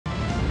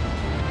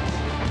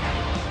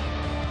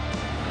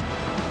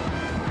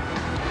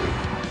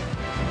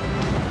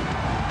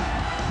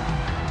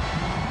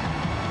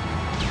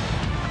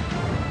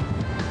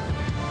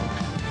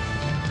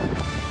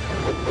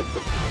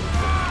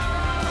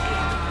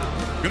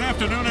Good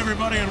afternoon,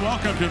 everybody, and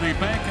welcome to the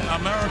Bank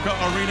America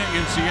Arena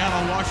in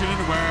Seattle, Washington,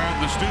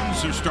 where the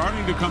students are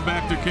starting to come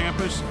back to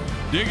campus,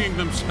 digging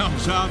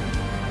themselves out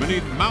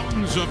beneath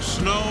mountains of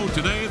snow.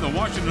 Today, the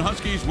Washington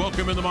Huskies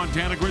welcome in the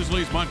Montana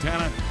Grizzlies.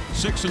 Montana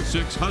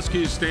 6-6.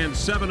 Huskies stand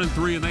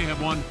 7-3, and they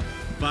have won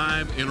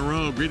 5 in a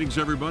row. Greetings,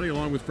 everybody.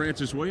 Along with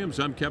Francis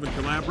Williams, I'm Kevin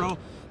Calabro.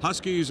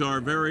 Huskies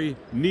are very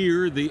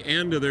near the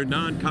end of their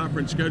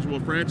non-conference schedule,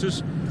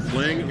 Francis,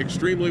 playing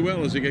extremely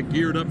well as they get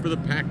geared up for the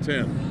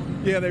Pac-10.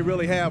 Yeah, they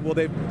really have. Well,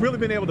 they've really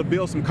been able to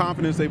build some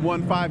confidence. They've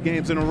won 5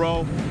 games in a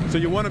row. So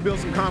you want to build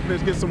some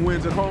confidence, get some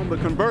wins at home. But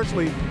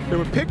conversely, they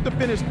were picked to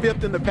finish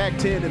 5th in the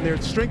Pac-10, and their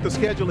strength of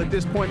schedule at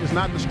this point is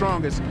not the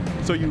strongest.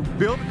 So you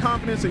build the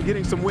confidence in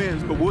getting some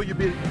wins, but will you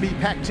be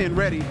Pac-10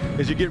 ready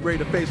as you get ready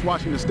to face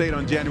Washington State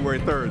on January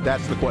 3rd?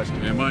 That's the question.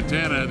 And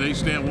Montana, they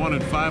stand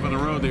 1-5 in a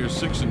row. They are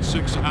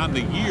 6-6 on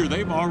the year.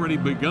 They've already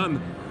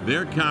begun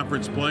their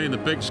conference play in the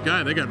Big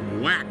Sky. They got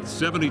whacked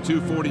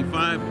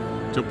 72-45.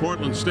 to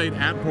Portland State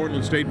at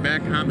Portland State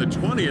back on the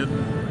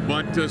 20th,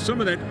 but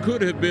some of that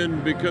could have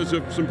been because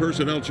of some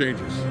personnel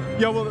changes.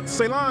 Yeah, well,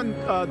 Ceylon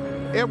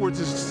Edwards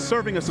is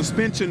serving a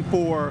suspension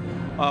for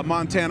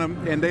Montana,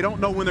 and they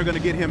don't know when they're going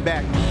to get him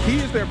back. He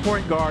is their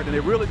point guard, and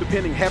they're really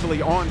depending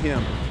heavily on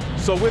him.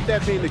 So with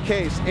that being the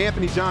case,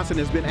 Anthony Johnson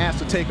has been asked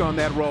to take on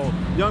that role.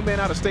 Young man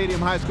out of Stadium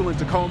High School in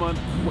Tacoma,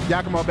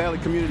 Yakima Valley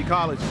Community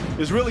College,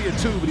 is really a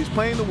 2, but he's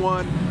playing the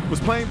 1,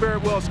 was playing very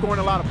well, scoring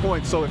a lot of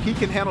points. So if he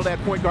can handle that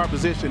point guard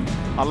position,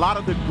 a lot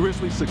of the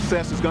Grizzlies'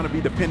 success is going to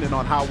be dependent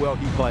on how well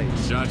he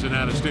plays. Johnson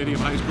out of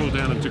Stadium High School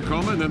down in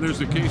Tacoma. And then there's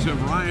the case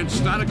of Ryan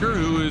Stoddicker,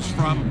 who is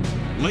from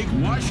Lake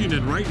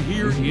Washington, right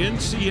here in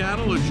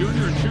Seattle, a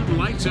junior and shooting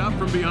lights out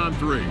from beyond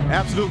 3.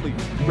 Absolutely.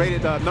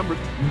 Rated number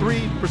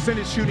 3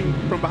 percentage shooting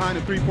from behind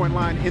the three-point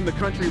line in the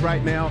country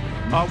right now.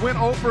 Went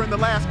over in the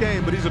last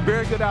game, but he's a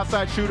very good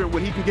outside shooter.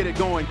 When he can get it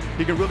going,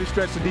 he can really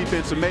stretch the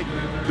defense and make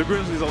the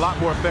Grizzlies a lot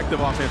more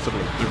effective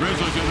offensively. The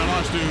Grizzlies, in the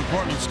loss to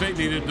Portland State,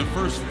 needed the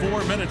first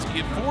 4 minutes.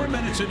 4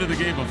 minutes into the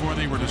game before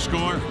they were to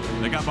score.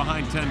 They got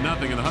behind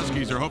 10-0, and the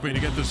Huskies are hoping to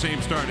get the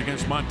same start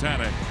against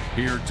Montana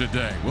here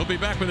today. We'll be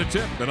back with a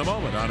tip in a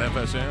moment on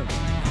FSN.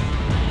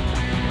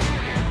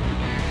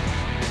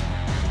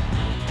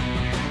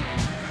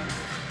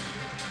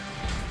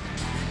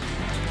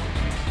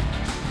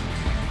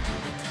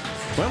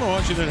 Well, the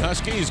Washington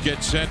Huskies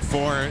get set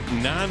for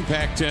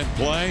non-Pac-10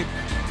 play.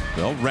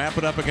 They'll wrap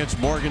it up against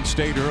Morgan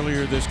State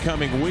earlier this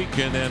coming week,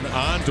 and then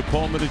on to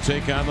Pullman to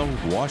take on the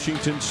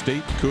Washington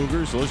State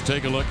Cougars. So let's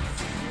take a look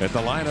at the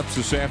lineups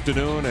this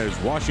afternoon as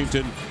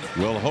Washington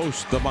will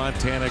host the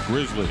Montana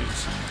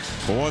Grizzlies.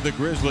 For the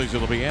Grizzlies,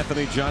 it'll be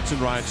Anthony Johnson,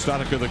 Ryan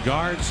Stoddicker, the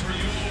guards,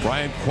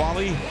 Brian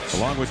Qualley,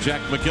 along with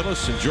Jack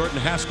McGillis and Jordan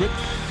Haskett,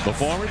 the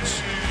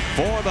forwards.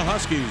 For the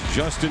Huskies,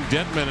 Justin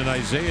Denton and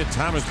Isaiah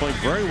Thomas playing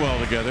very well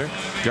together.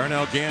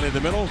 Darnell Gann in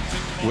the middle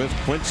with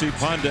Quincy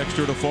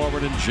Pondexter to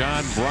forward and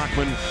John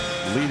Brockman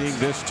leading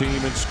this team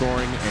in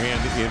scoring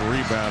and in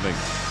rebounding.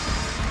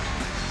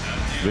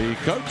 The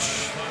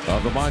coach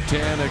of the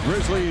Montana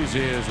Grizzlies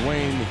is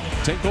Wayne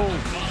Tinkle,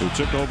 who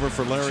took over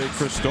for Larry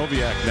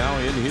Krystkowiak now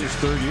in his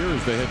 3rd year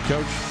as the head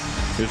coach.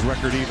 His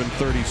record even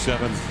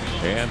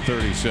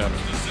 37-37.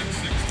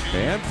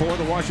 And for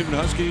the Washington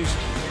Huskies,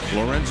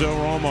 Lorenzo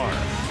Romar.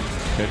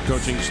 Head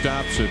coaching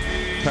stops at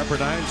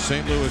Pepperdine,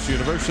 St. Louis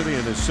University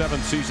in his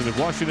 7th season at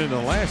Washington. And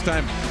the last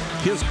time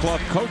his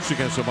club coached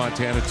against the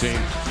Montana team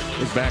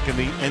was back in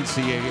the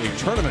NCAA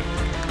tournament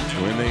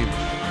when they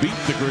beat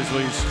the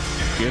Grizzlies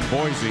in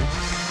Boise,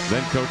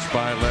 then coached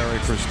by Larry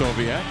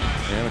Krystkowiak.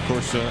 And, of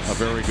course, a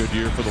very good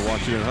year for the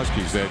Washington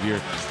Huskies that year,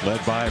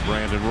 led by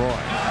Brandon Roy.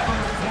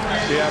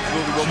 Yeah,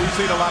 absolutely. Well, we've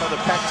seen a lot of the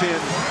Pac-10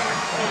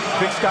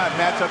 Big Sky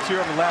matchups here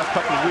over the last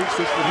couple of weeks.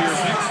 This one here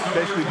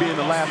basically being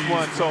the last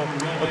one. So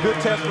a good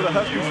test for the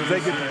Huskies as they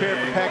get prepared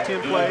for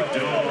Pac-10 play.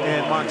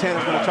 And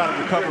Montana's going to try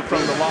to recover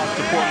from the loss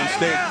to Portland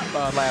State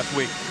last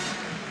week.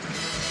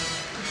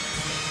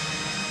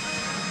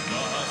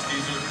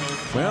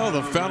 Well,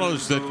 the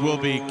fellows that will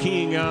be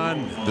keying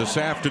on this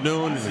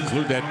afternoon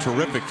include that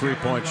terrific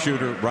 3-point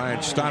shooter, Ryan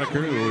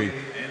Stoddicker, who we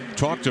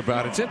talked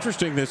about. It's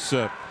interesting, this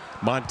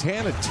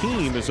Montana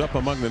team is up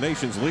among the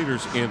nation's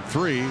leaders in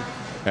 3.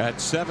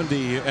 At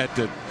 70, at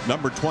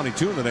number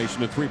 22 in the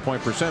nation in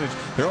 3-point percentage.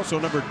 They're also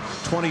number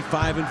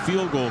 25 in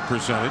field goal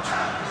percentage.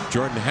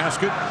 Jordan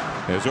Haskett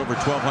has over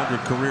 1,200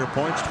 career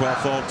points,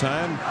 12th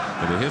all-time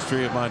in the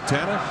history of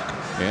Montana.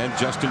 And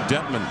Justin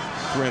Detman,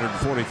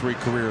 343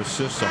 career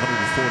assists,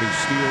 140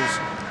 steals,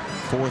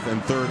 4th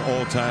and 3rd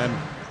all-time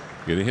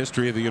in the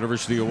history of the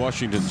University of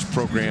Washington's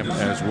program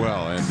as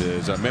well. And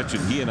as I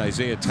mentioned, he and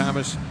Isaiah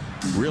Thomas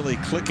really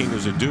clicking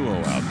as a duo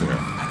out there.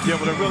 Yeah,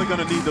 but they're really going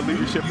to need the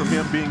leadership from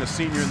him being a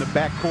senior in the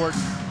backcourt.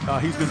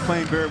 He's been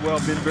playing very well,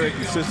 been very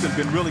consistent,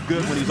 been really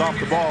good when he's off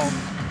the ball.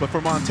 But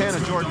for Montana,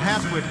 Jordan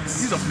Haskett,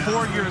 he's a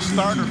 4-year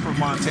starter for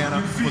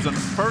Montana, was a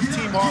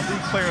first-team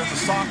All-League player as a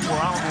sophomore,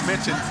 honorable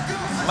mention,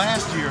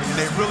 last year, and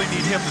they really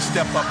need him to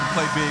step up and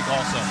play big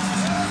also.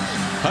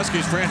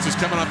 Huskies, Francis,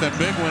 coming off that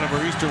big win over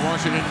Eastern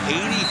Washington,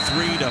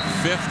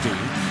 83-50.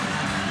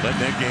 Led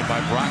that game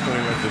by Brockman,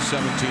 who had the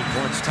 17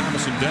 points.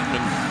 Thomas and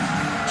Denton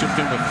chipped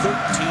in with 13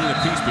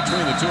 apiece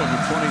between the two of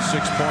them,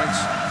 26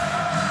 points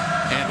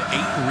and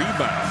 8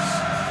 rebounds.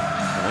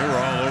 And they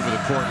were all over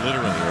the court,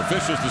 literally. Our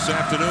officials this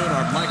afternoon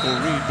are Michael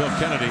Reed, Bill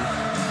Kennedy,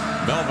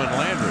 Melvin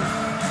Landry.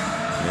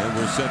 And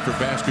we're set for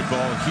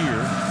basketball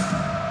here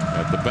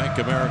at the Bank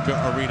America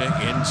Arena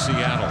in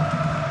Seattle.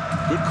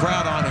 Good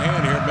crowd on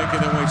hand here,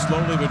 making their way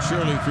slowly but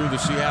surely through the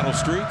Seattle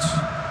streets.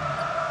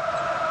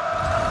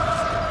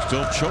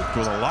 Still choked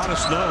with a lot of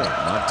snow.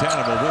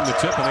 Montana will win the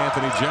tip, and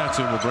Anthony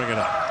Johnson will bring it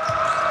up.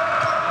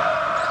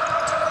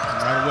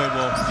 Right away,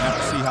 we'll have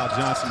to see how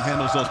Johnson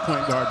handles those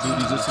point guard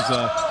duties. This is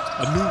a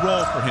new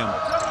role for him.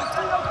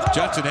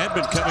 Johnson had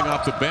been coming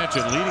off the bench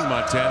and leading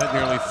Montana at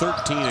nearly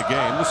 13 a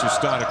game. This is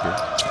Stoddicker.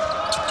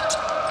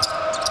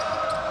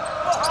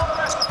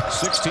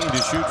 16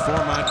 to shoot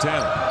for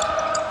Montana.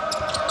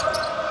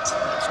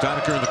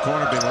 Stoddicker in the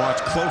corner being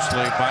watched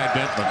closely by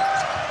Denton.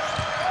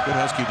 Good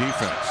Husky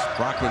defense.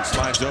 Brockman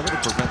slides over to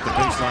prevent the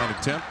baseline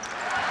attempt.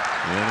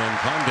 And then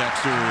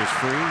Pondexter is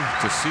free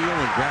to seal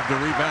and grab the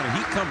rebound. And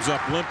he comes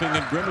up limping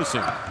and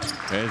grimacing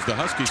as the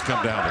Huskies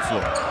come down the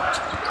floor.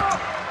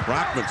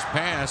 Brockman's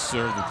pass,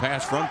 or the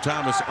pass from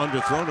Thomas,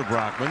 underthrown to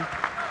Brockman.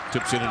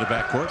 Tips it into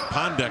backcourt.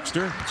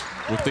 Pondexter,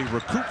 with the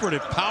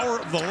recuperative power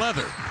of the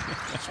leather,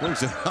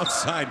 swings it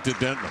outside to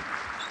Denton.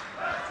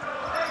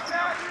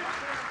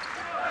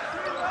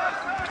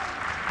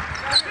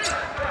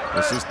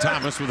 This is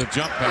Thomas with a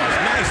jump pass.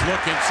 Nice look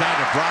inside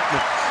of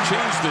Brockman.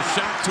 Changed the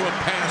shot to a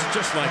pass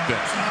just like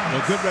that. Well,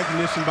 good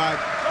recognition by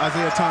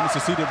Isaiah Thomas to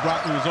see that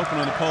Brockman was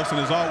open on the post.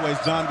 And as always,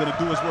 John going to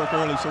do his work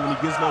early, so when he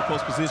gets low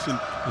post position,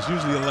 it's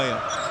usually a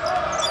layup.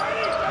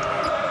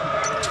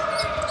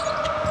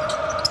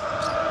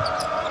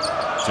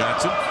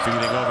 Johnson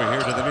feeding over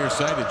here to the near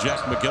side to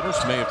Jack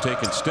McGillis. May have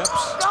taken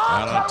steps.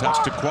 Out on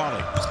touch to Qualley.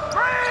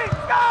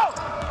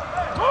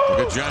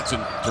 Look at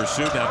Johnson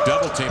pursued, now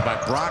double teamed by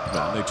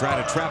Brockman. They try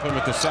to trap him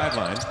at the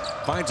sideline.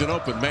 Finds an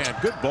open man.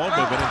 Good ball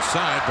movement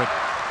inside, but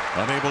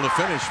unable to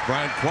finish.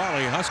 Brian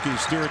Qualley, Huskies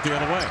steer it the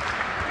other way.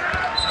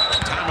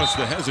 Thomas,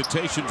 the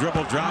hesitation,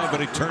 dribble drive, but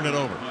he turned it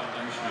over.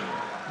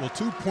 Well,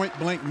 2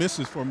 point-blank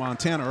misses for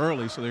Montana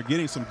early, so they're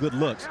getting some good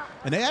looks.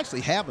 And they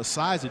actually have a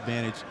size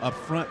advantage up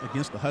front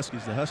against the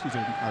Huskies. The Huskies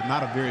are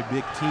not a very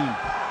big team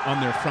on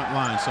their front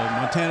line, so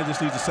Montana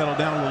just needs to settle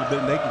down a little bit,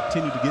 and they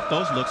continue to get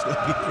those looks. They'll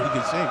be in pretty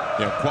good shape.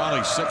 Yeah,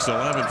 Qualley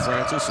 6'11",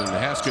 Francis, and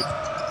Haskett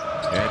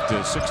at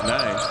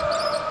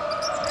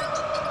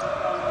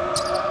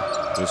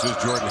 6'9". This is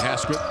Jordan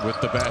Haskett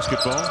with the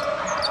basketball.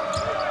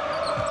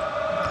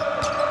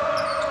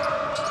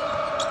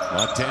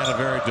 Montana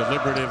very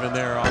deliberative in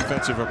their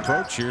offensive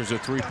approach. Here's a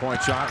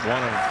three-point shot,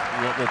 one of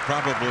what will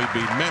probably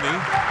be many.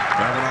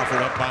 That one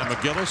offered up by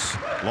McGillis.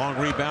 Long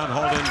rebound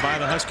hauled in by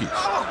the Huskies,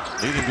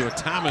 leading to a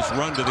Thomas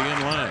run to the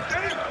end line.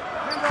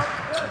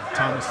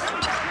 Thomas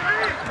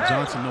and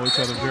Johnson know each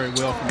other very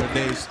well from their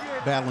days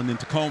battling in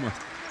Tacoma.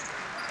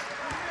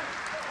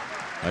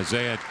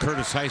 Isaiah at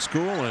Curtis High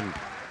School and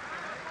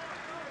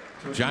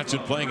Johnson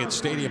playing at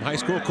Stadium High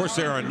School. Of course,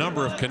 there are a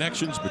number of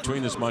connections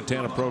between this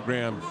Montana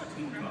program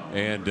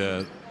and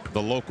the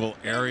local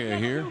area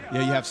here.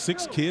 Yeah, you have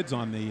 6 kids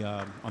on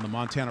the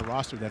Montana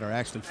roster that are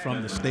actually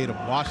from the state of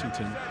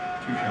Washington.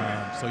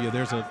 So yeah,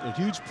 there's a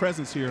huge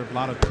presence here. A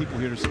lot of people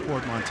here to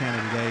support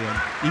Montana today, and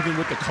even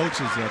with the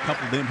coaches, a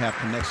couple of them have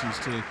connections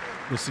to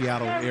the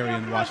Seattle area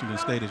and Washington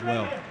State as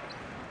well.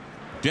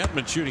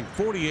 Denton shooting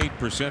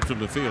 48% from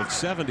the field,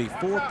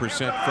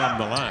 74% from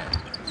the line.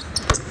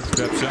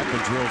 Steps up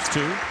and drills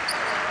 2.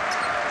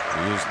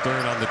 He is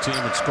third on the team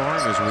in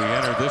scoring as we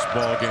enter this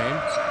ball game.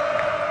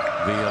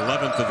 The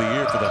 11th of the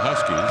year for the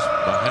Huskies,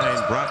 behind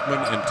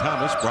Brockman and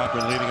Thomas.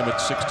 Brockman leading him at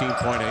 16.8.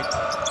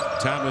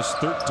 Thomas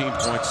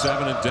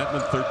 13.7 and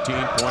Denton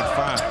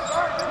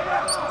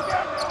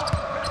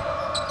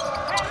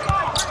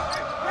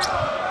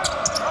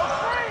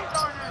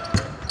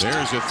 13.5.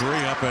 There's a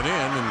 3 up and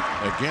in, and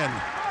again,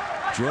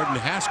 Jordan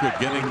Haskett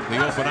getting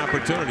the open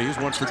opportunities.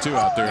 1 for 2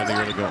 out there in the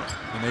early going.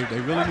 And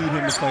they really need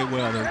him to play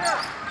well.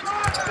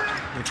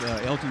 With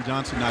Elton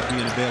Johnson not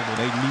being available,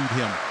 they need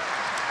him.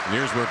 And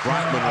here's where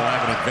Brockman will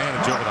have an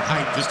advantage over the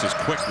height, just as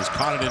quick. He's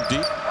caught it in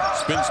deep,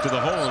 spins to the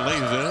hole and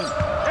lays it in.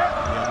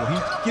 Yeah, well, he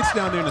gets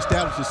down there and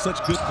establishes such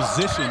good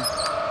position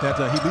that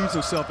he leaves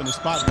himself in a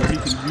spot where he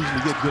can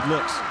usually get good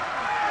looks.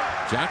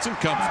 Johnson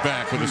comes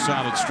back with a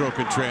solid stroke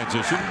in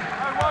transition.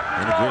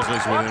 And the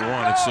Grizzlies within 1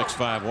 at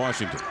 6'5"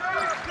 Washington.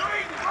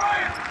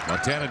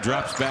 Montana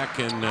drops back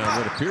in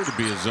what appeared to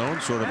be a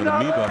zone, sort of an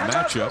amoeba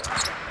matchup.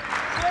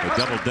 A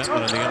double Denton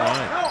on the end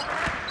line.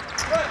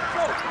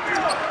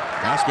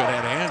 Haskett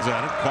had hands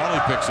on it. Qualley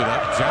picks it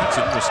up.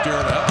 Johnson will steer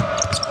it up.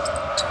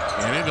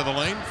 And into the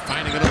lane,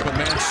 finding an open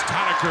man.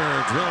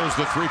 Stoddicker drills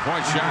the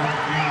three-point shot.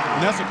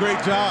 And that's a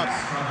great job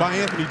by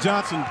Anthony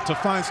Johnson to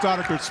find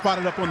Stoddicker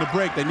spotted up on the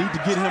break. They need to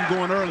get him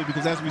going early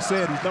because, as we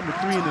said, he's number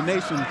 3 in the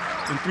nation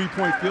in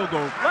three-point field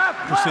goal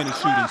percentage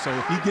shooting. So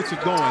if he gets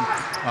it going,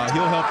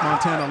 he'll help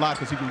Montana a lot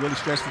because he can really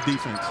stretch the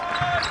defense.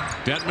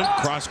 Denton,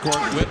 cross-court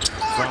whip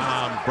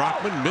from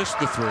Brockman, missed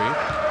the three.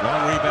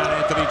 Long rebound,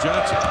 Anthony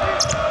Johnson.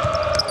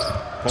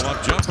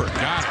 Pull-up jumper,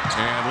 got it.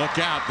 And look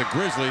out, the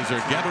Grizzlies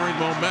are gathering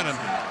momentum.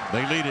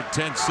 They lead at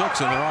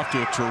 10-6, and they're off to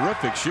a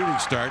terrific shooting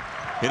start,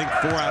 hitting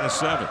 4 out of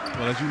 7.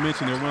 Well, as you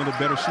mentioned, they're one of the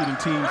better shooting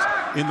teams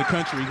in the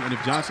country, and if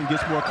Johnson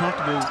gets more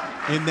comfortable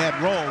in that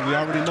role, we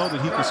already know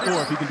that he can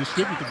score. If he can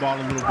distribute the ball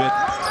a little bit,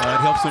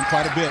 it helps him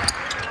quite a bit.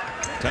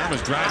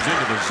 Thomas drives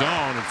into the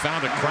zone and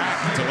found a crack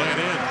to lay it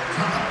in.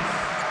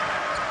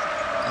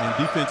 And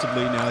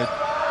defensively, now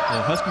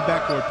the Husky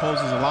backcourt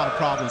poses a lot of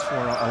problems for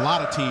a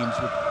lot of teams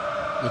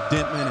with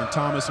Denton and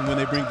Thomas, and when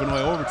they bring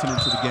Benoit Overton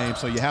into the game,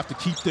 so you have to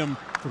keep them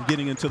from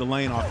getting into the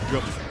lane off the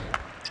dribble.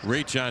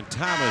 Reach on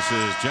Thomas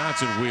as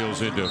Johnson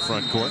wheels into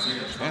front court,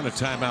 and a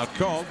timeout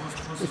called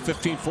with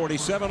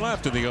 15:47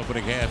 left in the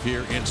opening half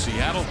here in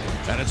Seattle,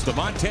 and it's the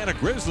Montana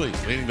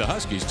Grizzlies leading the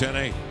Huskies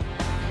 10-8.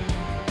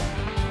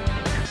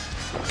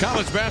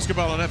 College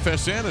basketball on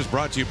FSN is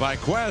brought to you by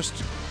Quest.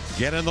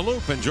 Get in the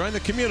loop and join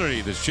the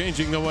community that's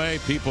changing the way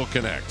people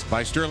connect.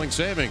 By Sterling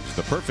Savings,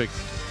 the perfect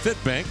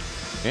fit bank,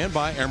 and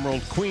by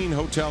Emerald Queen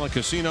Hotel and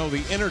Casino,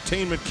 the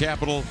entertainment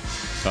capital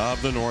of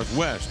the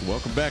Northwest.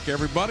 Welcome back,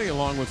 everybody,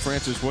 along with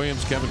Francis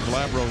Williams, Kevin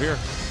Calabro here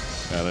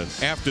at an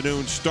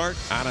afternoon start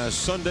on a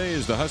Sunday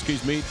as the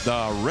Huskies meet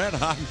the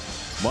red-hot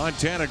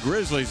Montana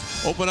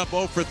Grizzlies. Open up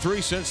 0 for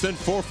 3 since then,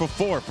 4 for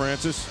 4,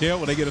 Francis. Yeah,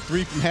 well, they get a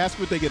 3 from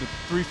Haskett, they get a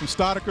 3 from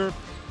Stoddicker.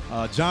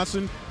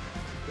 Johnson,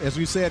 as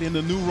we said, in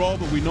the new role,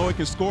 but we know he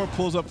can score,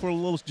 pulls up for a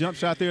little jump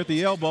shot there at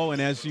the elbow,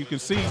 and as you can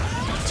see,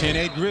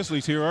 10-8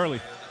 Grizzlies here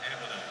early.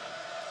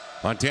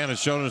 Montana's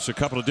shown us a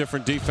couple of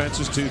different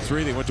defenses,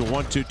 2-3. They went to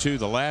 1-2-2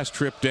 the last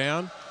trip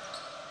down.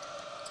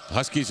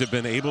 Huskies have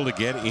been able to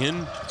get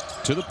in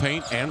to the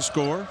paint and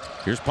score.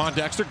 Here's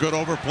Pondexter, good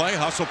overplay,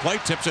 hustle play,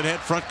 tips it head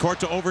front court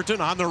to Overton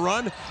on the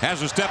run,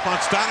 has a step on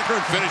Stoddicker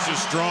and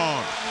finishes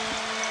strong.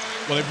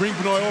 Well, they bring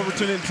Benoit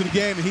Overton into the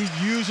game, and he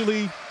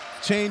usually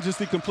changes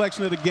the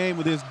complexion of the game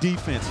with his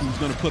defense. He's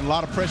going to put a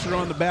lot of pressure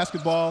on the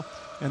basketball,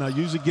 and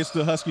usually gets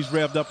the Huskies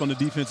revved up on the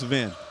defensive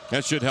end.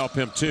 That should help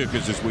him too,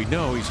 because as we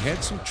know, he's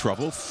had some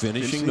trouble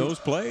finishing those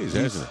plays,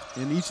 hasn't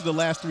he? In each of the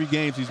last 3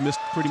 games, he's missed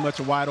pretty much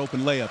a wide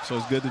open layup, so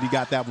it's good that he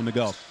got that one to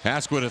go.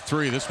 Haskett at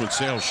 3. This one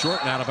sails short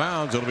and out of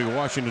bounds. It'll be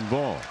Washington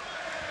ball.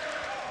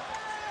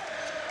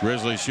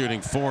 Grizzlies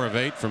shooting 4 of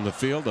 8 from the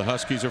field. The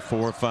Huskies are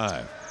 4 of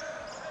 5.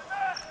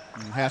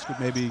 Haskett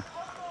maybe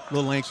a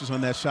little anxious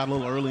on that shot, a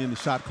little early in the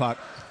shot clock.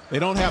 They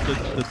don't have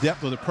the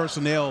depth of the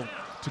personnel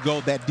to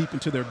go that deep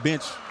into their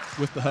bench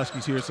with the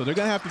Huskies here, so they're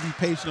going to have to be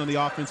patient on the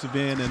offensive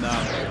end and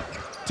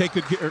take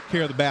good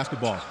care of the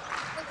basketball.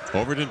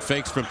 Overton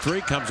fakes from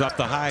 3, comes up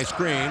the high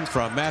screen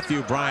from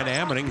Matthew Brian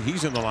Ammoning.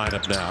 He's in the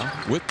lineup now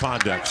with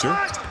Pondexter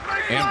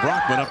and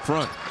Brockman up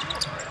front.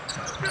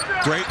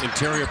 Great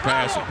interior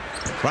passing.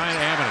 Brian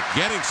Ammoning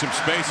getting some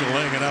space and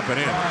laying it up and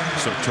in.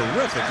 Some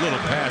terrific little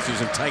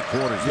passes in tight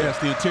quarters. Yes,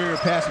 the interior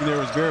passing there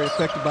was very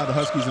effective by the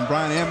Huskies, and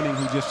Brian Ammoning,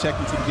 who just checked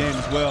into the game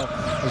as well,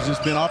 has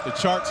just been off the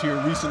charts here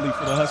recently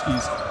for the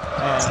Huskies.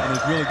 And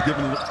has really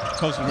given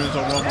Coach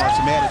Lorenzo Romar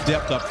some added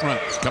depth up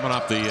front. Coming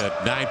off the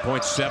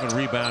 9.7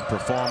 rebound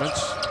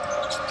performance.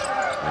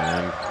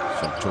 And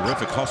some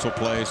terrific hustle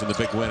plays in the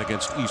big win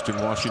against Eastern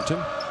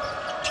Washington.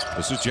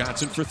 This is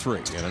Johnson for 3.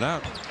 In and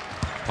out.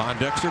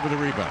 Pondexter with a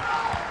rebound.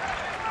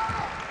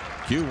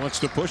 Q wants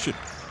to push it.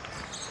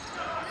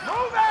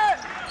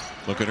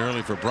 Looking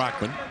early for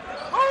Brockman.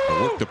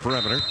 Work the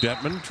perimeter.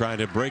 Detman trying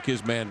to break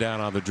his man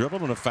down on the dribble,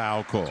 and a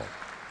foul call.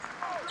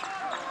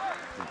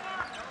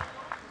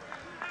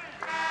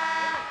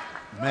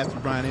 Matthew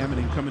Brian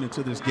Ammoning coming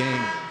into this game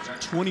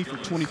 20 for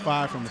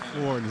 25 from the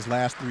floor in his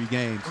last 3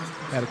 games.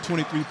 Had a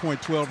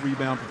 23.12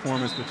 rebound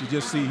performance, but you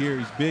just see here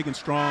he's big and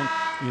strong.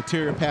 The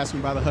interior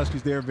passing by the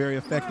Huskies there very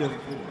effective,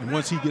 and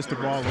once he gets the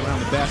ball around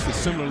the basket,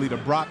 similarly to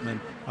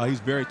Brockman, he's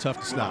very tough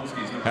to stop.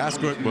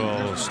 Haskett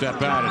will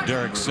step out, and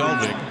Derek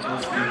Selvig,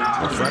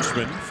 a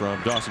freshman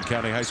from Dawson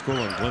County High School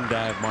in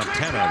Glendive,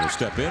 Montana, will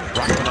step in.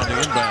 Brockman on the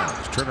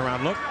inbounds.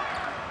 Turnaround look.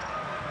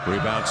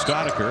 Rebound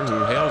Stoddicker,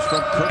 who hails from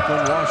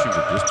Kirkland,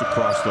 Washington, just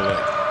across the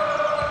lake.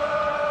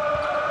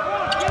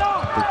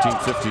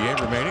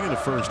 13:58 remaining in the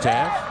first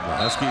half. The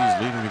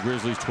Huskies leading the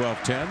Grizzlies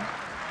 12-10.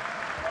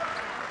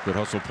 Good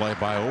hustle play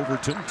by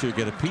Overton to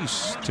get a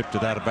piece tipped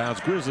it out of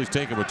bounds. Grizzlies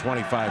take it with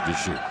 25 to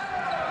shoot.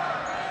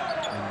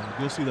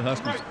 You'll see the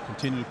Huskies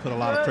continue to put a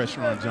lot of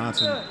pressure on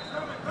Johnson.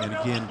 And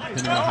again,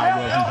 depending on how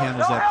well he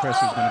handles that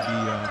pressure, is going to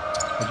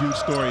be a huge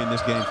story in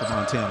this game for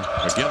Montana.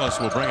 McGillis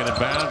will bring it in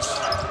bounds.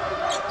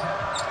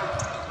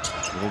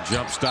 Little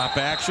jump stop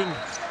action.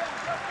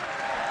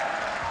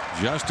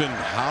 Justin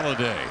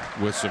Holiday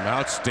with some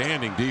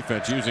outstanding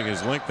defense using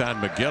his length on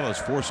McGillis,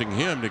 forcing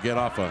him to get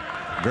off a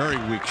very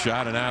weak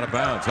shot and out of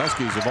bounds.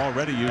 Huskies have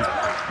already used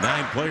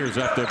 9 players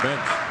off their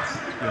bench.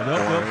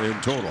 Yeah, or in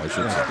total, I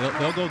should say.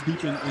 They'll go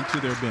deep into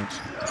their bench.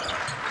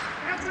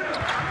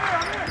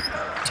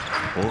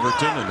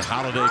 Overton and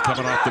Holiday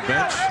coming off the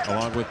bench,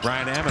 along with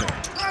Brian Ammoning.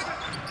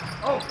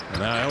 And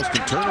now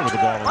Elston Turner with the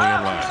ball on the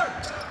inline.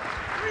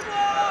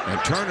 And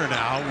Turner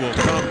now will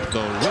come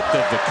the width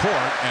of the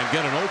court and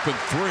get an open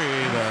three.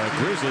 The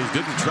Grizzlies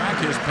didn't track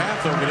his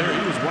path over there.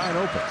 He was wide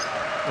open.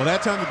 Well,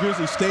 that time the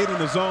Grizzlies stayed in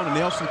the zone, and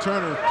Nelson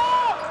Turner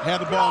had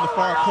the ball in the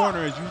far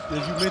corner. As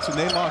you mentioned,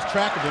 they lost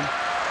track of him,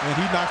 and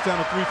he knocks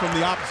down a three from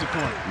the opposite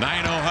corner.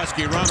 9-0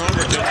 Husky run.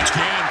 Overton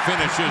again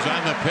finishes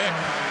on the pick.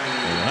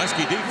 And the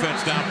Husky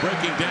defense now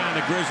breaking down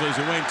the Grizzlies,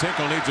 and Wayne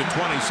Tinkle needs a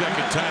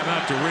 20-second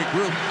timeout to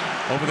regroup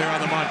over there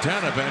on the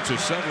Montana bench, as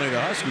suddenly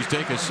the Huskies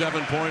take a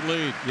 7-point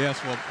lead.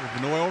 Yes, well,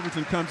 if Vinoy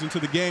Overton comes into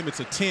the game,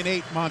 it's a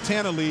 10-8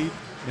 Montana lead,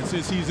 and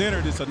since he's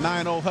entered, it's a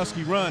 9-0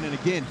 Husky run. And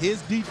again,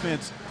 his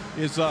defense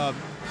is a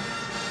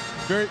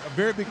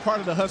very big part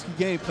of the Husky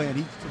game plan.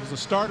 He was a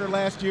starter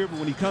last year, but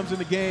when he comes in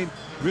the game,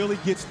 really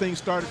gets things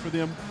started for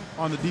them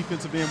on the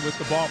defensive end with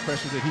the ball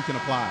pressure that he can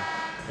apply.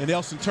 And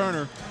Nelson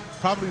Turner,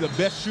 probably the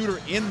best shooter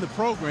in the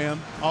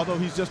program, although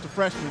he's just a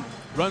freshman,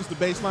 runs the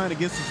baseline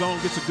against the zone,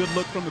 gets a good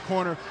look from the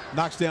corner,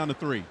 knocks down the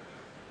three.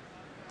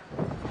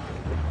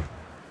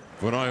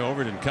 Vinoy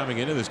Overton coming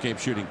into this game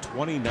shooting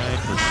 29%, a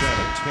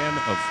 10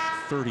 of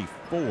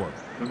 34.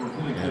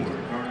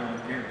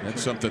 And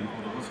that's something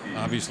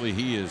obviously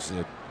he has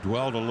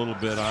dwelled a little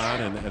bit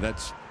on, and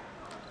that's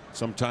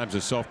sometimes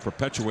a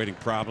self-perpetuating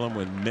problem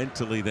when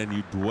mentally then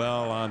you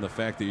dwell on the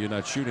fact that you're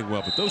not shooting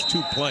well. But those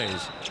two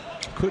plays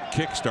could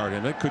kickstart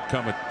him. It could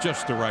come at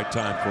just the right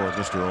time for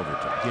Mr.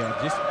 Overton. Yeah,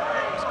 just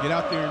get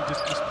out there and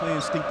just play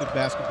instinctive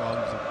basketball.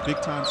 He's a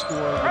big-time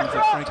scorer when he's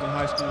at Franklin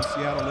High School in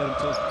Seattle, led him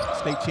to a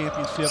state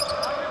championship.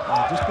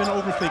 Just been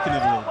overthinking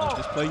it a little bit.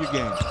 Just play your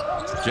game.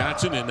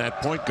 Johnson in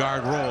that point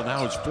guard role,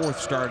 now his 4th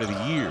start of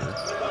the year.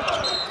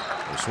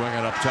 They swing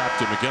it up top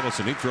to McGillis,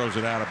 and he throws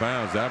it out of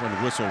bounds. That one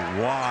whistled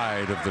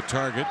wide of the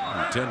target.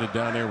 Intended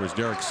down there was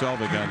Derek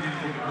Selvig on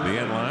the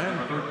end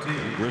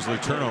line. Grizzly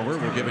turnover.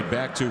 We'll give it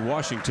back to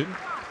Washington,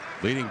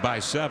 leading by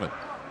 7.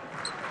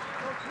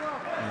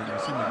 And you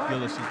see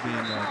McGillis is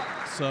being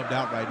subbed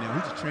out right now.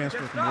 He's a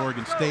transfer from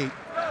Oregon State,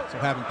 so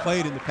having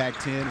played in the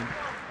Pac-10 and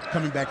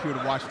coming back here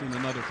to Washington,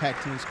 another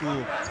Pac-10 school,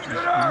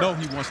 you know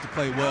he wants to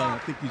play well, and I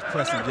think he's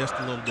pressing just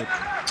a little bit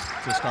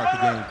to start the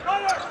game.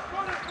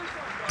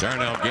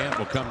 Darnell Gant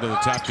will come to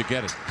the top to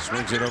get it.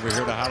 Swings it over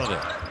here to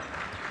Holiday.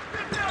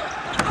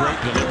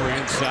 Great delivery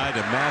inside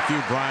to Matthew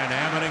Brian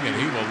Ammoning, and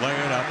he will lay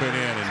it up and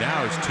in. And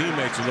now his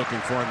teammates are looking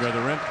for him to the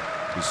other end.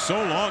 He's so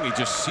long, he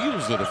just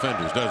seals the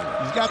defenders, doesn't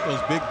he? He's got those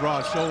big,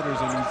 broad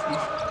shoulders, and he's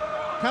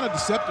kind of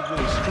deceptive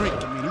with his strength.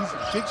 I mean, he's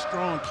a big,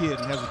 strong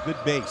kid and has a good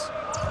base.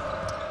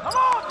 Come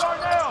on,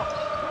 Darnell!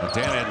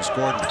 Montana hadn't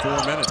scored in 4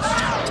 minutes.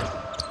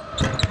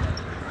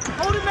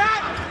 Hold him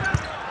back!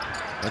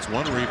 That's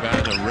one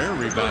rebound, a rare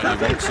rebound you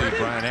won't see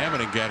Brian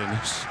Ammoning get in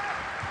this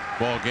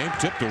ball game.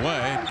 Tipped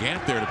away,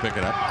 Gant there to pick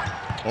it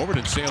up.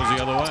 Overton sails the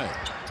other way.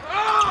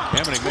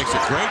 Ammoning makes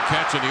a great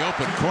catch in the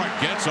open court,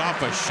 gets off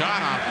a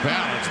shot off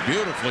balance,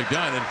 beautifully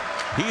done, and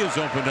he has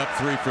opened up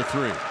 3 for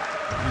 3.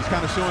 He's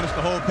kind of showing us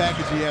the whole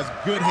package. He has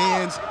good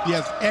hands, he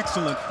has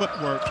excellent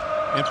footwork,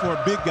 and for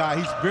a big guy,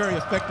 he's very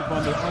effective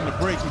on the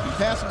break. You can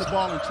pass him the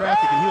ball in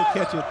traffic, and he'll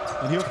catch it,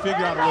 and he'll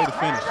figure out a way to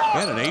finish. He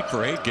had an 8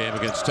 for 8 game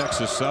against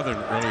Texas Southern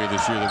earlier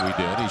this year that we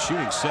did. He's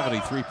shooting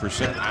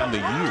 73% on the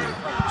year.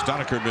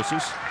 Stoneker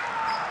misses.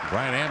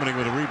 Brian Ammoning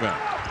with a rebound.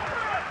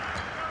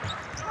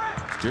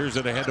 Steers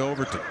it ahead to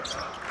Overton.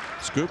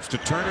 Scoops to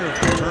Turner,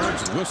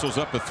 turns, whistles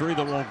up a 3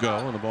 that won't go,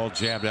 and the ball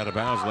jabbed out of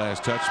bounds.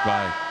 Last touch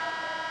by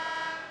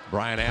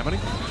Brian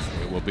Ammoning.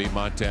 It will be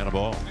Montana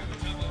ball.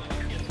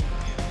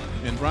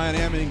 And Brian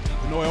Ammoning,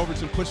 Vinoy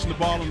Overton pushing the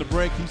ball on the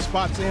break. He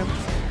spots him.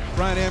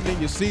 Brian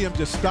Ammoning, you see him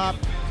just stop,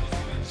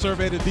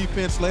 survey the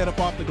defense, lay it up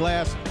off the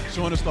glass,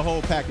 showing us the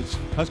whole package.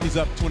 Huskies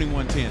up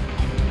 21-10.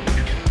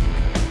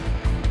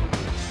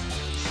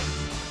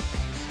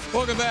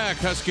 Welcome back,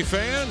 Husky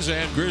fans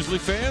and Grizzly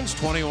fans.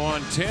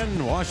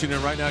 21-10.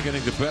 Washington right now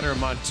getting the better of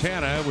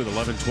Montana with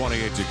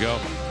 11:28 to go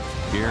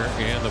here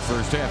in the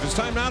first half. It's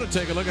time now to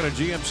take a look at a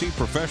GMC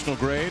professional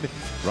grade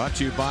brought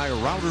to you by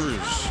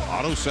Routers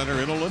Auto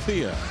Center in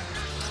Olympia.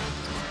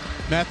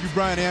 Matthew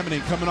Brian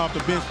Ammoning coming off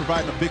the bench,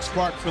 providing a big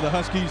spark for the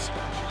Huskies.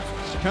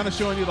 Kind of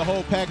showing you the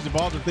whole package of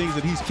all the things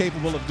that he's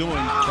capable of doing.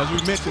 As we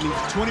mentioned,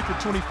 he's 20 for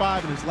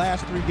 25 in his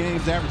last 3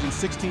 games, averaging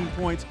 16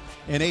 points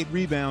and 8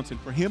 rebounds.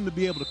 And for him to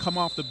be able to come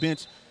off the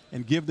bench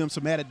and give them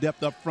some added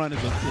depth up front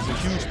is a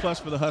huge plus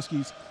for the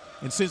Huskies.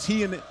 And since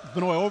he and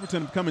Vinoy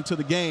Overton have come into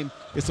the game,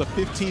 it's a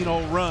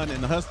 15-0 run,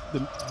 and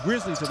the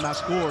Grizzlies have not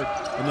scored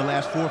in the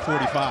last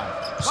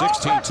 4:45.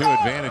 16-2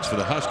 advantage for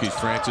the Huskies,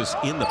 Francis,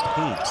 in the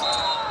paint.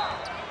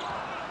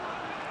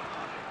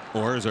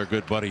 Or as our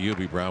good buddy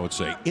Hubie Brown would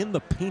say, in the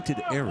painted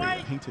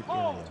area. Painted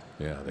area.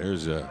 Yeah,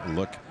 there's a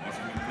look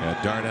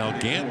at Darnell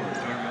Gant.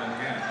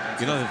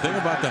 You know, the thing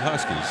about the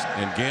Huskies,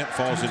 and Gant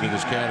falls into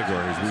this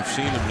category, is we've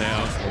seen them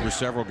now over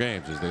several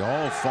games, is they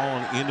all have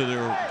fallen into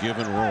their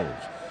given roles.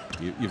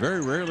 You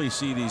very rarely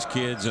see these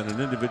kids on an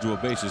individual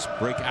basis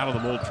break out of the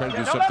mold, try to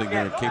do something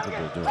they're incapable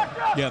of doing.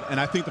 Yeah, and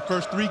I think the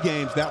first 3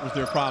 games, that was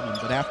their problem.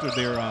 But after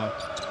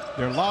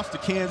their loss to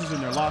Kansas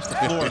and their loss to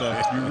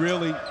Florida, you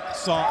really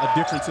saw a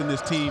difference in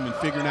this team and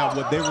figuring out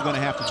what they were going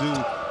to have to do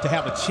to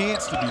have a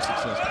chance to be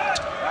successful.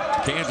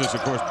 Kansas,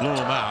 of course, blew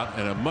them out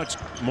in a much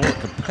more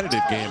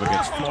competitive game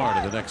against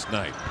Florida the next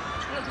night.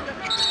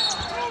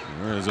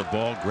 There's a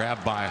ball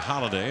grabbed by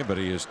Holiday, but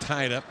he is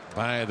tied up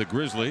by the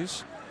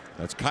Grizzlies.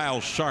 That's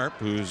Kyle Sharp,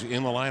 who's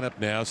in the lineup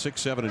now,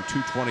 6'7" and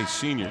 220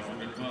 senior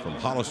from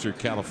Hollister,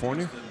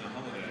 California.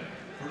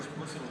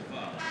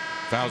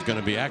 Foul's going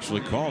to be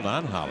actually called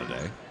on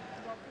Holiday.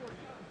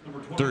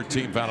 Third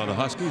team foul on the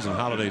Huskies, and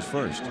Holiday's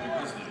first.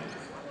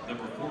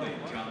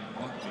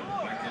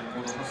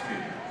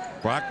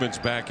 Brockman's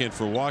back in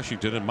for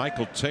Washington, and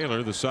Michael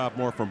Taylor, the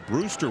sophomore from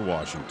Brewster,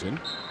 Washington,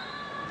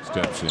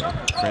 steps in.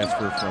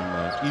 Transfer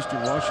from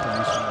Eastern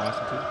Washington.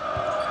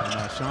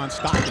 And Sean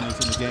Stockton is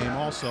in the game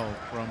also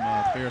from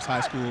Ferris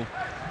High School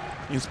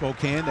in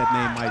Spokane. That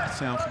name might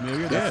sound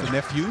familiar. That's the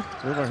nephew.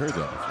 Where have I heard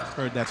that?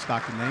 Heard that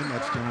Stockton name.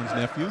 That's John's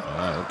nephew.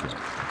 Oh, okay.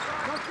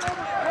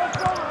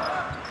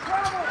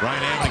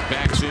 Ryan Amling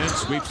backs in,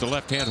 sweeps the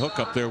left-hand hook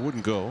up there,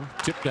 wouldn't go.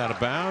 Tipped out of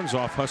bounds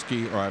off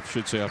Husky, or I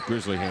should say off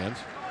Grizzly hands.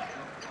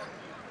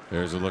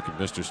 There's a look at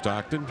Mr.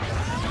 Stockton.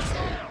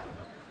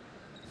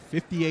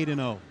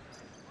 58-0.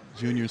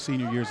 Junior and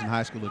senior years in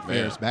high school at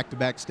Ferris.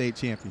 Back-to-back state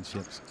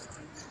championships.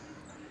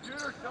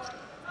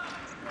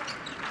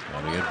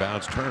 On the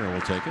inbounds, Turner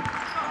will take it.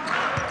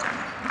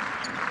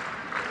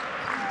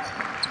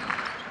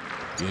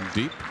 In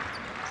deep.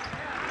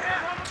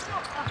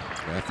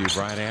 Matthew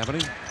Bryant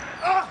Avenue.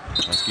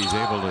 Huskies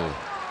able to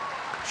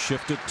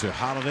shift it to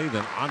Holiday,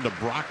 then on to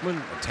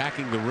Brockman,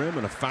 attacking the rim,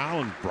 and a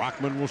foul, and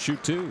Brockman will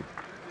shoot two.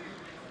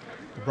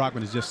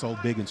 Brockman is just so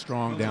big and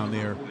strong down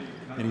there,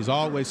 and he's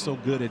always so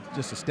good at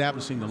just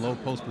establishing the low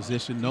post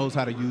position, knows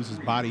how to use his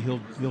body.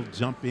 He'll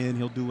jump in,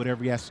 he'll do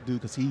whatever he has to do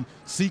because he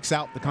seeks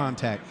out the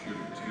contact.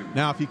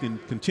 Now, if he can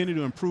continue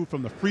to improve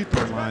from the free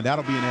throw line,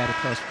 that'll be an added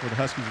plus for the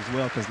Huskies as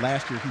well, because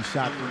last year he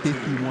shot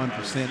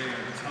 51%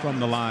 from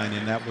the line,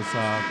 and that was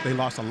they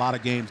lost a lot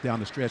of games down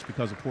the stretch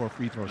because of poor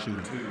free throw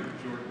shooting.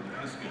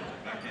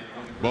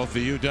 Both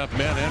the UW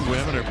men and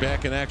women are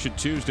back in action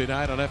Tuesday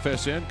night on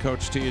FSN.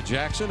 Coach Tia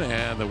Jackson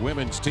and the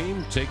women's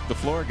team take the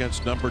floor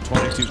against number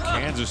 22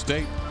 Kansas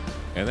State.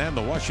 And then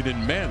the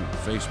Washington men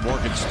face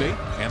Morgan State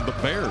and the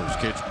Bears.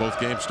 Catch both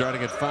games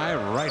starting at 5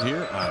 right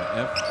here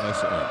on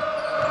FSN.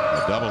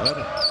 A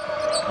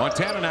doubleheader.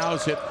 Montana now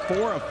has hit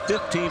 4 of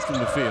 15 from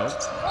the field.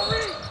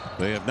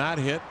 They have not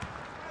hit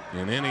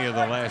in any of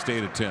the last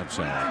 8 attempts.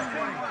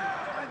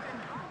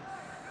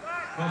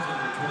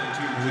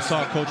 We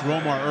saw Coach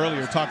Romar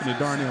earlier talking to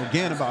Darnell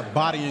Gann about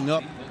bodying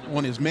up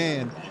on his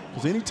man,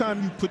 because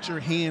anytime you put your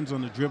hands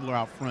on the dribbler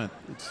out front,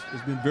 it's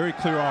been very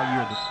clear all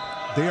year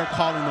that they are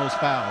calling those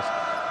fouls.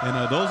 And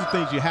those are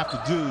things you have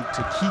to do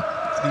to keep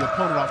the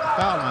opponent off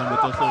the foul line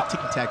with those little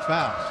ticky-tack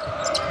fouls.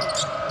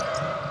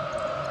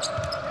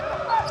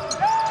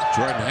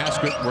 Jordan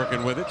Haskett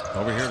working with it.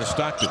 Over here to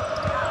Stockton.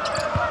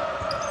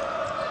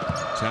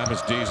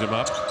 Thomas D's him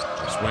up.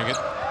 Swing it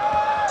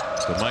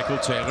to Michael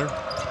Taylor.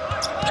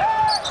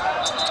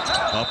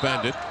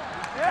 Upended.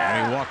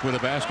 And he walked with a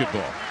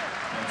basketball.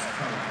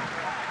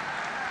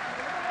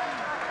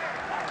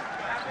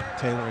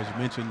 Taylor, as you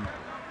mentioned,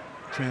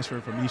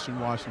 transferred from Eastern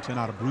Washington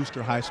out of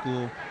Brewster High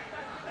School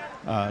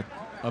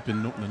up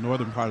in the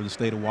northern part of the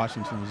state of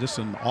Washington. Was just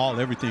an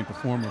all-everything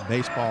performer,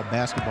 baseball,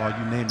 basketball,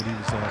 you name it. He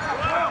was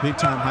a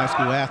big-time high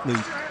school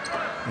athlete.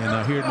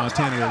 And here at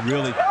Montana, they're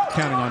really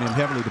counting on him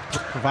heavily to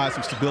provide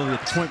some stability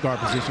at the point guard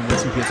position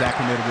once he gets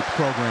acclimated with the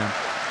program.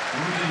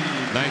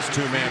 Nice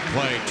two-man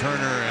play.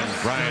 Turner and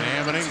Brian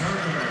Ammoning.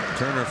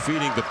 Turner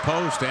feeding the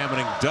post.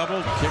 Ammoning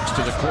doubled, kicks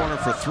to the corner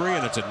for 3,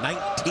 and it's a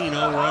 19-0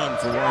 run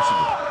for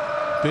Washington.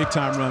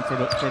 Big-time run for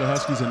the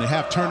Huskies, and they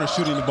have Turner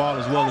shooting the ball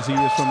as well as he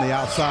is from the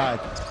outside.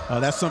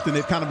 That's something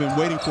they've kind of been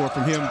waiting for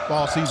from him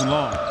all season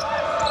long.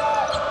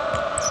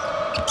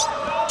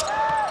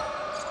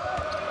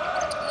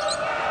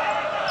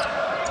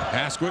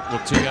 Hasquick will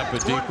tee up a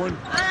deep one.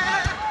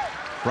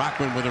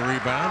 Brockman with a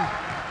rebound.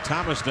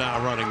 Thomas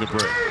now running the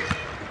break.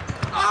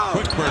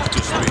 Quick burst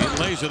of speed,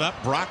 lays it up.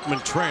 Brockman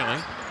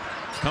trailing,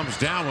 comes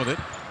down with it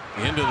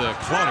into the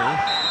clutter,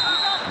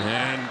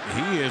 and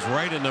he is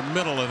right in the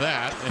middle of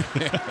that.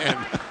 And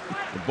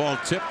the ball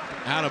tipped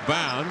out of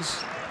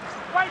bounds.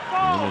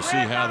 And we'll see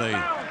how they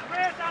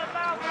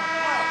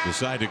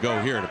decide to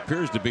go here. It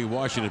appears to be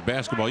Washington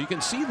basketball. You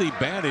can see the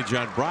bandage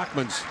on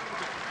Brockman's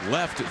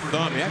left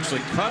thumb. He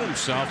actually cut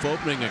himself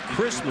opening a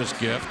Christmas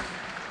gift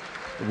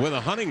with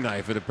a hunting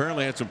knife. It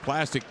apparently had some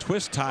plastic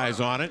twist ties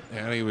on it,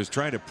 and he was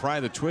trying to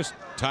pry the twist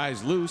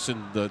ties loose,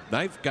 and the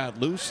knife got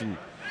loose, and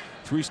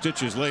 3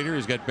 stitches later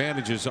he's got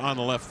bandages on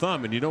the left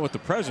thumb. And you know what the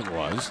present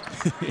was?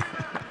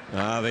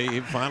 They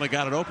finally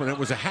got it open. It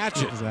was a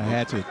hatchet. It was a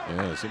hatchet.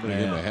 Yeah, somebody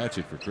gave him a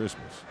hatchet for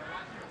Christmas.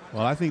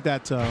 Well, I think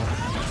that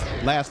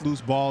last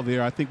loose ball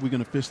there, I think we can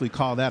officially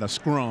call that a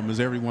scrum, as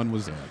everyone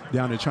was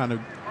down there trying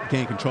to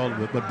gain control of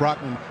it. But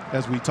Brockman,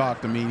 as we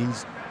talked, I mean,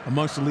 he's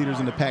amongst the leaders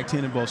in the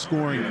Pac-10 in both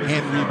scoring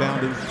and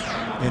rebounding,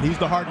 and he's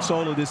the heart and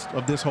soul of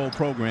this whole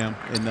program.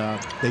 And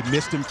they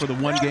missed him for the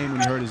one game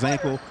when he hurt his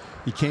ankle.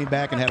 He came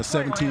back and had a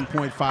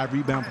 17.5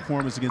 rebound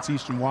performance against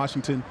Eastern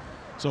Washington.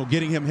 So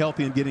getting him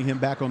healthy and getting him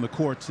back on the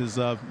courts is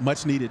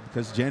much needed,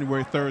 because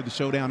January 3rd, the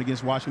showdown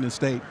against Washington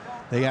State,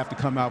 they have to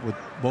come out with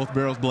both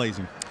barrels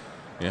blazing.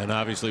 And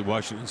obviously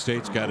Washington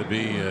State's got to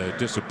be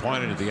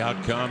disappointed at the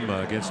outcome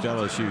against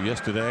LSU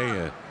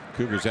yesterday.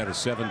 Cougars had a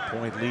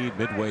 7-point lead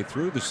midway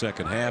through the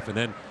second half, and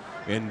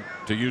then,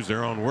 to use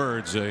their own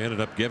words,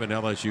 ended up giving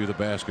LSU the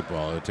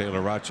basketball.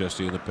 Taylor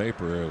Rochester in the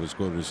paper was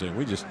quoted as saying,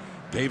 "We just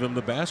gave them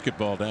the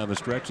basketball down the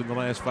stretch in the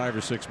last 5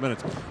 or 6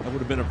 minutes." That would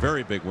have been a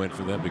very big win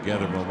for them to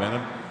gather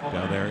momentum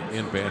down there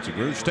in Baton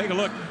Rouge. Take a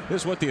look.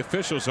 This is what the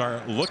officials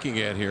are looking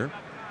at here.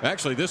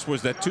 Actually, this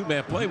was that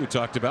two-man play we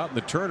talked about, and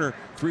the Turner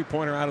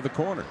three-pointer out of the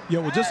corner. Yeah,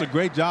 well, just a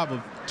great job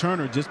of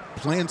Turner just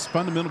playing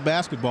fundamental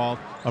basketball,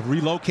 of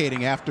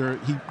relocating after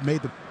he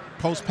made the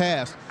post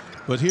pass.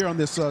 But here on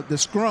this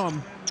this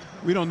scrum,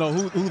 we don't know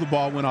who the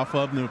ball went off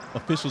of, and the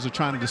officials are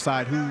trying to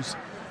decide who's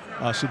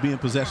should be in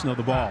possession of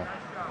the ball.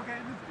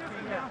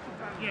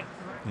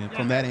 And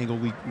from that angle,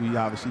 we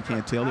obviously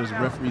can't tell. There's a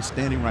referee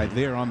standing right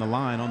there on the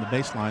line, on the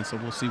baseline, so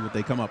we'll see what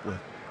they come up with.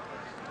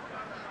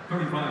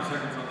 35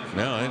 seconds on the shot.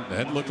 No,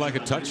 that looked like a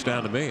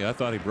touchdown to me. I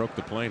thought he broke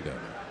the plane down.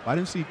 I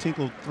didn't see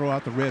Tinkle throw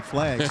out the red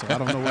flag, so I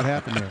don't know what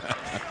happened there.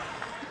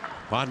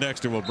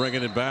 Pondexter will bring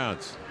it in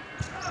bounds.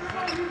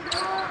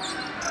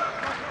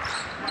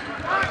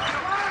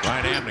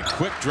 Ryan Amning,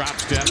 quick drop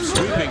step,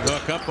 sweeping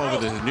hook up over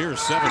the near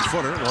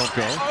 7-footer. Won't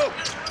go.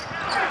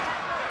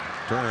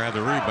 Turner had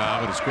the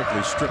rebound, but it's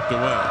quickly stripped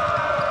away.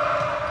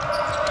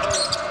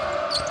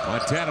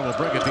 Montana will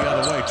bring it the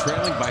other way,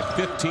 trailing by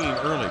 15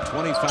 early,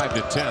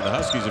 25-10. The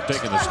Huskies have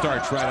taken the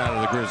starch right out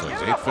of the Grizzlies.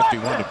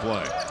 8:51 to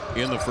play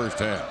in the first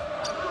half.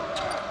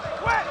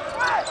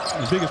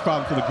 The biggest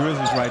problem for the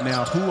Grizzlies right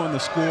now, who on the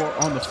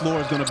floor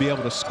is going to be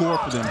able to score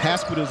for them.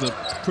 Haskett is a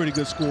pretty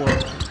good scorer,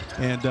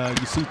 and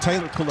you see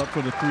Taylor pull up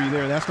for the three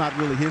there. That's not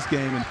really his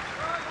game, and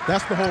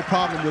that's the whole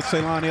problem with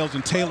Ceylon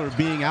Elgin-Taylor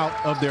being out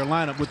of their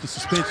lineup with the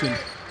suspension.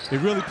 It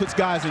really puts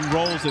guys in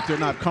roles that they're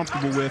not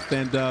comfortable with,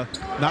 and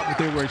not what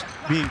they were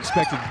being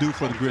expected to do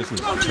for the Grizzlies.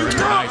 Turner,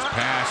 nice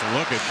pass.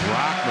 Look at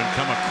Brockman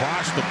come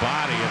across the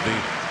body of the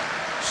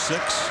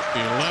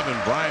 6'11"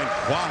 Brian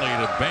Qualley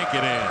to bank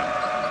it in.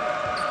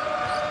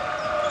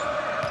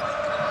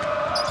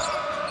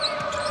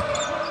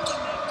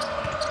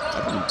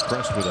 I've been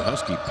impressed with the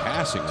Husky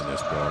passing in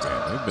this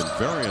ballgame. They've been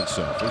very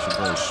unselfish and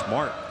very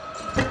smart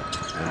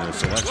in their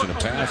selection of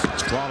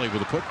passes. Qualley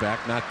with a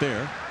putback, not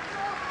there.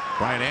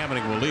 Brian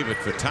Amning will leave it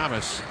for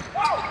Thomas.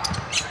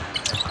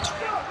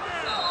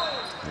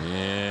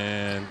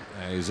 And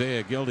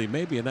Isaiah Gildy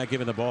maybe not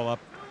giving the ball up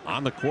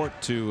on the court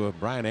to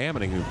Brian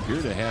Amning, who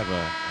appeared to have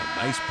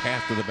a nice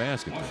path to the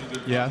basket.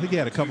 Yeah, I think he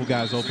had a couple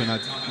guys open.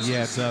 He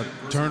had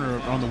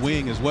Turner on the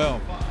wing as well.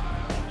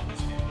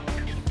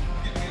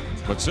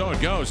 But so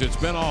it goes. It's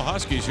been all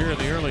Huskies here in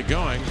the early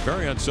going.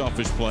 Very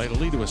unselfish play to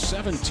lead to a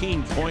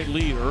 17-point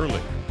lead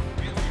early.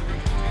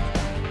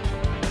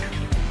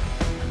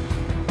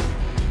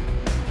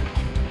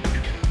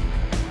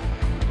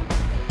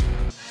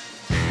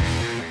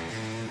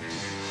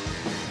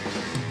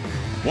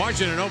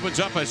 Washington opens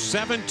up a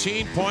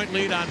 17-point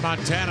lead on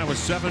Montana with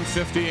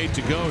 7:58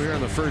 to go here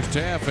in the first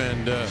half,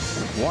 and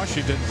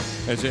Washington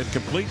has had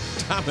complete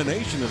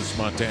domination of this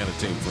Montana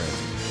team,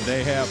 Fred.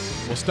 They have.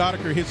 Well,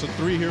 Stoddicker hits a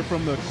three here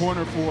from the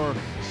corner for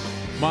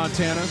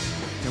Montana,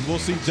 and we'll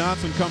see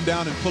Johnson come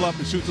down and pull up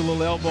and shoots a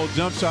little elbow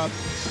jump shot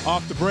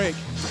off the break.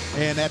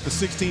 And at the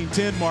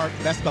 16-10 mark,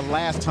 that's the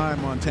last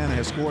time Montana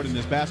has scored in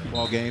this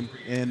basketball game,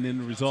 and in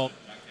the result,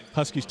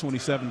 Huskies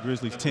 27,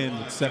 Grizzlies 10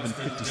 with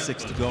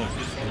 7:56 to go in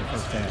the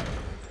first half.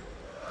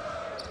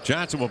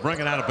 Johnson will bring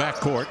it out of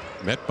backcourt,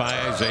 met by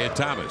Isaiah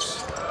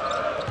Thomas.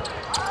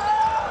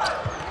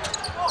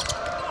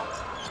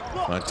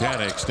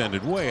 Montana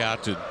extended way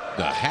out to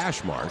the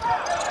hash mark.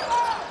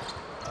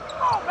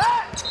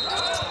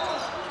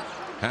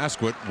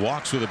 Haskett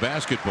walks with the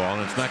basketball,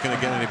 and it's not going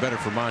to get any better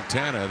for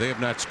Montana. They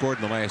have not scored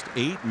in the last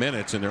 8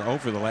 minutes, and they're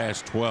over the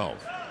last 12.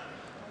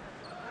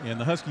 And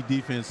the Husky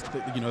defense,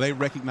 you know, they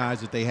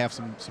recognize that they have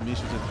some issues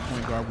at the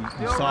point guard.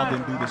 We saw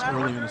them do this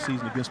early in the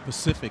season against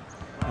Pacific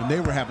when they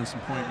were having some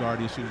point guard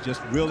issues,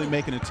 just really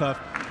making it tough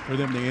for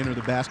them to enter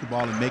the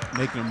basketball and making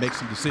them make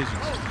some decisions.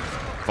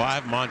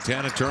 5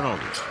 Montana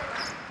turnovers.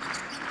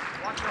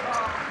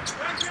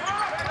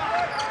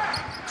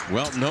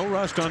 Well, no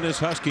rust on this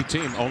Husky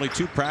team. Only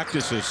 2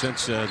 practices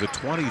since the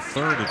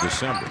 23rd of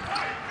December.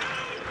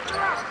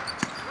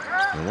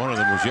 And one of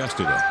them was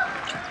yesterday.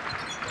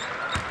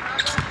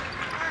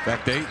 In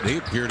fact, they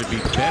appear to be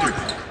better,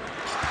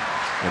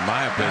 in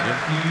my opinion,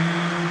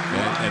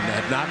 and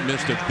have not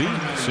missed a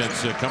beat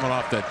since coming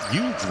off that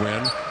huge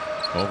win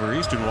over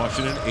Eastern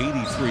Washington,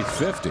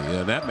 83-50.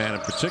 And that man in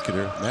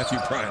particular, Matthew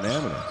Brian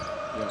Amning.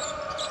 Yeah.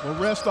 Well,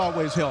 rest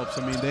always helps.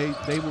 I mean,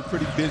 they were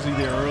pretty busy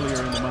there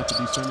earlier in the month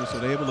of December, so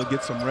they're able to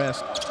get some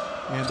rest.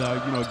 And,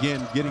 you know,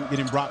 again,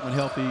 getting Brockman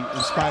healthy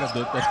in spite of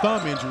the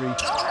thumb injury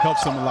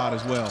helps them a lot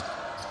as well.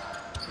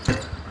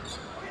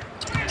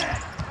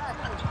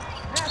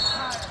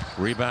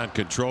 Rebound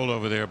controlled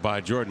over there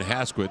by Jordan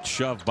Haskett,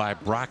 shoved by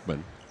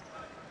Brockman.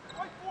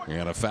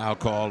 And a foul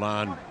called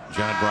on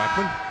John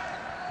Brockman.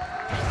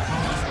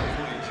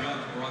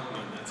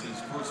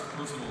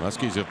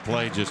 Huskies have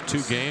played just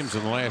 2 games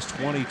in the last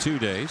 22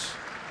 days.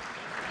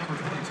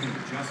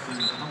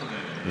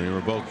 They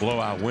were both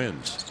blowout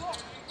wins.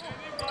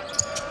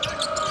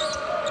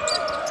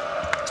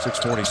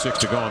 6:46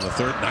 to go in the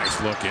third.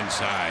 Nice look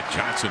inside.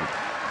 Johnson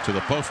to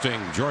the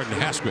posting. Jordan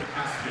Haskett.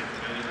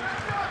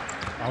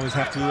 Always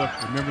have to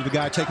remember the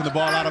guy taking the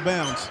ball out of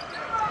bounds.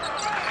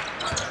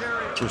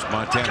 First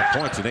Montana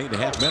points in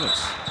 8.5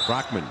 minutes.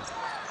 Brockman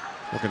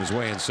working his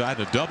way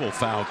inside. A double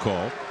foul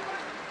call.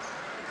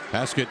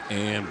 Haskett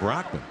and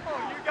Brockman. You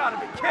gotta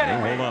be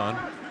kidding me. Hold on.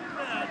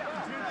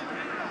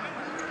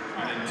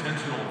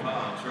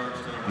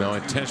 No,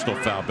 intentional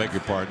foul, beg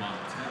your pardon.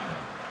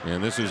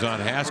 And this is on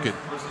Haskett.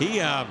 He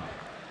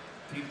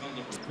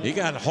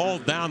got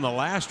hauled down the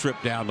last trip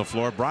down the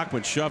floor.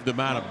 Brockman shoved him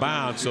out of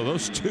bounds. So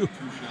those two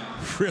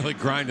really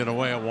grinding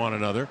away at one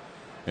another.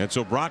 And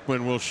so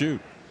Brockman will shoot.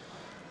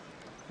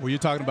 Well, you're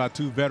talking about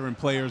 2 veteran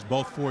players,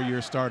 both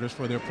 4-year starters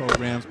for their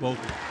programs, both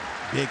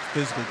big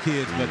physical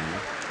kids. But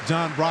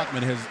John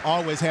Brockman has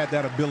always had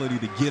that ability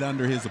to get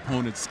under his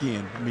opponent's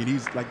skin. I mean,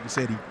 he's, like you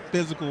said, he's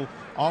physical,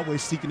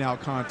 always seeking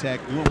out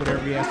contact, doing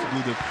whatever he has to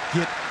do to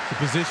get the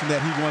position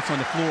that he wants on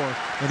the floor.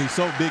 And he's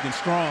so big and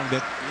strong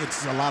that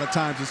it's a lot of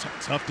times it's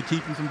tough to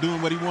keep him from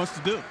doing what he wants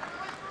to do.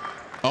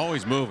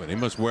 Always moving. He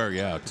must wear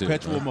you out, too.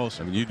 Perpetual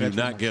motion. I mean, you do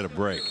not get a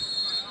break.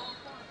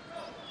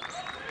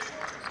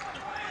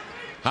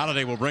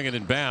 Holiday will bring it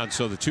in bounds,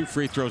 so the 2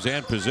 free throws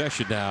and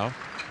possession now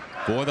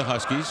for the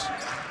Huskies.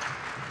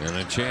 And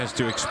a chance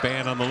to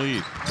expand on the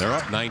lead. They're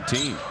up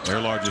 19,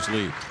 their largest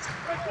lead.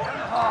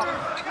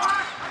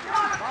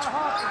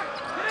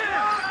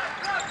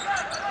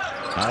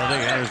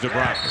 Holiday enters to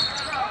Brockman.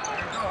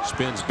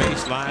 Spins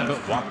baseline,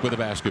 but walked with the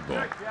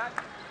basketball.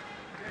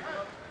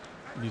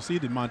 You see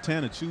that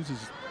Montana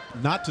chooses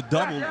not to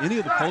double any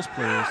of the post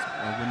players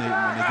when they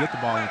get the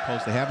ball in the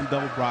post. They haven't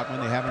doubled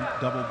Brockman. They haven't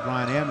doubled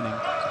Brian Ammoning.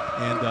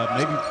 And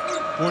maybe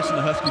forcing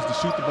the Huskies to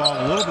shoot the ball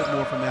a little bit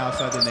more from the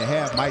outside than they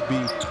have might be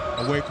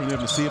a way for them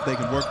to see if they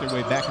can work their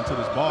way back into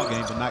this ball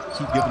game, but not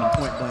keep giving them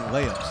point-blank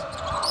layups.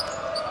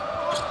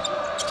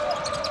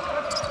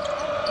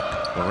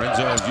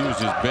 Lorenzo has used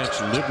his bench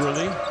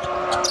liberally.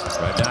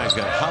 Right now he's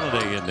got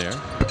Holiday in there,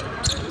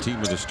 the team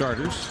of the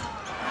starters.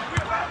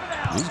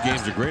 These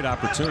games are great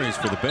opportunities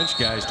for the bench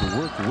guys to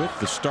work with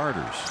the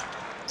starters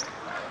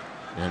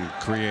and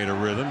create a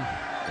rhythm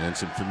and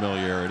some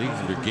familiarity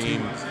under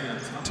game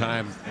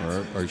time,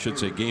 or I should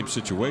say game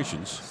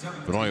situations.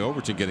 Benoit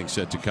Overton getting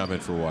set to come in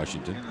for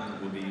Washington.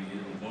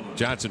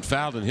 Johnson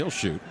fouled and he'll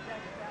shoot.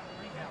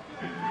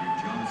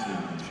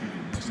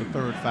 It's the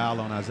 3rd foul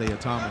on Isaiah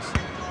Thomas.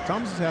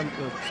 Thomas is having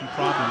some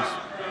problems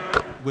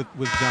with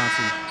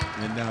Johnson,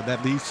 and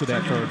that leads to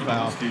that 3rd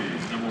foul.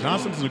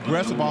 Johnson's an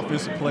aggressive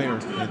offensive player,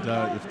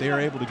 and if they're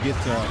able to get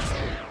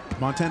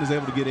Montana's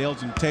able to get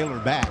Elgin Taylor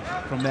back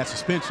from that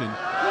suspension,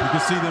 you can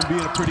see them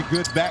being a pretty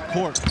good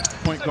backcourt,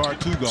 point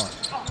guard, 2 guard.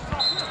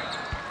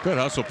 Good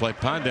hustle play.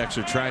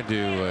 Pondexter tried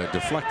to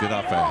deflect it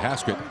off of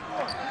Haskett,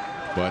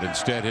 but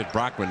instead hit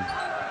Brockman.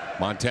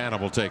 Montana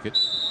will take it.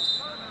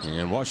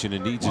 And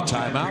Washington needs a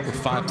timeout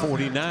with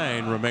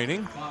 5:49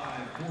 remaining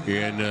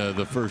in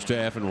the first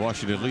half, and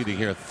Washington leading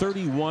here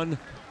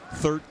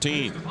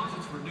 31-13.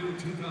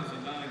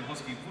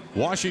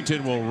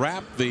 Washington will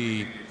wrap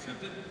the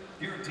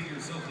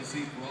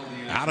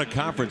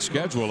out-of-conference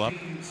schedule up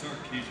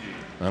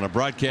on a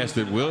broadcast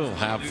that we'll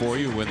have for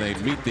you when they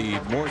meet the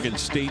Morgan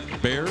State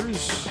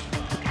Bears.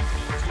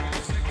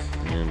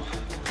 And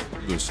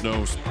the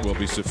snow will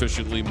be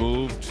sufficiently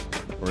moved,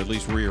 or at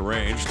least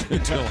rearranged,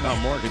 until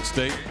Morgan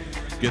State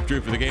get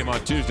through for the game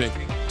on Tuesday.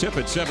 Tip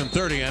at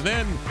 7:30, and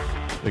then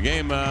the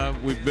game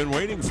we've been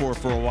waiting for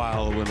a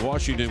while, when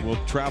Washington will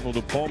travel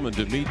to Pullman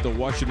to meet the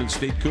Washington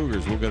State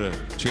Cougars. We'll get a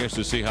chance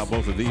to see how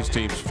both of these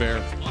teams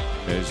fare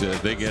as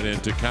they get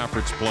into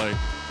conference play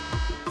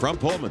from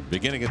Pullman,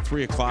 beginning at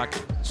 3 o'clock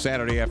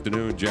Saturday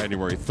afternoon,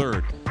 January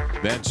 3rd.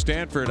 Then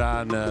Stanford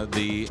on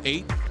the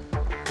 8th.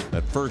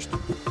 That first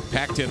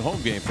Pac-10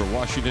 home game for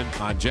Washington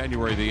on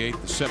January the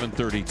 8th,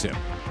 7:30 tip.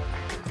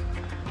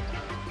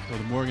 So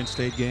the Morgan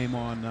State game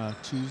on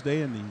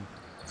Tuesday and the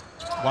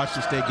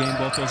Washington State game,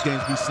 both those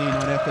games be seen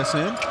on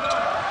FSN.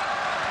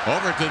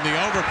 Overton, the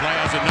overplay,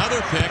 has another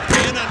pick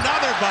and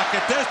another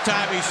bucket. This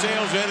time he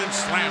sails in and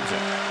slams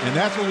it. And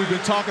that's what we've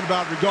been talking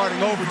about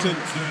regarding Overton.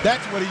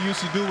 That's what he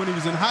used to do when he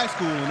was in high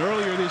school. And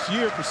earlier this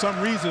year, for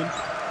some reason,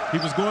 he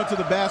was going to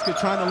the basket,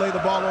 trying to lay the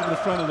ball over the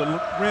front of the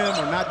rim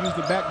or not use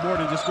the backboard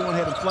and just going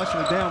ahead and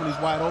flushing it down when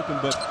he's wide open.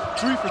 But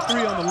 3 for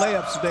 3 on the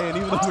layups today. And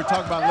even though we're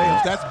talking about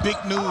layups, that's big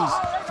news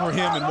for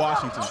him in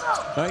Washington.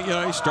 You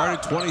know, he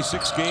started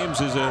 26 games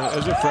as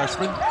a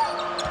freshman.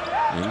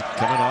 And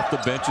coming off the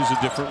bench is a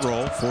different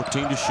role.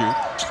 14 to shoot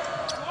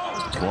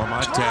for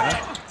Montana.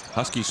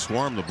 Huskies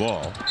swarm the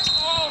ball.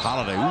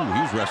 Holiday,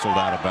 he's wrestled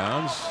out of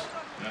bounds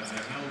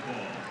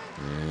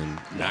and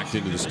knocked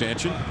into the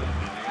stanchion.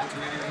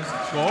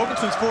 Well,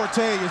 Overton's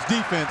forte is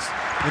defense.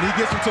 And he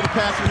gets into the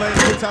passing lane,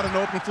 gets out an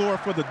open floor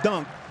for the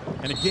dunk.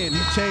 And again, he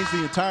changed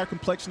the entire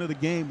complexion of the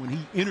game when he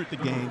entered the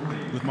game.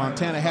 With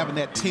Montana having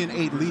that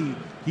 10-8 lead,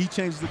 he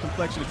changes the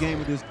complexion of the game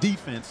with his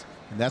defense.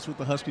 And that's what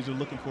the Huskies are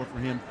looking for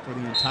him for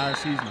the entire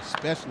season,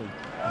 especially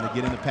when they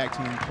get in the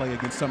Pac-10 and play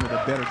against some of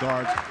the better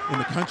guards in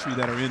the country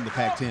that are in the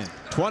Pac-10.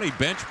 20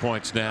 bench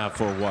points now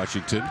for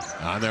Washington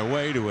on their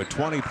way to a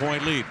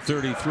 20-point lead,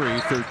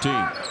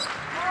 33-13.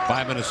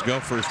 5 minutes to go,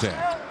 first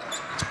half.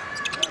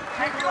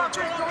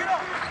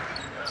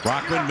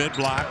 Brockman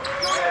mid-block.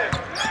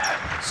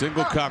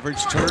 Single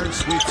coverage, turns,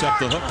 sweeps up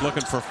the hook,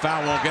 looking for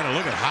foul, won't get it.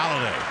 Look at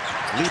Holiday.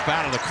 Leap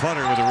out of the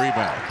clutter with a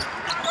rebound.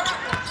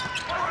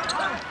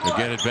 To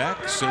get it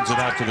back, sends it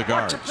out to the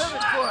guards.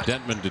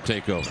 Dentman to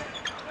take over.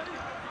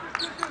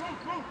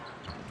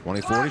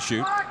 24 to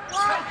shoot.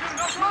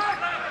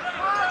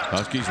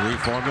 Huskies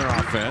reform their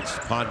offense.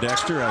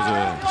 Pondexter has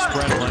a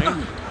spread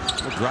lane.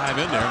 Will drive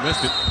in there,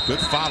 missed it. Good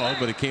follow,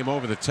 but it came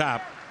over the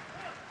top.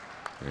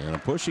 And a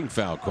pushing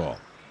foul call.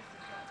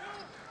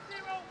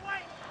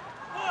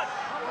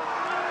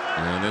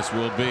 And this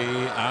will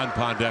be on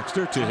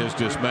Pondexter to his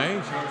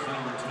dismay.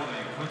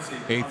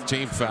 8th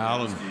team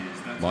foul, and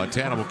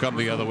Montana will come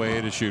the other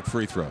way to shoot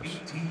free throws.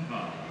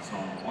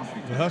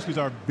 The Huskies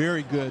are a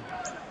very good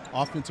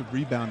offensive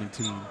rebounding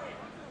team.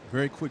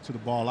 Very quick to the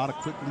ball. A lot of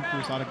quick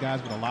leapers, a lot of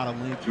guys with a lot of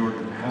length,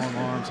 long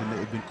arms, and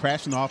they've been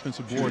crashing the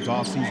offensive boards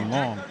all season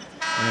long.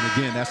 And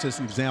again, that's just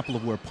an example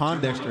of where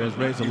Pondexter has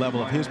raised the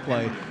level of his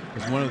play.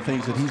 Because one of the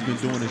things that he's been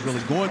doing is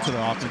really going to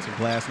the offensive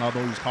glass. And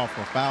although he was called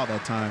for a foul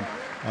that time,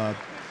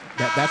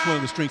 that's one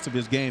of the strengths of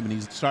his game, and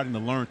he's starting to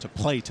learn to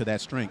play to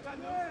that strength.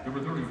 Number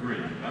 33,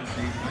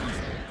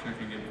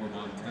 checking in for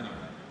Montana.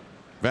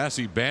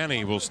 Vassie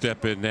Banny will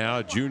step in now,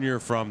 a junior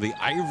from the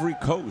Ivory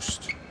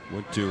Coast.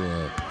 Went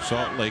to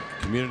Salt Lake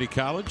Community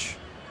College.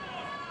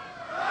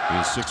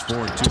 He's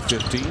 6'4" and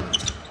 215.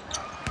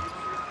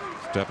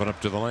 Stepping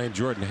up to the lane,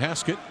 Jordan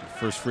Haskett.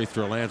 First free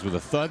throw lands with a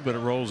thud, but it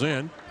rolls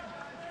in.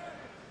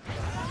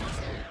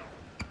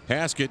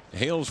 Haskett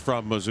hails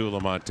from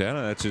Missoula,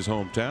 Montana. That's his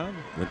hometown.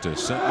 Went to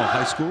Sentinel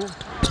High School.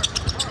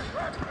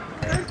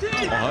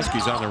 Well,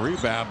 Huskies on the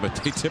rebound, but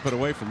they tip it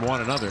away from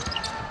one another.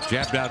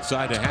 Jabbed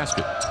outside to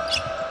Haskett.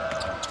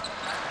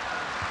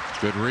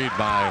 Good read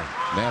by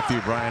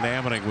Matthew Bryan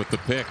Ammoning with the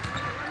pick.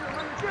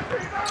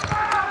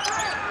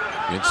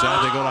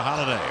 Inside they go to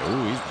Holiday.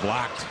 Ooh, he's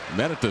blocked.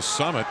 Met at the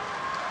summit.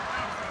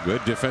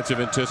 Good defensive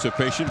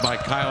anticipation by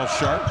Kyle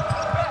Sharp.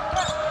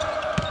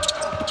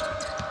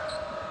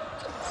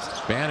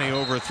 Banny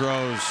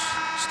overthrows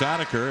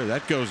Stoddicker.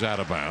 That goes out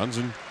of bounds,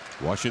 and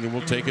Washington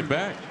will take it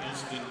back.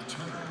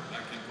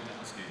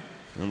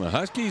 And the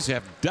Huskies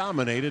have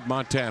dominated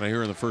Montana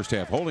here in the first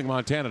half, holding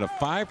Montana to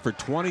 5 for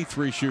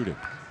 23 shooting.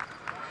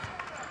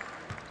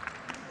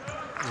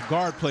 The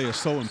guard play is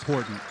so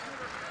important,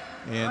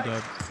 and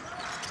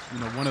you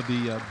know, one of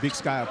the Big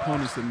Sky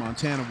opponents that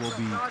Montana will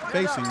be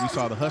facing. We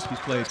saw the Huskies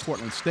play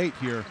Portland State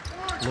here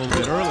a little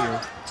bit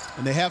earlier,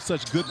 and they have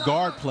such good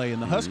guard play,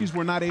 and the Huskies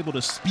were not able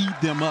to speed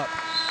them up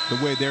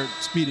the way they're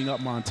speeding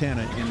up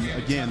Montana.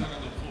 And again,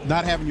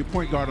 not having your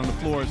point guard on the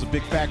floor is a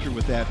big factor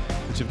with that,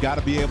 but you've got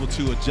to be able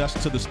to adjust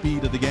to the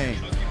speed of the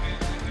game.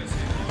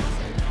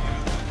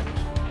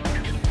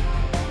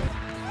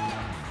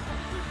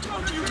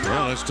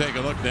 Well, let's take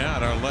a look now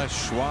at our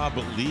Les Schwab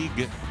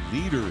League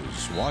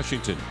leaders.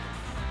 Washington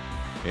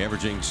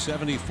averaging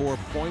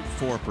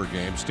 74.4 per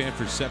game.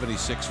 Stanford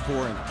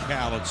 76.4 and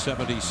Cal at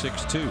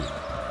 76.2.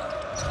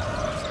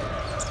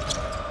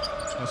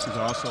 Huskies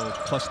are also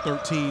plus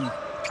 13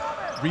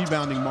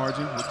 rebounding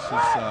margin, which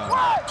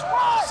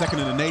is second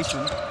in the nation.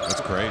 That's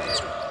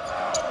crazy.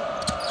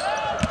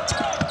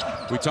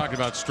 We talked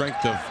about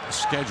strength of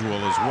schedule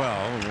as well,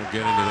 and we'll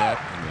get into that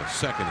in the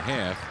second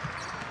half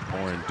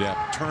more in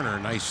depth. Turner,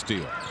 nice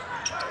steal.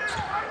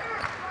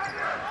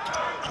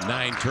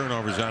 9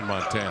 turnovers on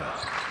Montana.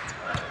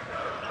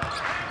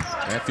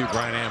 Matthew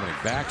Bryan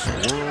Ammoning backs,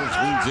 whirls,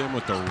 leans in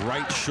with the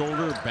right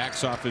shoulder,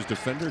 backs off his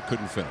defender,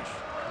 couldn't finish.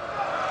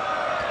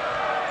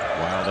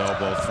 Wild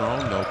elbow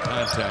thrown, no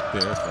contact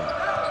there from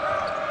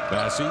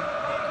Vassie.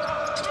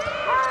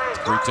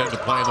 3:10 to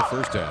play in the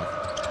first half.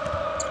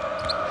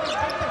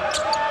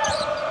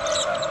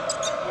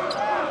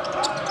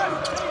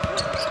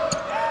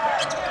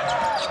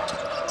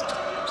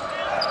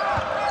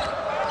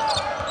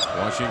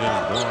 Washington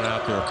has blown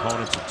out their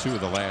opponents in 2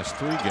 of the last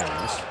 3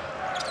 games.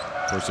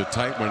 Of course, a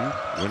tight one,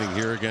 winning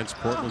here against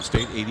Portland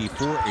State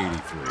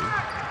 84-83.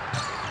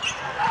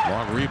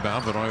 Long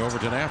rebound, but only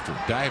Overton after.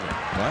 Diving,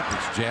 but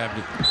it's jabbed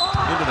into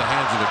the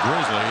hands of the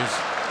Grizzlies.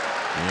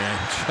 And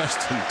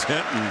Justin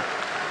Denton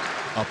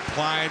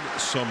applied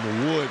some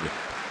wood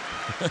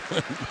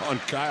on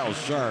Kyle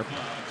Sharp.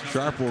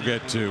 Sharp will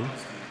get 2. Well,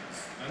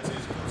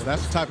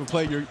 that's the type of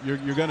play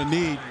you're going to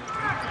need.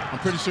 I'm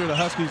pretty sure the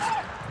Huskies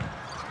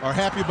are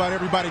happy about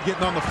everybody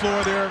getting on the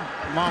floor there,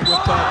 along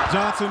with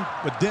Johnson.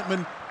 But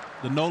Dentman,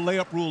 the no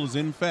layup rule is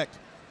in effect.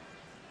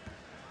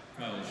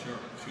 Kyle Sharp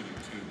shooting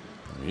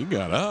 2. He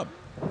got up.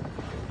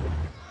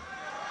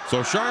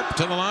 So Sharp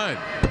to the line.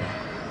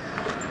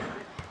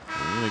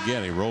 And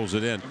again, he rolls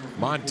it in.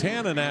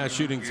 Montana now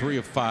shooting 3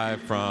 of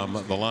 5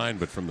 from the line,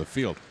 but from the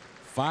field.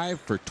 5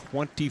 for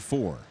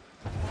 24.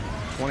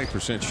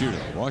 20% shooting.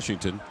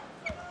 Washington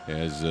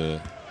has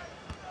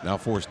now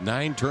forced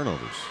 9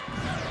 turnovers.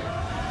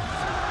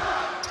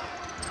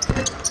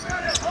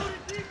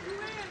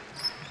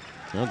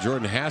 Well,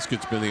 Jordan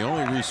Haskett's been the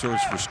only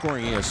resource for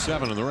scoring. He has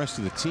 7, and the rest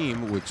of the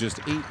team with just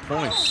 8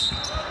 points.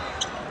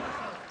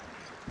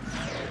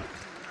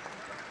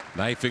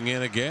 Knifing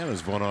in again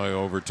is Vonoy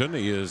Overton.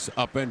 He is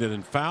upended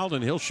and fouled,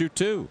 and he'll shoot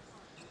 2.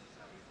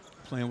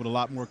 Playing with a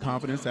lot more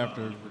confidence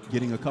after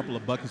getting a couple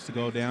of buckets to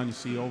go down. You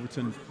see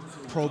Overton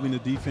probing the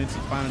defense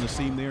and finding the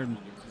seam there and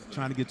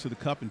trying to get to the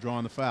cup and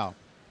drawing the foul.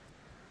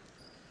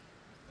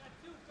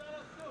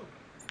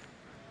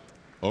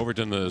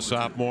 Overton, the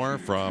sophomore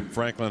from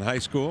Franklin High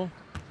School.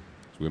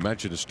 As we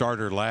mentioned, a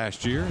starter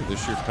last year.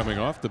 This year coming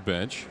off the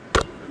bench.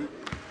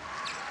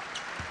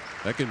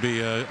 That can be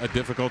a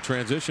difficult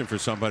transition for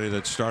somebody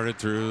that started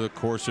through the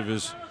course of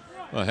his,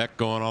 well, heck,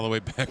 going all the way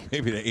back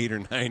maybe to 8 or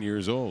 9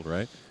 years old,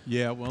 right?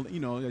 Yeah, well, you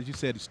know, as you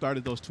said, he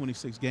started those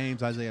 26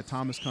 games. Isaiah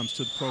Thomas comes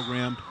to the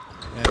program,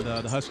 and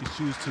the Huskies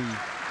choose to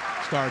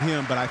start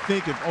him. But I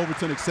think if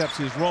Overton accepts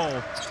his role,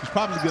 he's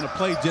probably going to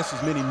play just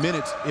as many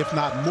minutes, if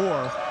not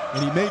more,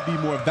 and he may be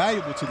more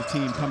valuable to the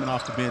team coming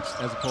off the bench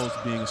as opposed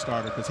to being a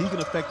starter, because he can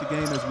affect the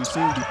game as we've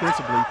seen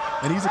defensively,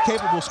 and he's a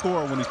capable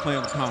scorer when he's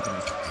playing with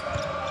confidence.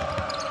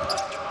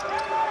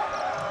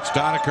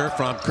 Stoddicker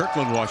from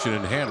Kirkland,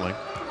 Washington, handling.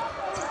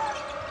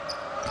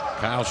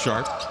 Kyle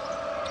Sharp.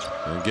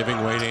 And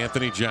giving way to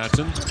Anthony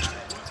Johnson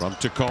from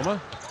Tacoma.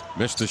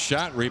 Missed the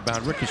shot.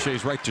 Rebound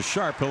ricochets right to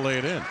Sharp. He'll lay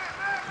it in.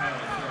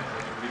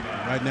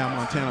 Right now,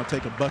 Montana will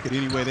take a bucket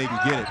any way they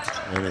can get it.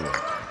 Anyway.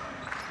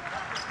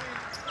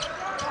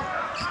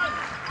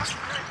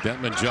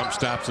 Detman jump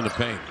stops in the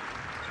paint.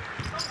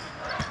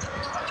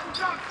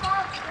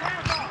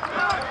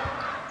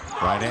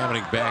 Wright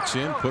Hammonding backs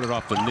in, put it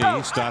off the knee.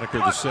 Stoddicker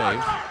the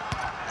save.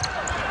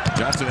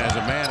 Johnson has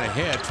a man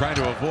ahead, trying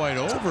to avoid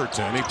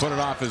Overton. He put it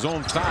off his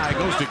own thigh,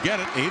 goes to get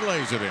it. He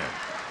lays it in.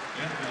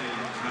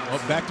 Well,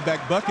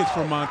 back-to-back buckets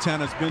for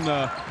Montana. It's been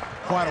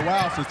quite a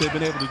while since they've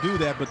been able to do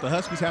that, but the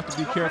Huskies have to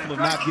be careful of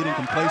not getting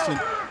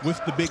complacent with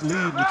the big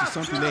lead, which is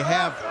something they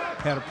have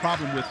had a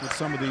problem with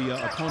some of the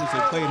opponents they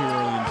played here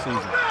early in the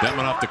season.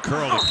 Detman off the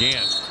curl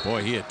again.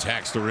 Boy, he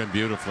attacks the rim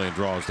beautifully and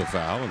draws the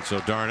foul, and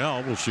so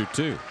Darnell will shoot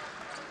 2.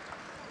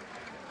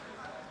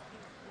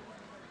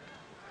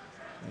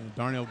 And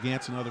Darnell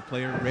Gantz, another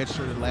player,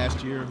 redshirted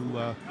last year, who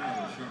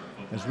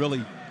has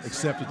really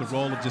accepted the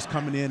role of just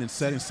coming in and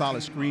setting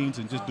solid screens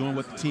and just doing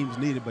what the team's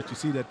needed. But you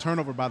see that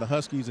turnover by the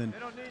Huskies, and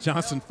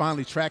Johnson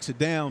finally tracks it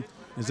down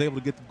and is able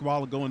to get the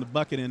ball to go in the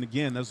bucket. And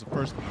again, that's the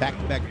first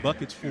back-to-back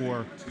buckets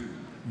for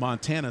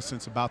Montana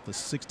since about the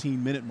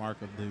 16-minute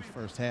mark of the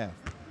first half.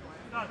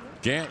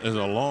 Gant is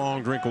a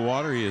long drink of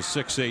water. He is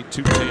 6'8",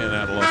 210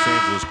 out of Los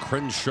Angeles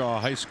Crenshaw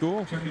High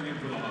School.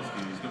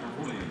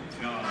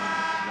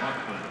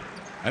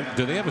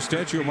 Do they have a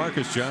statue of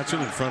Marcus Johnson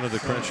in front of the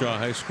Crenshaw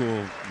High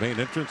School main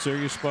entrance there,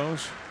 you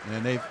suppose?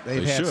 And they've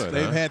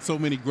had so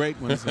many great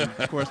ones. And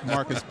of course,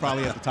 Marcus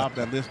probably at the top of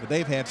that list, but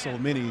they've had so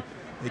many.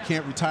 They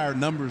can't retire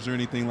numbers or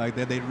anything like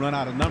that. They'd run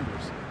out of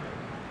numbers.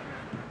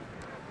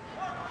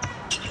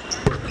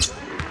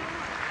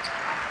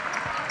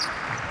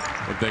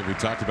 One thing we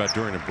talked about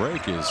during the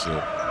break is the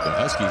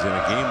Huskies in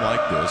a game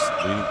like this,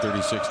 leading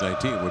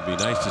 36-19, it would be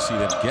nice to see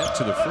them get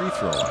to the free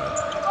throw line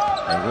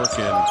and work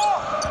in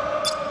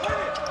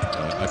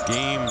a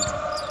game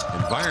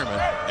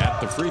environment at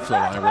the free throw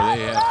line where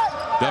they have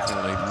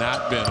definitely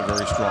not been a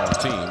very strong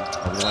team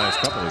over the last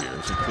couple of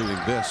years, including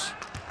this,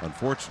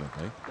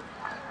 unfortunately.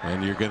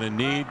 And you're going to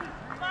need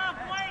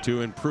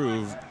to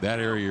improve that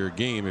area of your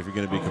game if you're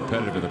going to be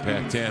competitive in the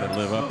Pac-10 and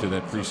live up to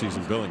that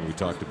preseason billing we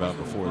talked about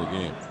before the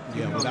game.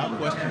 Yeah, without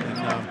question.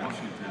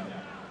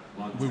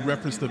 And we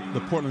referenced the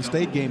Portland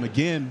State game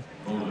again,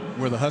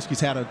 where the Huskies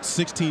had a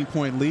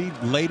 16-point lead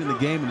late in the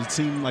game, and it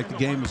seemed like the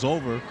game was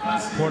over.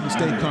 Portland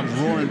State comes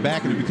roaring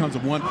back, and it becomes a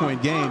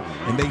 1-point game,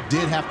 and they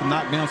did have to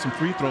knock down some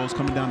free throws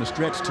coming down the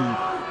stretch to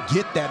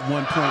get that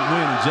 1-point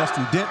win. And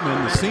Justin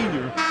Dentman, the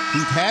senior,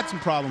 who's had some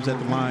problems at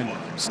the line,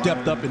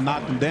 stepped up and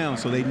knocked them down.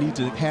 So they need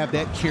to have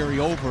that carry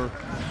over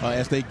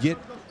as they get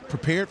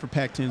prepared for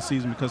Pac-10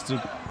 season, because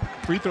the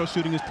free throw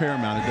shooting is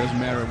paramount. It doesn't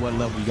matter at what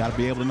level. You got to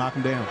be able to knock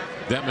them down.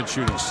 Detman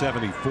shooting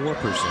 74%,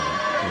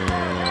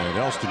 and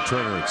Elston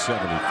Turner at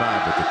 75%,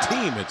 but the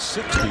team at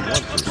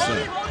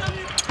 61%.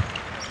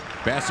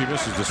 Bassey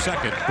misses the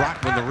second.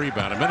 Brockman the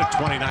rebound.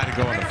 1:29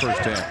 to go in the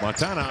first half.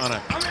 Montana on a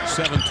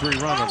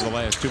 7-3 run over the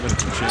last 2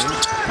 minutes and change.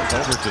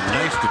 Overton,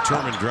 nice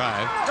determined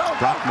drive.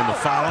 Brockman the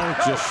follow,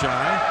 just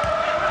shy.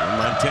 And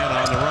Montana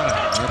on the run.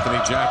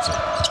 Anthony Johnson.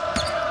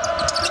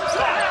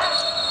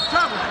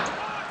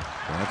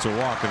 That's a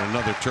walk and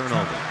another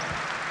turnover.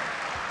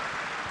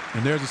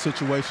 And there's a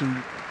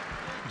situation.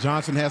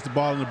 Johnson has the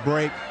ball in the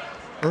break.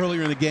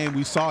 Earlier in the game,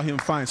 we saw him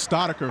find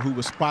Stoddicker, who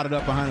was spotted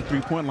up behind the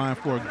three-point line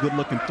for a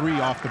good-looking three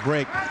off the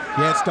break. He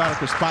had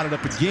Stoddicker spotted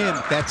up again.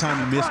 At that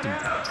time, he missed him.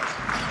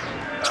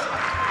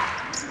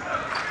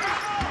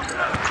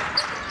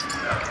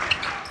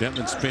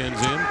 Denton spins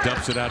in,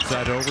 dumps it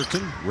outside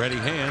Overton. Ready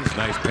hands,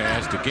 nice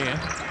pass to Gant.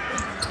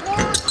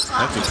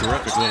 That's a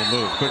terrific little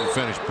move. Couldn't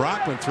finish.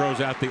 Brockman throws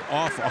out the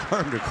off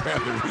arm to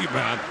grab the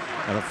rebound,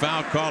 and a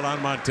foul called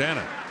on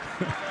Montana.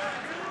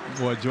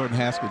 Boy, Jordan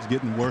Haskett's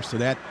getting worse of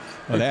that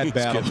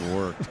battle. Getting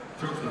work.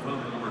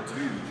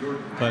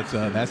 But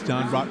that's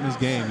John Brockman's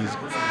game. He's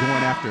going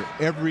after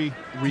every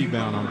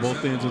rebound on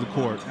both ends of the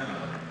court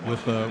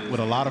with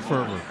a lot of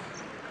fervor.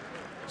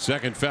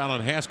 Second foul on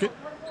Haskett,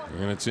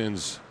 and it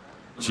sends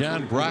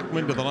John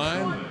Brockman to the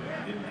line.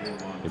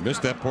 He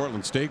missed that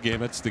Portland State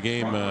game. That's the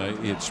game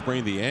he had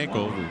sprained the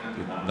ankle the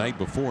night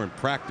before in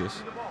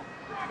practice.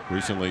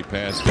 Recently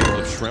passed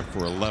Caleb Schrempf for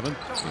 11th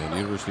in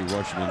University of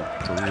Washington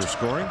career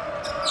scoring.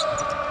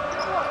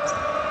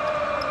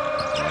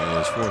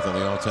 And is fourth on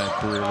the all-time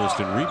career list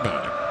in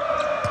rebounding.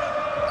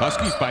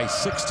 Huskies by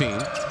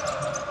 16.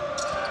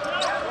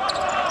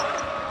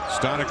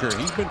 Stoniker,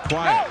 he's been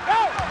quiet.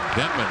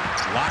 Denton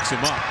locks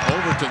him up.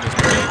 Overton is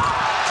big.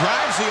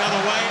 Drives the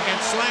other way and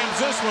slams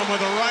this one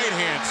with a right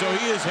hand. So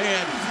he has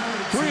had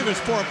 3 of his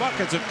 4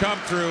 buckets have come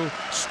through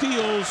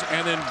steals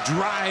and then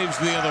drives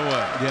the other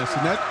way. Yes,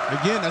 and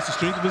that's the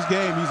strength of his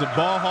game. He's a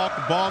ball hawk.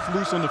 The ball's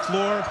loose on the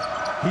floor.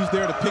 He's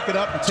there to pick it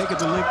up and take it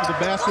the length of the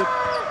basket.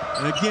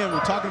 And again,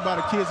 we're talking about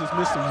a kid that's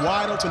missed some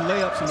wide open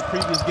layups in the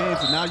previous games,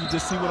 and now you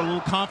just see what a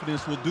little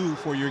confidence will do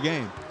for your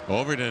game.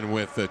 Overton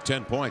with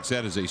 10 points.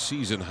 That is a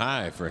season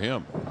high for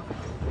him.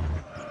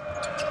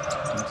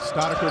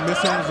 Stoniker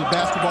mishandles the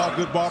basketball.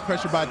 Good ball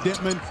pressure by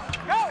Denton.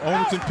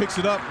 Overton picks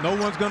it up. No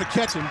one's going to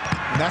catch him.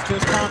 And that's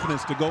his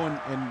confidence to go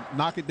and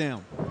knock it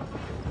down.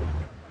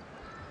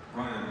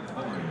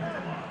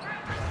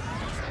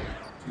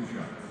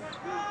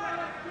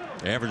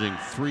 Averaging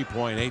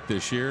 3.8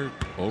 this year.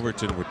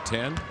 Overton with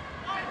 10.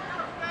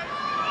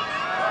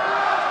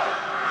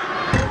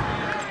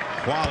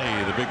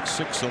 Qualley, the big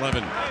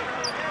 6'11"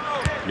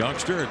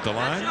 youngster at the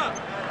line.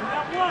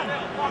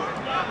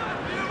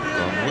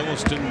 From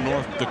Williston,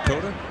 North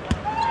Dakota.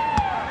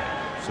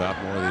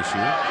 Sophomore this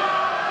year.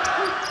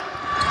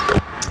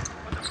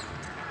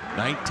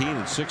 19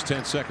 and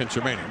 6/10 seconds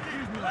remaining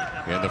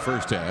in the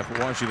first half.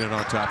 Washington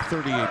on top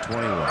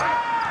 38-21.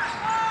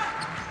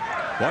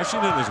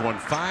 Washington has won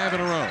 5 in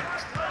a row.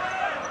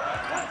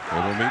 They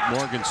will meet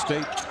Morgan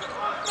State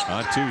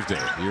on Tuesday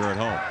here at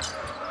home.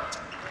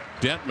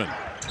 Denton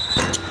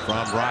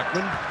from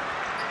Brockman.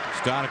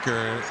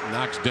 Stoniker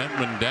knocks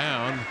Denton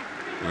down,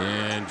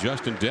 and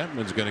Justin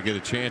Denton's going to get a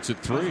chance at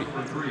 3.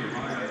 Well,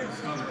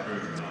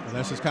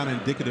 that's just kind of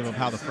indicative of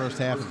how the first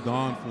half has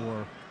gone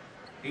for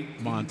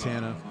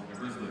Montana.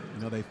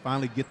 You know, they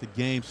finally get the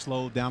game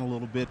slowed down a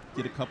little bit,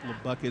 get a couple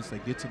of buckets, they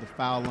get to the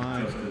foul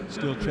line,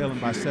 still trailing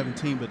by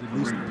 17, but at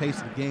least the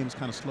pace of the game is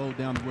kind of slowed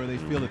down to where they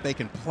feel that they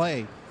can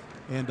play.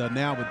 And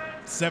now with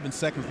 7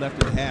 seconds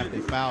left in the half, they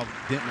fouled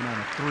Denton on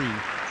a 3,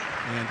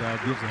 and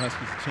gives the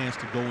Huskies a chance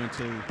to go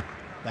into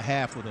the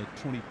half with a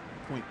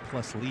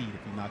 20-point-plus lead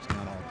if he knocks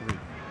down all 3.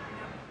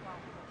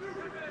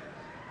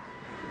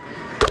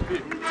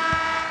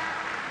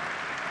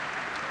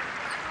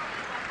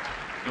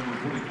 Number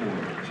 44,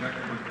 Jack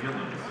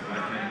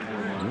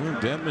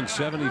McGillis. Denton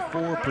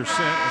 74%,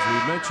 as we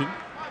mentioned.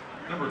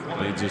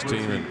 Leads his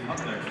team in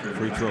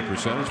free throw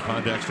percentage.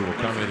 Pondexter will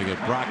come in to get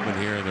Brockman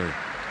here in the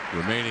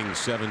remaining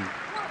 7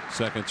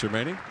 seconds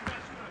remaining.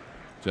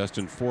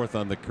 Justin fourth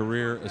on the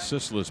career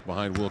assist list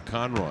behind Will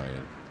Conroy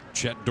and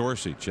Chet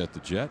Dorsey. Chet the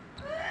Jet.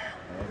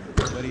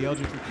 Buddy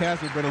Eldridge from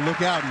Casper better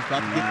look out. He's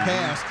about to get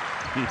past.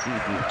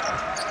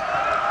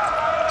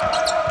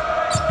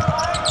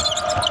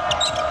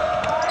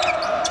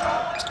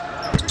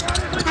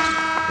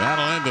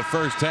 That'll end the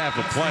first half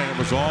of play. It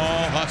was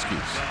all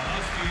Huskies.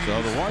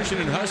 So the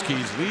Washington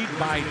Huskies lead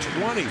by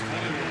 20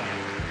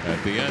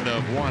 at the end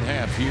of one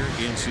half here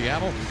in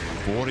Seattle,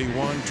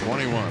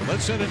 41-21.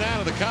 Let's send it now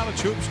to the College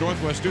Hoops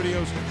Northwest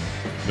Studios.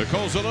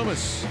 Nicole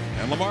Zalumis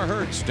and Lamar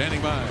Hurd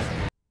standing by.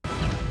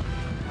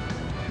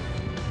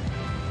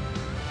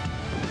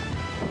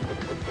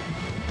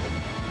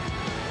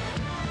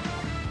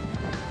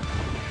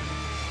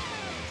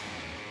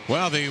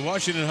 Well, the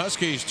Washington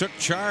Huskies took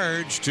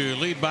charge to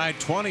lead by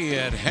 20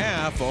 at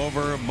half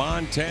over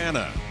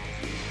Montana.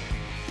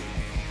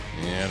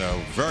 And a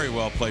very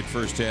well played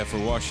first half for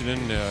Washington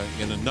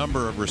in a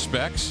number of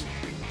respects.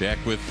 Back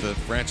with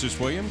Francis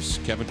Williams,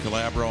 Kevin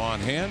Calabro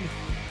on hand.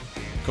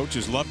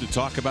 Coaches love to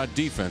talk about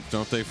defense,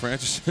 don't they,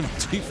 Francis? The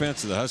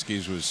defense of the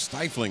Huskies was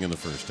stifling in the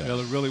first half. Well,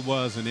 it really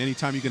was. And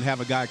anytime you can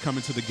have a guy come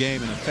into the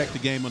game and affect the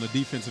game on the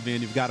defensive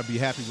end, you've got to be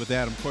happy with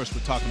that. Of course,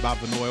 we're talking about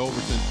Vinoy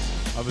Overton.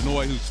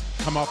 Vinoy, who's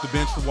come off the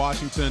bench for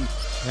Washington,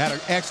 had an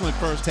excellent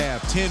first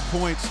half. 10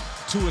 points,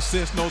 2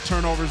 assists, no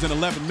turnovers in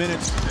 11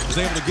 minutes. Was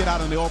able to get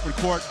out on the open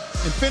court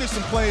and finish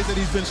some plays that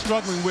he's been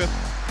struggling with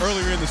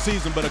earlier in the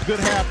season. But a good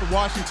half for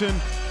Washington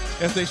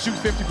as they shoot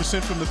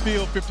 50% from the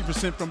field,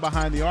 50% from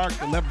behind the arc,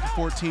 11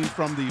 for 14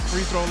 from the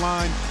free throw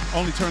line,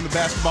 only turned the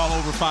basketball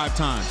over 5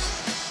 times.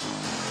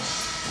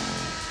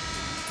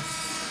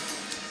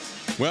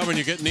 Well, when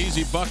you're getting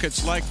easy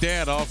buckets like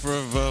that off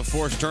of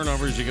forced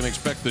turnovers, you can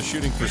expect the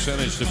shooting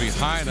percentage to be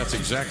high, and that's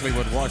exactly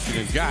what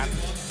Washington got.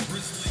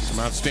 Some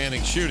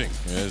outstanding shooting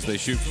as they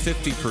shoot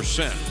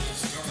 50%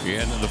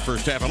 in the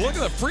first half. And look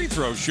at the free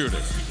throw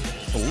shooting.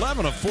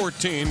 11 of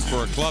 14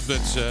 for a club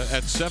that's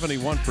at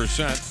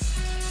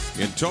 71%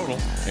 in total,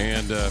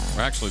 and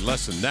actually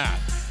less than that.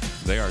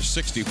 They are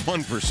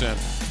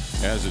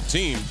 61% as a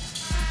team.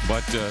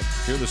 But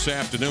here this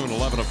afternoon,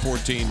 11 of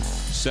 14,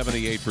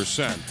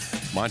 78%.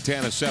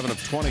 Montana 7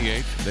 of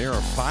 28. They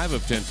are 5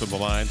 of 10 from the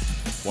line.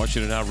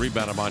 Washington now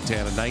rebounded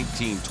Montana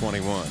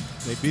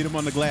 19-21. They beat him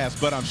on the glass,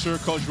 but I'm sure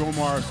Coach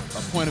Romar's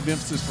point of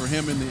emphasis for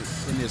him in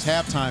his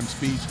halftime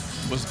speech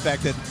was the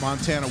fact that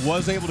Montana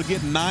was able to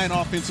get 9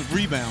 offensive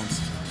rebounds.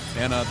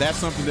 And that's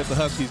something that the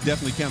Huskies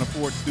definitely can't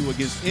afford to do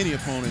against any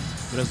opponent.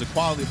 But as the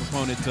quality of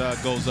opponent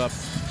goes up,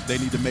 they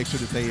need to make sure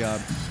that they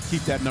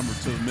keep that number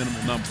to a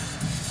minimal number.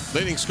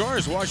 Leading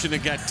scorers,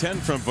 Washington got 10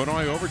 from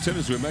Vanoy Overton,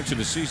 as we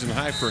mentioned, a season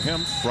high for him.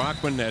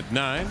 Brockman at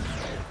 9.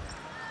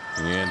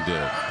 And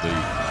the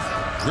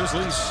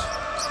Grizzlies,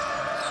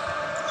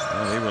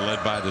 well, they were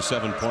led by the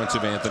 7 points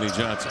of Anthony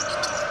Johnson.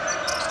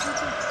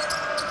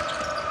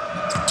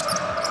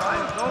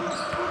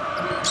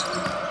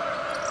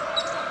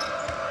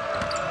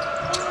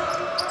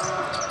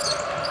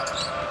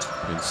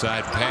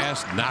 Inside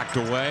pass knocked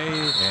away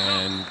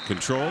and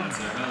controlled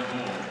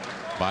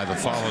by the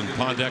fallen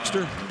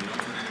Pondexter.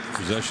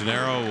 Possession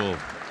arrow will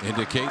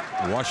indicate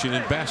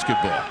Washington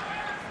basketball.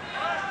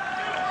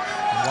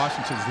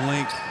 Washington's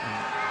length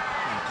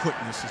and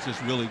quickness is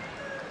just really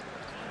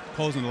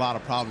posing a lot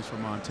of problems for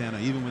Montana,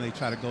 even when they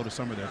try to go to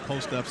some of their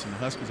post-ups, and the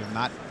Huskies are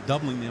not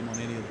doubling them on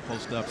any of the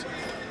post-ups,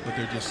 but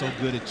they're just so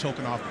good at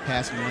choking off the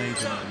passing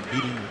lanes and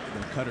beating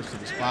the cutters to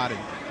the spot. And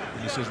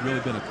it's just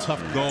really been a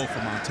tough goal for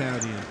Montana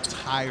the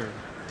entire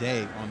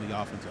day on the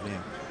offensive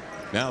end.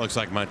 Now it looks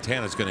like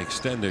Montana's going to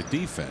extend their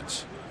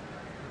defense,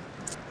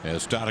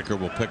 as Stoddicker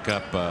will pick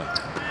up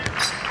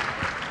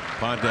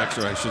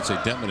Pondexter, I should say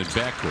Denton in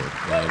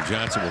backcourt, and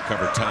Johnson will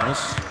cover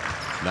Thomas,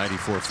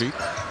 94 feet.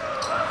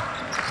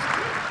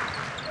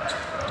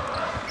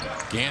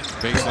 Gant,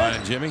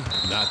 baseline Jimmy,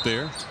 not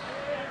there.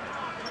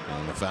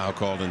 And the foul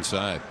called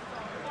inside.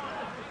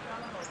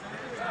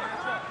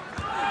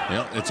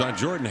 Well, it's on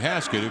Jordan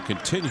Haskett, who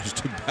continues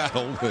to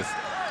battle with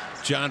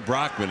John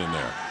Brockman in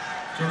there.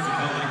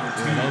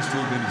 Those two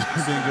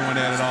have been going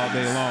at it all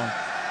day long.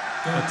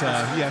 But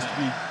he has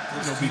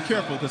to be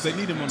careful because they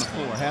need him on the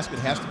floor. Haskett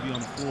has to be on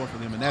the floor for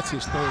them, and that's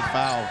his 3rd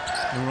foul,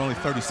 and we're only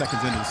 30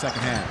 seconds into the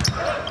second half.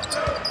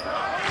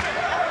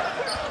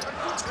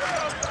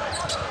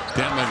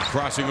 Denman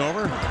crossing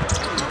over,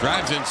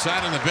 drives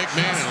inside on the big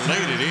man and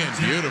laid it in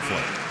beautifully.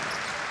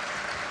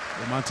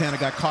 Well, Montana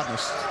got caught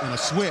in a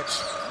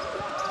switch,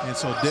 and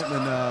so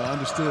Denman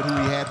understood who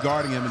he had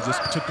guarding him and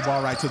just took the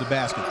ball right to the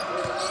basket.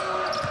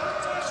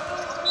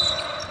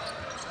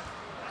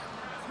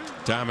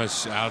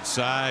 Thomas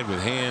outside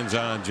with hands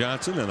on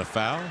Johnson and a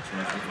foul.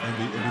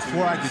 And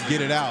before I could get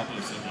it out,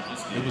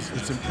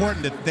 it's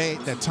important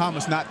that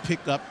Thomas not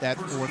pick up that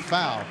 4th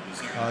foul.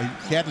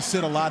 He had to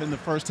sit a lot in the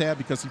first half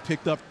because he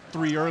picked up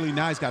 3 early.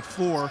 Now he's got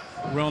 4.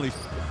 We're only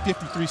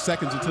 53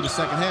 seconds into the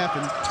second half,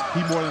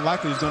 and he more than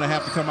likely is going to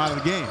have to come out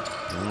of the game.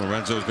 And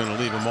Lorenzo's going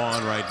to leave him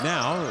on right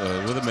now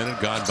with a minute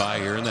gone by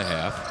here in the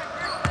half.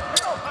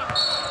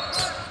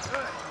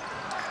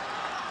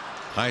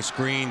 High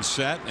screen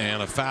set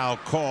and a foul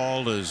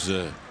called as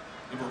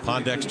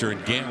Pondexter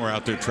and Gant were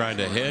out there trying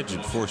to hedge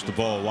and force the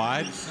ball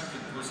wide.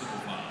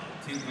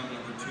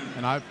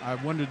 And I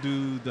wonder,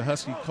 do the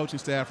Husky coaching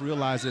staff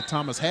realize that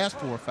Thomas has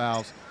 4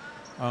 fouls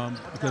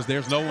because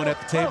there's no one at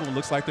the table. It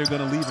looks like they're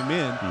going to leave him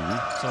in.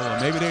 So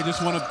maybe they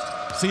just want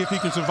to see if he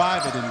can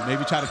survive it and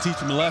maybe try to teach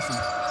him a lesson.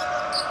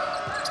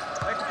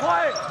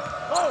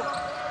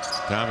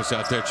 Thomas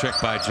out there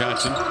checked by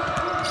Johnson.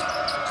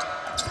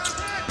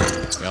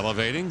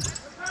 Elevating.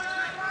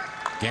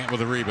 Gant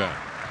with a rebound.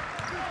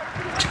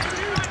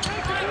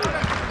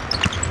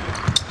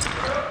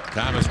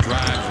 Thomas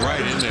drives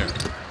right in there.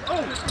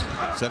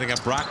 Setting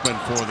up Brockman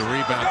for the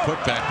rebound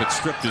putback, but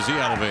stripped as he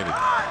elevated.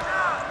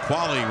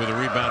 Qualley with a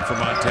rebound for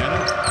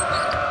Montana.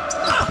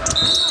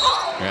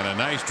 And a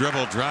nice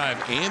dribble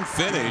drive and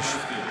finish.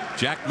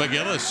 Jack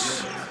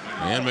McGillis.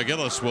 And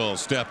McGillis will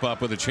step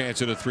up with a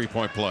chance at a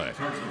 3-point play.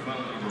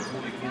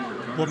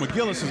 Well,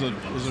 McGillis is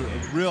a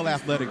real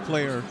athletic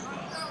player,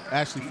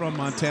 actually from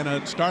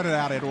Montana. Started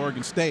out at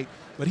Oregon State,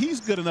 but he's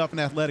good enough and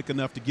athletic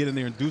enough to get in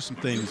there and do some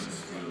things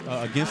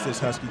against this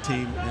Husky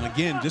team. And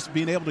again, just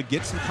being able to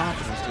get some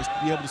confidence, just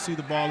be able to see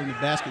the ball in the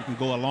basket can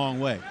go a long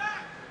way.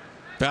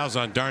 Fouls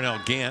on Darnell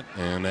Gant,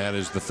 and that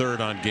is the 3rd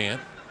on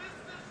Gant.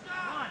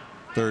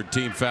 3rd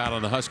team foul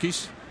on the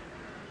Huskies.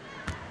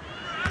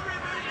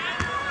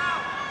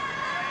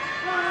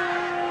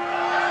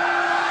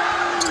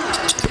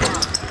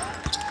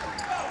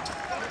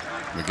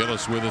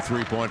 McGillis with a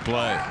 3-point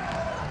play.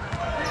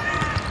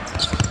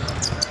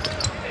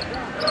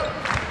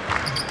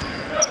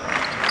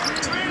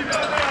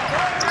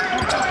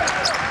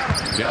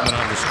 Getting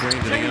on the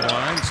screen to the end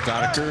line.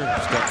 Stoddicker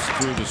steps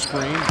through the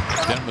screen.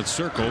 Denman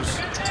circles.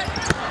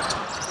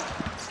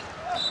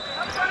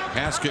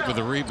 Haskett with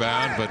the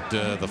rebound, but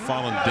the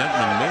fallen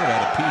Denman may have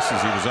had a piece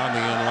as he was on the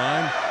end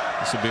line.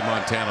 This will be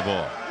Montana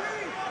ball.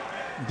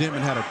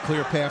 Denman had a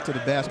clear path to the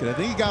basket. I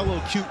think he got a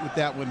little cute with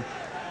that one,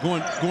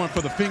 going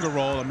for the finger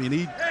roll. I mean,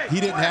 he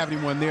didn't have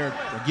anyone there.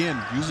 Again,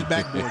 use the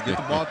backboard. Get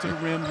the ball to the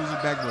rim, use the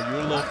backboard.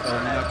 You're a little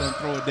fella. You're not going to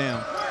throw it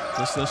down.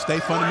 Just stay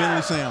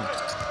fundamentally sound.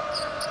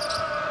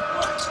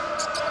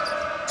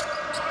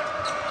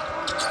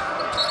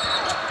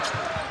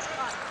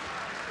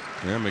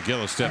 Yeah,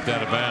 McGillis stepped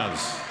out of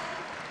bounds.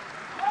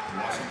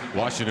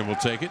 Washington will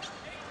take it.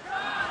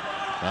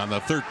 On the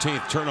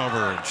 13th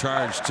turnover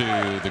charge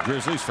to the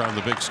Grizzlies from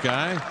the Big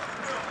Sky.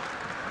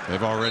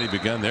 They've already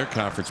begun their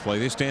conference play.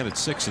 They stand at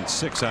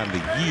 6-6 on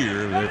the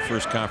year. Their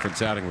first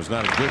conference outing was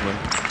not a good one,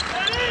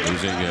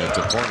 losing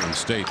to Portland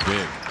State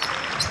big.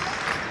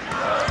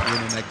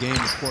 In that game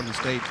with Portland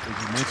State, as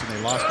you mentioned, they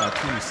lost by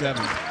 27.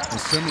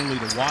 And similarly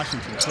to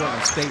Washington,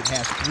 Portland State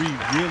has 3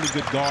 really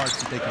good guards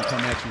that they can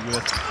come at you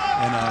with.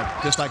 And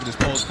just like it has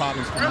posed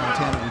problems for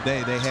Montana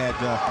today, they had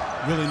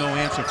really no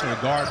answer for the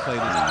guard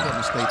play that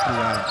Portland State threw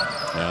out.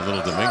 Now,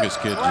 little Dominguez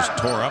kid just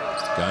tore up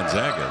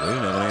Gonzaga. They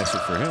didn't have an answer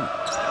for him.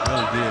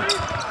 Really did.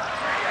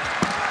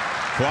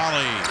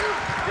 Qualley.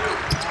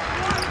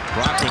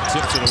 Brockman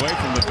tips it away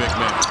from the big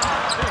man.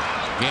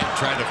 Gant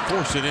tried to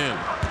force it in.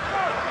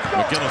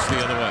 McGillis the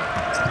other way.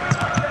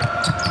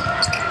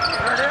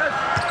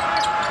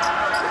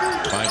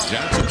 Finds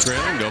Johnson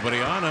trailing, nobody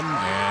on him,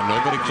 and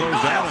nobody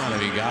closed out on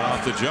him. He got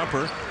off the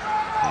jumper.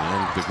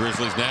 And the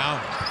Grizzlies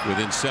now,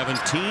 within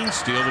 17,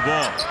 steal the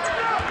ball.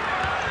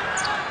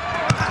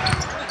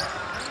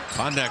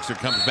 Pondexter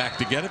comes back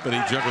to get it, but he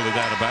juggled it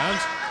out of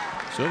bounds.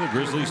 So the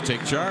Grizzlies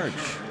take charge.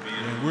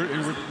 And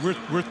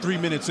we're 3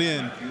 minutes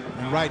in,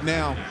 and right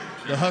now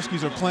the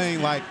Huskies are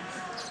playing like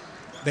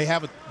they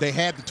had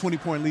the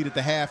 20-point lead at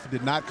the half,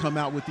 did not come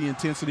out with the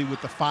intensity, with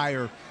the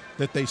fire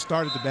that they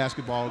started the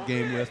basketball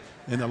game with,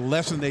 and the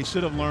lesson they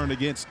should have learned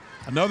against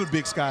another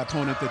Big Sky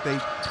opponent that they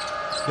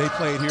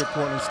played here at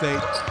Portland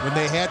State when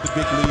they had the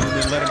big lead and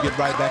then let them get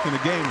right back in the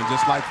game. And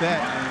just like that,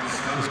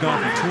 it's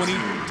gone from 20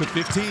 to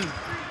 15.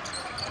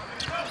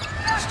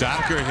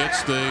 Stoddicker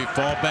hits the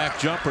fallback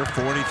jumper,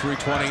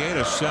 43-28,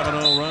 a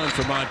 7-0 run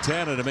for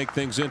Montana to make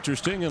things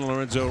interesting, and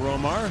Lorenzo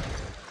Romar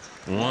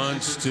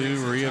wants to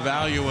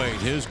reevaluate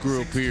his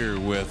group here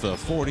with a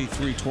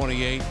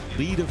 43-28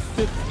 lead of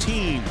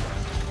 15.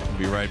 We'll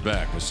be right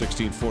back with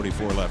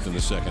 16:44 left in the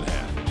second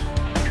half.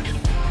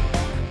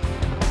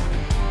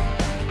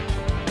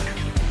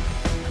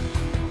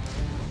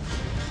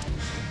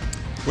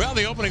 Well,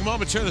 the opening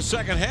moments here of the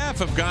second half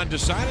have gone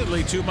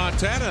decidedly to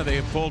Montana. They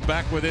have pulled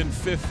back within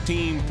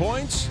 15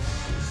 points.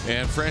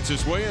 And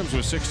Francis Williams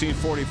with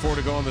 16:44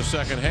 to go in the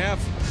second half.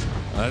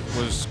 That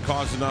was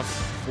cause enough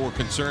for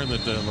concern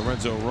that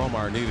Lorenzo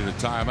Romar needed a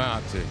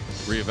timeout to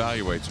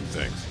reevaluate some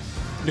things.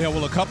 Yeah,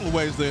 well, a couple of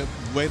ways. The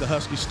way the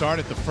Huskies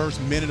started the first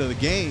minute of the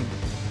game,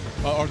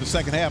 or the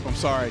second half, I'm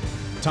sorry.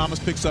 Thomas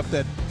picks up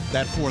that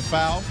fourth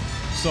foul.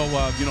 So,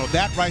 you know,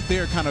 that right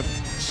there kind of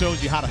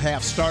shows you how the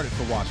half started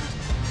for Washington.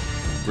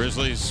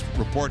 Grizzlies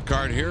report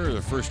card here.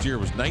 The first year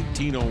was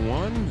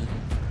 1901.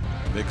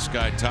 Big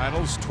Sky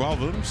titles,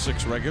 12 of them,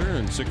 6 regular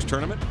and 6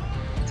 tournament.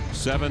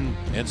 7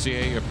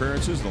 NCAA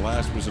appearances. The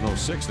last was in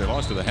 06. They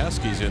lost to the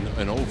Huskies in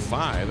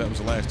 05. That was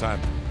the last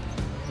time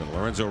that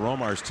Lorenzo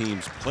Romar's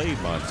teams played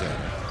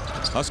Montana.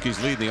 Huskies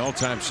lead in the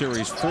all-time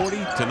series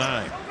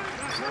 40-9.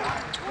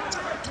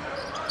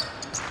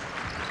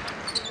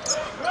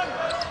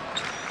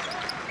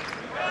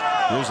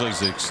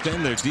 Grizzlies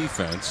extend their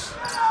defense.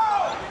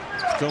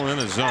 Still in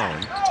a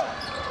zone.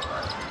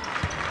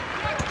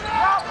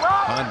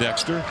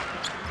 Pondexter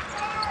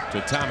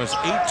to Thomas,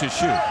 8 to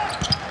shoot.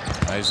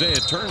 Isaiah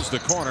turns the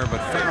corner, but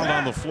fouled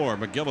on the floor.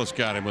 McGillis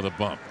got him with a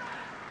bump.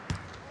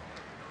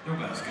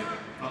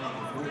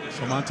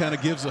 So Montana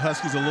gives the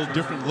Huskies a little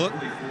different look,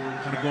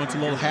 kind of going to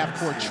a little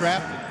half-court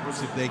trap,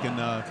 see if they can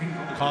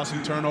cause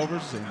some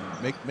turnovers and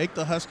make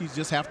the Huskies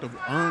just have to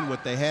earn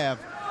what they have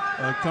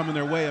coming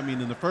their way. I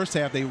mean, in the first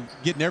half, they were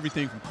getting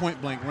everything from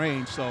point-blank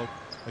range. So,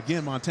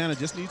 again, Montana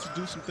just needs to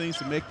do some things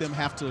to make them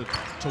have to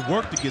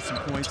work to get some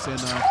points. And,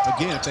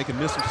 again, if they can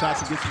miss some shots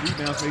and get some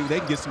rebounds, maybe they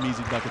can get some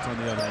easy buckets on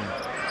the other end.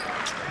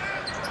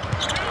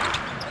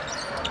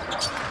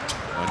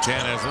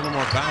 Montana has a little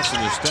more bounce in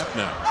their step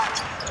now.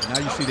 Now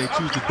you see they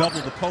choose to double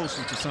the post,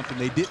 which is something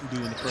they didn't do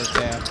in the first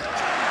half.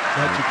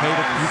 But you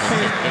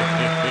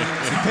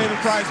pay the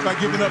price by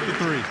giving up the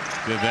 3.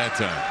 Did that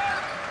time.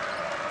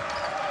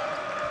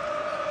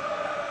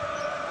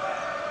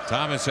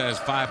 Thomas has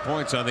 5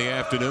 points on the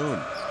afternoon.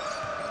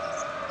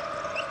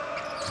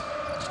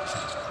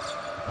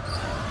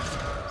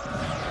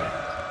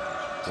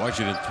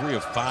 Washington 3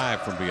 of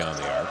 5 from beyond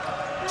the arc.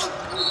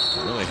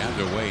 Really had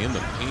their way in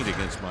the paint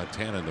against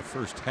Montana in the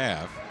first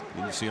half.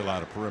 You didn't see a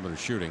lot of perimeter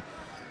shooting.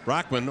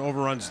 Brockman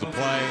overruns the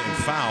play and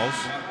fouls.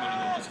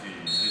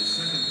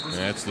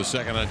 That's the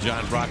second on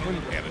John Brockman,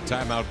 and a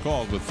timeout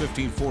called with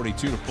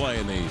 15:42 to play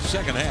in the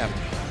second half.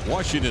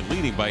 Washington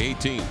leading by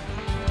 18. A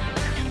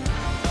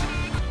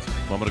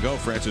moment ago,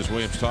 Francis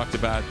Williams talked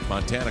about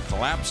Montana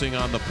collapsing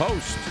on the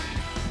post.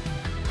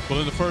 Well,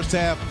 in the first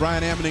half,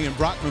 Brian Ammoning and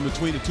Brockman,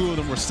 between the two of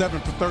them, were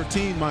 7 for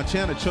 13.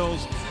 Montana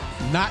chose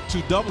not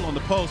to double on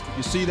the post.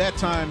 You see that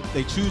time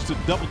they choose to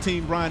double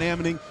team Brian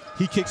Ammoning.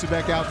 He kicks it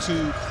back out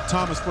to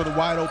Thomas for the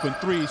wide open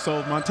three.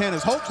 So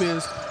Montana's hope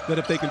is that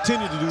if they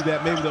continue to do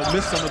that, maybe they'll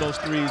miss some of those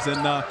threes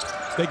and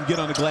they can get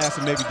on the glass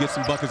and maybe get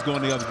some buckets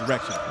going the other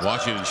direction.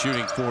 Washington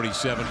shooting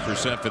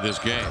 47% for this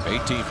game.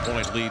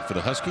 18-point lead for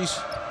the Huskies.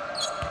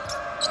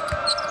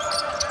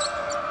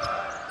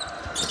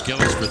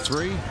 Gillis for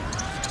three.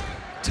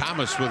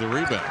 Thomas with a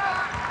rebound.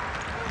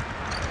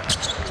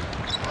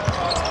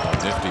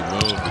 Nifty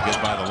move to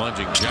get by the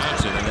lunging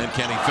Johnson, and then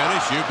can he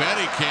finish? You bet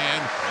he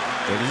can.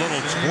 A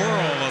little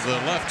twirl of the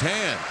left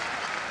hand.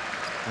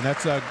 And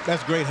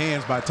that's great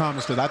hands by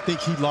Thomas, because I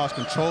think he lost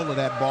control of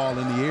that ball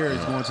in the air.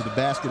 He's going to the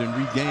basket and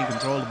regained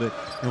control of it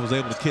and was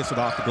able to kiss it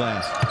off the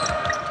glass.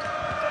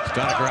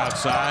 Stoddicker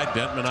outside,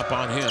 Bentman up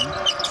on him.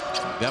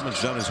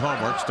 Devon's done his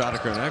homework.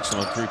 Stoddicker, an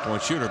excellent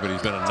three-point shooter, but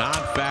he's been a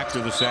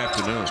non-factor this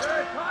afternoon.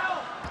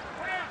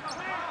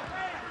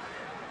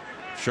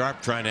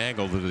 Sharp trying to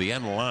angle to the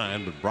end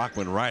line, but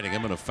Brockman riding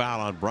him, and a foul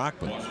on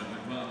Brockman.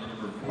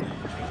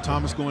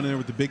 Thomas going in there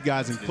with the big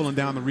guys and pulling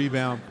down the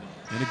rebound.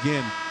 And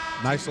again,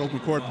 nice open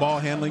court ball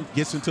handling,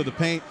 gets into the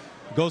paint,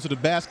 goes to the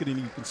basket, and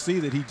you can see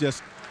that he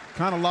just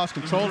kind of lost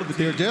control of it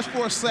there just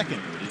for a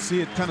second. You can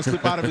see it kind of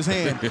slip out of his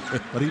hand,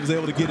 but he was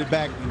able to get it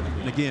back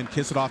and again,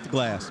 kiss it off the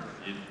glass.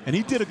 And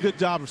he did a good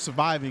job of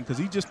surviving, because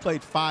he just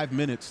played 5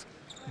 minutes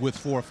with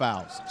 4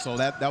 fouls. So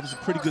that was a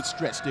pretty good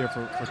stretch there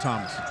for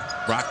Thomas.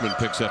 Brockman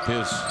picks up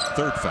his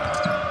third foul.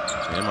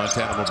 And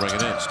Montana will bring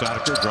it in.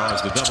 Stoddicker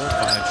draws the double,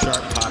 finds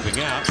Sharp popping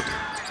out.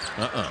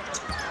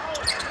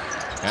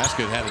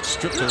 Haskett had it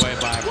stripped away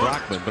by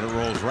Brockman, but it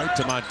rolls right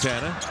to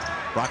Montana.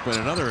 Brockman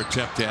another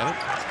attempt at it.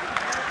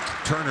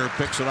 Turner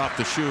picks it off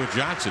the shoe of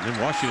Johnson, and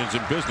Washington's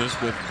in business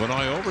with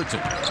Vanoy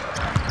Overton.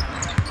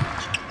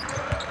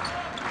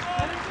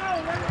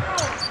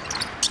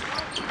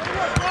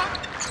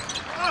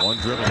 One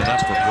dribble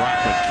enough for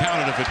Brockman.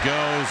 Counted if it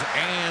goes,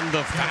 and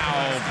the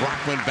foul.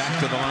 Brockman back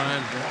to the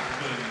line.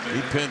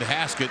 He pinned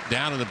Haskett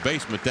down in the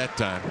basement that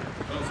time.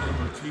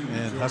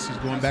 And Huskies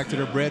going back to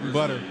their bread and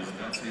butter.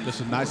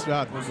 Just a nice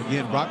job.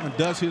 Again, Brockman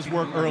does his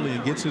work early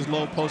and gets his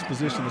low post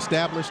position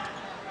established,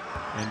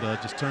 and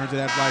just turns it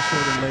at right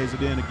shoulder and lays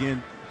it in.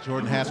 Again,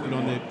 Jordan Haskett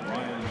on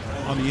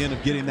the end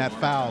of getting that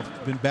foul.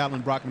 Been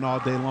battling Brockman all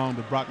day long,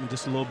 but Brockman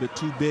just a little bit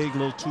too big, a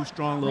little too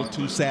strong, a little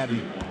too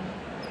savvy.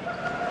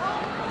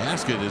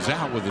 Haskett is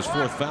out with his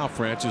 4th foul,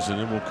 Francis, and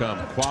then will come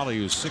Qualley,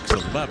 who's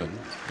 6'11",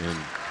 and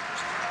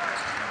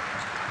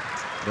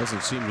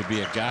doesn't seem to be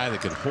a guy that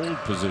can hold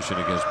position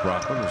against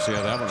Brockman. We'll see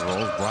how that one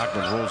rolls.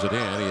 Brockman rolls it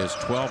in. He has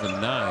 12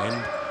 and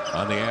 9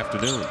 on the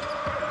afternoon.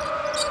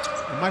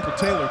 And Michael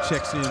Taylor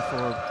checks in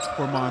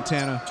for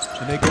Montana,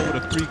 and they go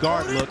with a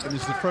 3-guard look, and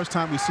it's the first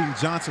time we've seen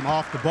Johnson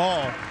off the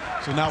ball.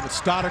 So now with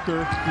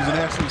Stoddicker, who's an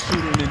excellent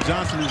shooter, and then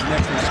Johnson, who's an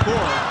excellent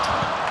scorer,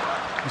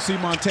 you see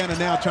Montana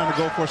now trying to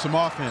go for some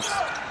offense.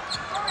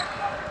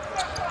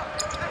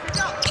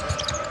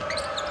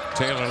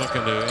 Taylor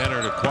looking to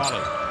enter to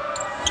Qualley.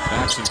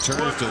 Jackson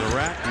turns to the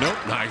rack. Nope.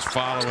 Nice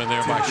follow in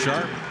there by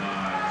Sharp.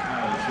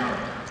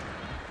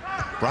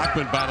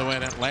 Brockman, by the way,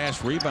 that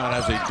last rebound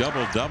has a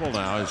double-double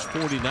now. His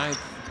 49th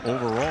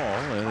overall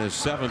and his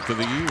 7th of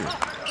the year.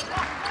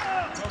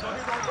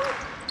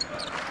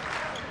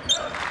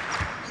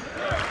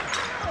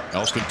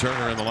 Elston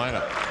Turner in the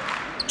lineup.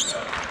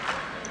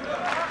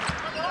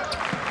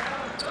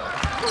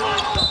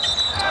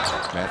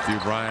 Matthew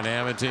Brian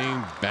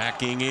Ammoning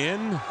backing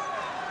in.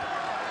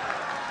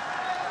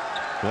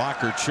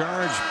 Blocker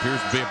charge,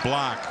 appears to be a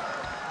block.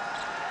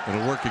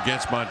 It'll work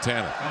against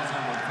Montana.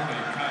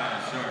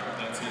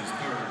 That's his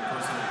 3rd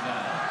personal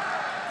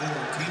foul.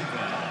 14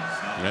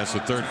 fouls. And that's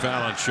the 3rd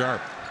foul on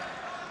Sharp.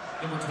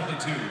 Number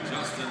 22,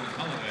 Justin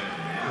Holiday.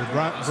 With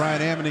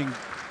Brian Ammoning,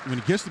 when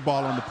he gets the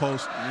ball on the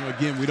post,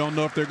 again, we don't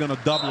know if they're going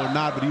to double or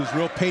not, but he was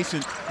real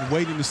patient and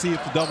waiting to see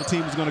if the double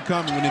team was going to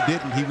come, and when it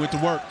didn't, he went to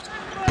work.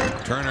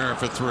 Turner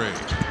for 3. 2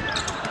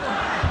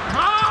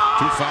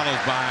 follows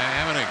by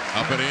Ammoning,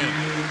 up and in.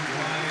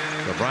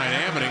 So Brian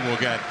Ammoning will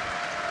get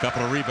a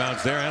couple of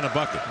rebounds there and a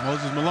bucket.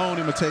 Moses Malone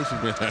imitation.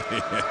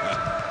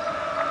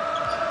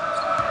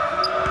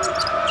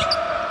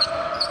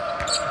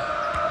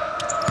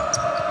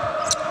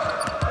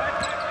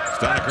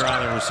 Stoddicker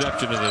on the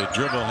reception of the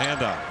dribble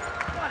handoff.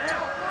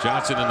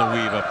 Johnson in the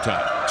weave up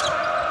top.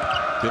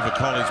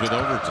 Difficulties with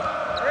Overton.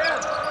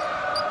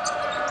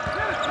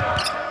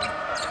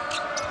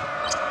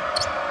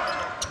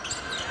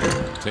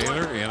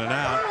 Taylor in and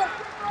out.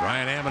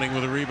 Brian Ammoning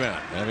with a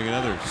rebound, having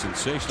another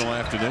sensational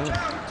afternoon.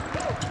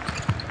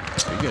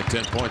 He got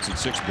 10 points and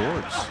 6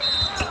 boards.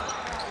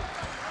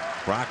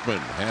 Brockman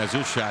has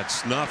his shot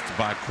snuffed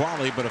by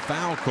Qualley, but a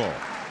foul call.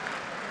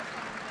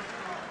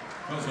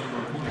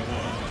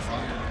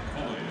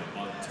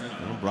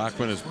 Well,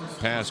 Brockman has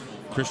passed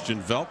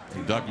Christian Velp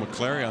and Doug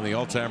McClary on the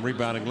all-time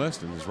rebounding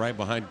list, and is right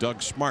behind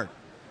Doug Smart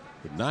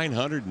with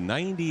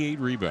 998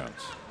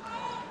 rebounds.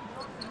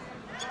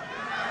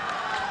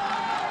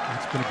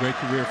 It's been a great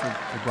career for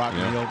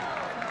Brockman.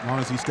 Yeah. As long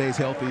as he stays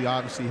healthy,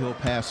 obviously he'll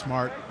pass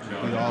Smart,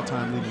 be the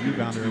all-time leading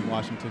rebounder in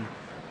Washington.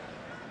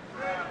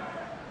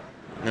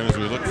 And as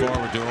we look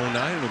forward to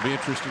 09, it'll be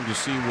interesting to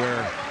see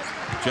where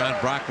John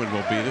Brockman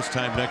will be this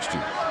time next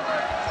year.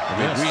 I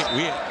mean,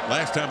 we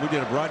last time we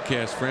did a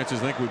broadcast, Francis,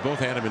 I think we both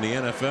had him in the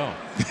NFL.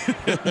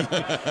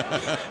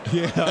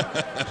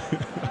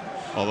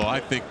 Yeah. Although I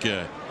think,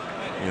 you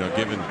know,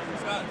 given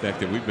the fact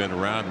that we've been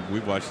around,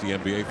 we've watched the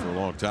NBA for a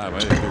long time,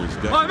 I think there's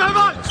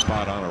definitely a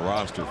spot on a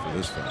roster for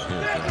this one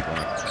here.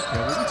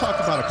 Yeah, we talked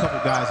about a couple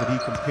guys that he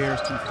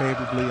compares to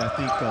favorably. I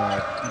think,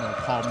 you know,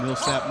 Paul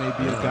Millsap may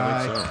be a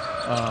guy.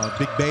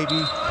 Big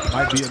Baby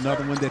might be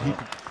another one that he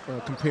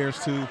compares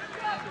to.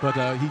 But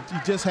he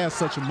just has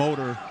such a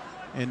motor,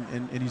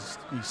 and he's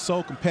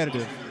so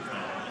competitive.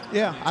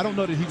 Yeah, I don't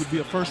know that he would be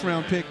a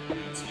first-round pick,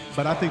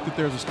 but I think that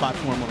there's a spot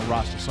for him on a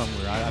roster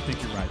somewhere. I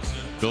think you're right.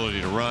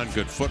 Ability to run,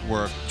 good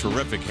footwork,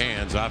 terrific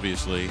hands,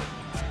 obviously.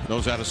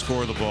 Knows how to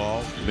score the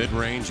ball,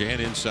 mid-range and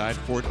inside,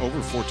 over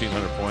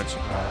 1,400 points,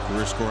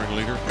 career scoring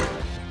leader.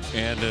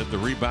 And the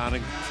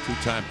rebounding,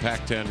 two-time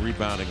Pac-10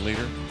 rebounding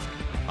leader.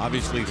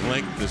 Obviously,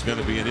 length is going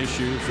to be an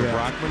issue for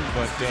Brockman,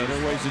 but there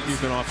are ways that you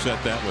can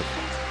offset that with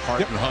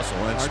heart and hustle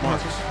and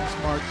smarts.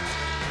 Smart.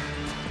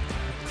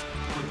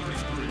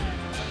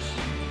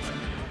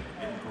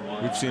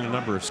 We've seen a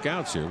number of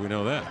scouts here. We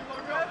know that.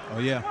 Oh,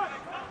 yeah.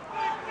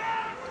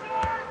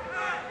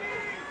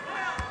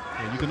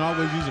 You can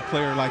always use a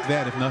player like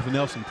that, if nothing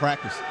else, in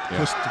practice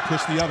to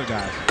push the other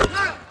guys.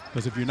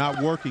 Because if you're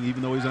not working,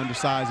 even though he's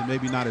undersized and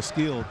maybe not as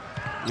skilled,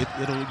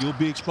 you'll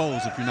be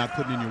exposed if you're not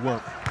putting in your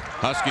work.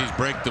 Huskies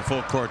break the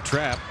full court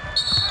trap.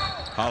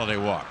 Holiday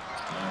walk.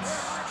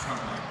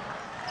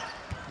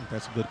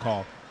 That's a good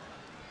call.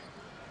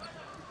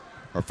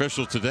 Our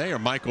officials today are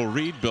Michael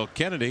Reed, Bill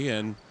Kennedy,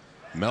 and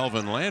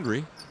Melvin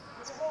Landry.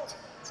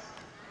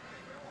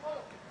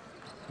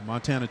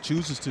 Montana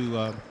chooses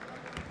to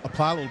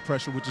apply a little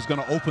pressure, which is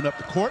going to open up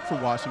the court for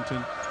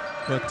Washington.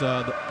 But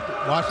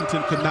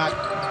Washington could not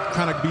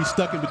kind of be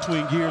stuck in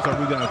between gears. Are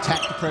we going to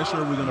attack the pressure?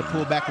 Are we going to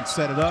pull back and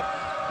set it up?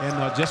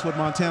 And just what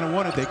Montana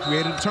wanted, they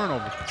created a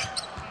turnover.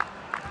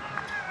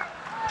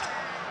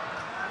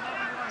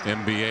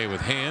 NBA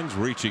with hands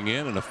reaching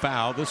in and a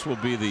foul. This will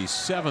be the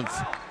 7th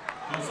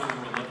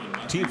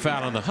team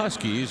foul on the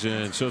Huskies,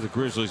 and so the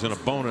Grizzlies in a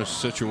bonus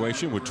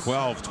situation with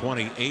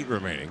 12:28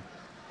 remaining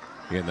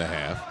in the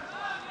half.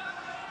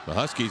 The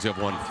Huskies have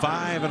won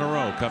 5 in a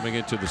row coming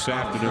into this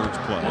afternoon's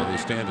play. They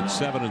stand at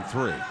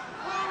 7-3.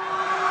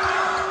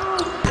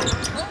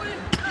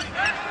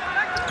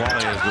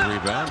 Qualley has the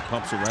rebound,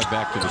 pumps it right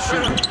back to the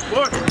shooter. Let's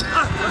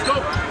go.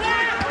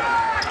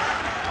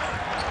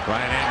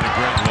 Brian Hammond, a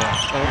great look.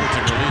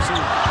 Overton releasing.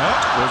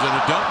 Was it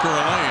a dunk or a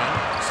lay-in?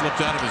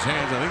 Slipped out of his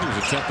hands. I think he was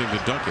attempting to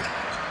dunk it.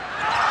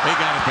 They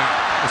got it back.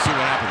 Let's see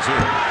what happens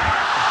here.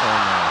 Oh,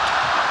 no.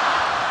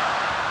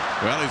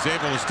 Well, he's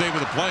able to stay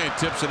with the play and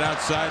tips it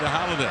outside to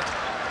Holiday.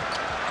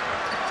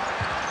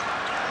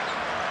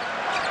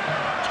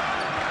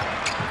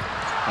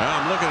 Well,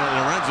 I'm looking at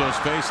Lorenzo's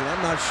face, and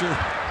I'm not sure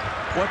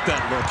what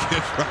that look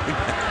is right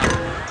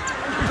now.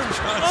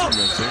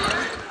 Johnson missing.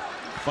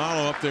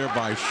 Follow up there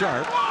by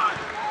Sharp.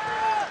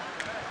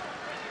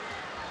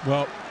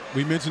 Well,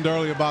 we mentioned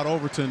earlier about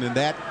Overton, and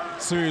that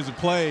series of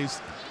plays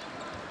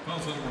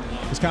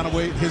is kind of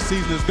way his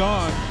season is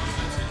gone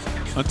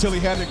until he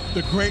had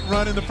the great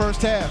run in the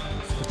first half.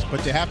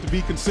 But you have to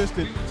be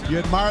consistent. You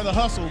admire the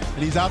hustle,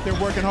 and he's out there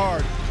working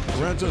hard.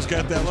 Lorenzo's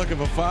got that look of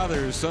a father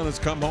whose son has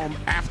come home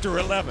after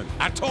 11.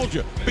 I told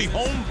you, be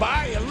home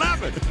by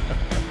 11.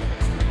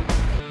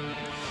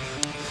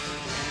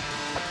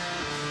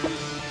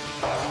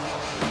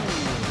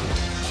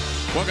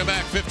 Welcome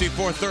back.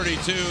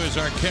 54-32 is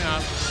our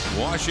count.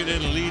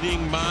 Washington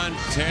leading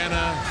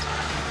Montana.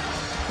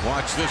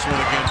 Watch this one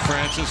again,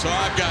 Francis. Oh,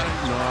 I've got it.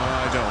 No,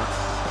 I don't.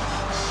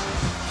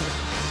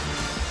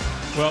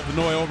 Well,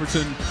 Benoit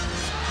Overton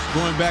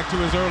going back to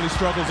his early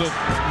struggles of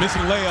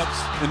missing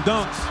layups and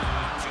dunks.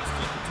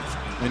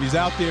 And he's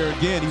out there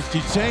again.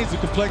 He changed the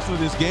complexion of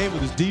this game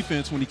with his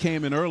defense when he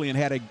came in early and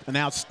had an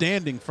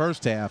outstanding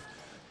first half.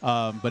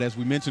 But as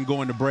we mentioned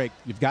going to break,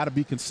 you've got to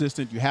be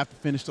consistent. You have to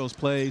finish those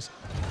plays.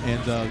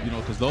 And, you know,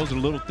 because those are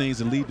little things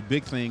that lead to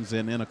big things.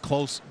 And in a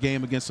close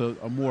game against a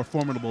more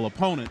formidable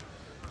opponent,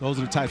 those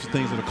are the types of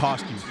things that'll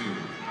cost you.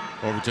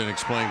 Overton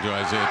explained to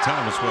Isaiah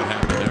Thomas what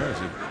happened there as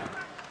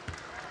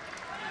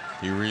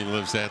he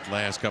relives that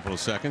last couple of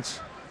seconds.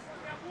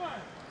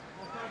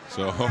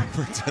 So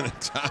Overton and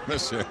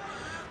Thomas are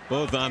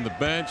both on the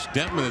bench.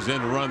 Detman is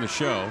in to run the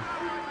show.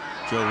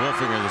 Joe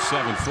Wolfinger, the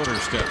 7-footer,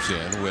 steps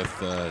in with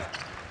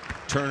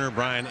Turner,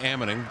 Brian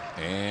Ammoning,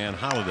 and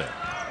Holiday.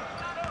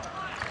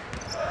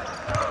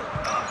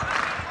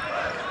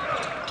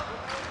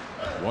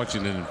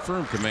 Washington in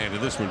firm command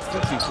of this one,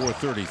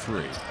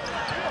 54-33.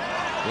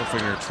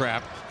 Wolfinger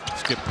trapped,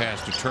 skip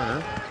pass to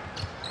Turner.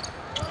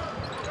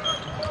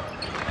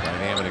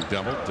 Ammoning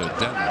double to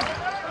Denton.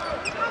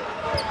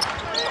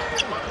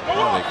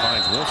 They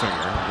finds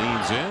Wolfinger,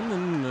 leans in,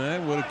 and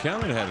that would have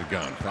counted had it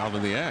gone. Fouled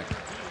in the act.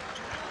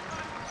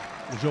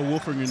 Joe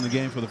Wolfinger in the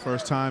game for the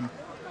first time.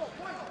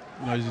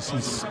 You know, he's a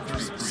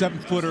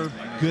 7-footer,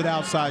 good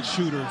outside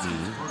shooter.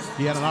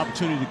 He had an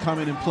opportunity to come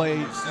in and play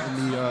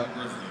in the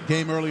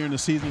game earlier in the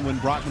season when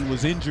Brockman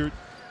was injured,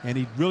 and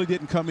he really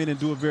didn't come in and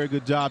do a very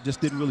good job,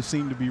 just didn't really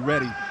seem to be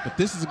ready. But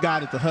this is a guy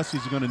that the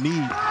Huskies are going to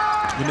need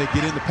when they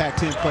get into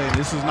Pac-10 play, and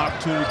this is an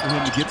opportunity for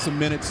him to get some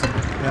minutes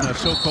and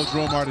show Coach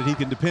Romar that he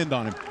can depend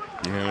on him.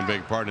 Yeah, a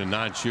big part in a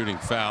non-shooting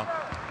foul.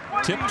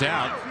 Tipped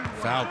out,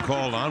 foul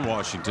called on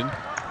Washington.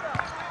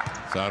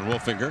 It's on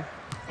Wolfinger.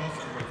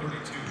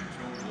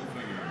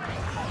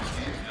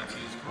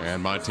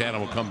 And Montana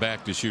will come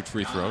back to shoot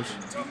free throws.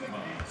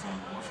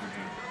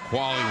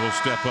 Qualley will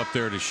step up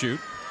there to shoot.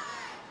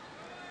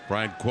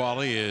 Brian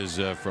Qualley is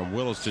from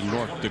Williston,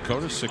 North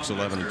Dakota,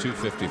 6'11" and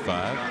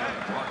 255.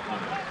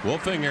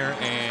 Wolfinger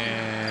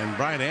and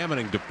Brian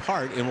Ammoning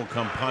depart, and will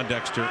come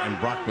Pondexter and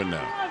Brockman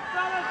now.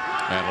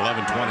 At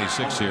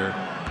 11:26 here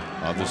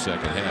of the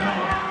second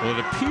half. Well,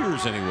 it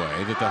appears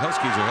anyway that the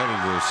Huskies are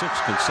heading to a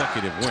 6th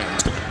consecutive win.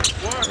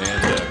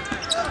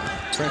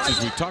 And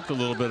Francis, we talked a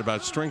little bit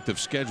about strength of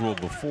schedule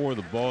before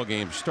the ball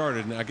game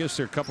started, and I guess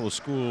there are a couple of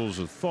schools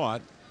of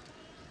thought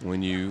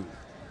when you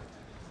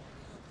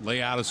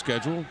lay out a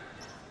schedule.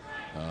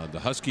 The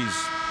Huskies'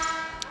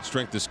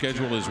 strength of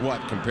schedule is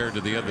what compared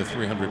to the other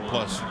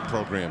 300+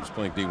 programs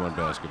playing D1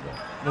 basketball?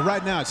 Well,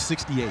 right now it's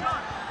 68.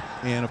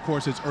 And of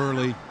course it's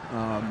early.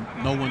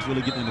 No one's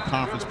really getting into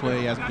conference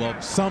play as well.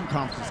 Some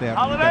conferences have.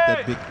 You've got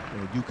that big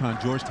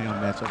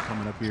UConn-Georgetown matchup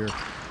coming up here.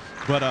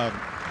 But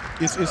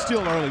it's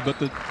still early. But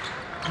you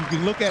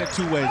can look at it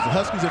two ways. The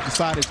Huskies have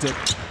decided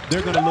that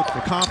they're going to look for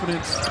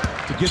confidence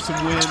to get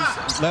some wins,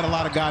 let a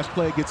lot of guys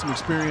play, get some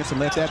experience, and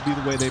let that be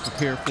the way they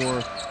prepare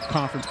for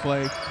conference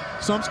play.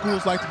 Some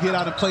schools like to get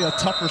out and play a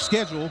tougher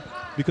schedule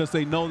because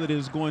they know that it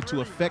is going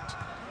to affect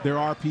their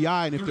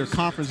RPI, and if their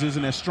conference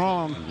isn't as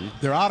strong,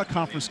 their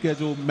out-of-conference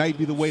schedule may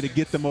be the way to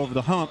get them over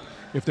the hump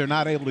if they're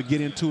not able to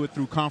get into it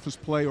through conference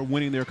play or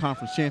winning their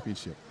conference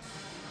championship.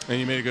 And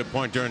you made a good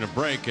point during the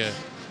break.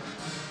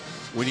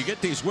 When you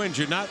get these wins,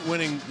 you're not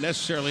winning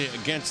necessarily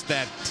against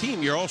that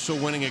team. You're also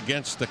winning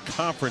against the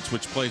conference,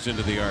 which plays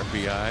into the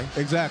RPI.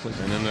 Exactly.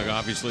 And then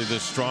obviously the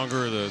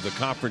stronger the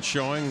conference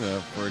showing,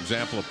 for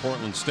example, of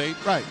Portland State.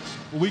 Right.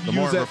 Well, we can the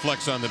more use it that,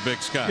 reflects on the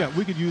Big Sky. Yeah,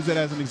 we could use that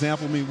as an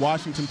example. I mean,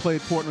 Washington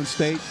played Portland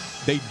State.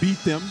 They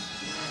beat them.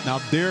 Now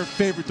they're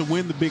favored to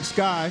win the Big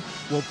Sky.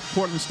 Well,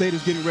 Portland State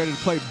is getting ready to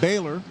play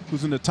Baylor,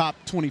 who's in the top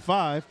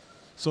 25.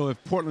 So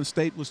if Portland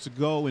State was to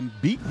go and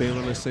beat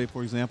Baylor, let's say,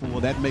 for example, well,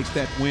 that makes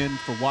that win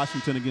for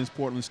Washington against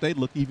Portland State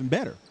look even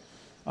better.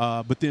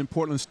 But then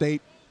Portland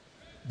State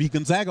beat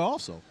Gonzaga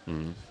also.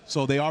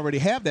 So they already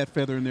have that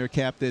feather in their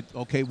cap that,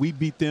 okay, we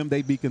beat them,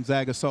 they beat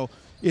Gonzaga. So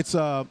it's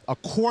a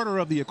quarter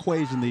of the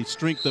equation, the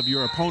strength of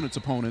your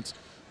opponents,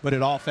 but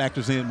it all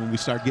factors in when we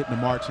start getting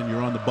to March and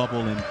you're on the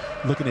bubble and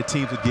looking at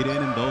teams that get in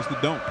and those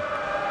that don't.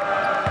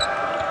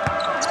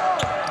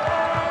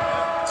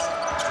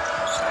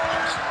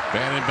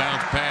 Bad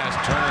inbounds pass.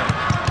 Turner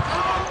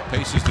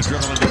paces the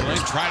dribble into the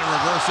lane. Try to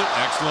reverse it.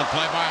 Excellent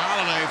play by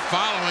Holiday.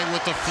 Following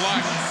with the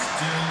flush.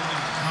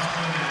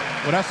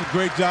 Well, that's a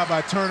great job by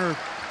Turner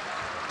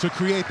to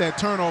create that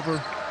turnover.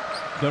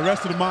 The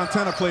rest of the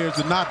Montana players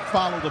did not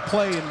follow the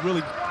play and really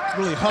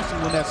hustle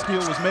when that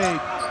steal was made.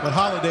 But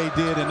Holiday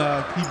did, and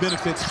he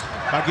benefits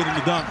by getting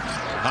the dunk.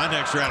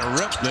 Pondexter had a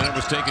rip, then it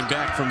was taken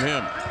back from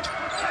him.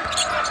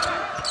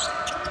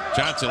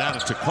 Johnson out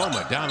of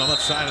Tacoma, down the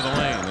left side of the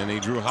lane, and he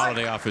drew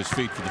Holiday off his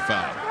feet for the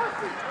foul.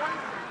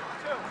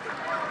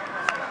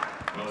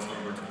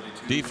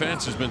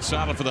 Defense has been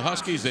solid for the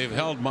Huskies. They've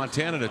held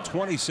Montana to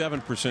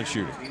 27%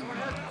 shooting.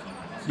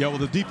 Yeah, well,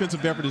 the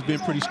defensive effort has been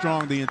pretty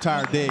strong the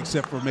entire day,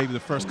 except for maybe the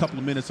first couple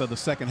of minutes of the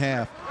second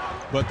half.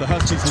 But the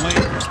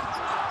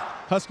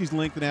Huskies'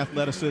 length and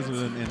athleticism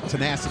and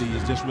tenacity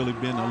has just really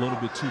been a little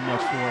bit too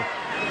much for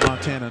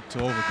Montana to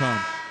overcome.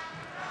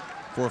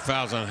 4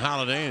 fouls on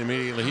Holiday, and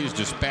immediately he's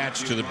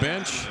dispatched to the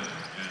bench.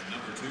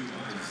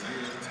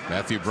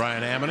 Matthew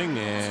Brian Ammoning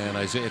and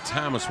Isaiah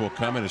Thomas will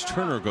come in as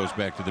Turner goes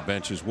back to the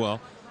bench as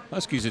well.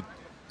 Huskies at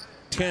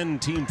 10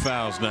 team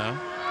fouls now.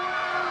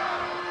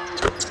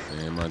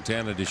 And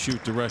Montana to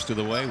shoot the rest of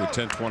the way with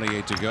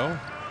 10:28 to go.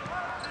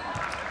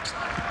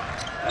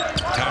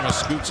 Thomas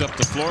scoots up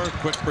the floor,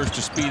 quick burst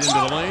of speed into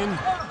the lane.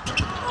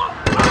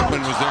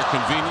 Brockman was there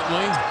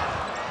conveniently.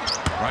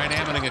 Brian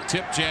Ammoning a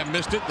tip jam,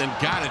 missed it, then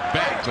got it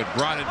back, but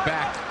brought it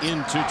back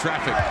into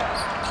traffic.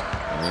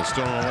 And it's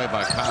stolen away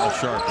by Kyle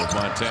Sharp of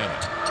Montana.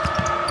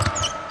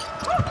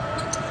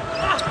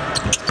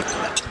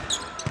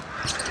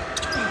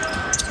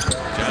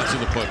 Johnson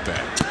the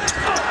putback.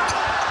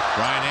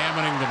 Brian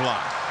Ammoning the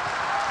block.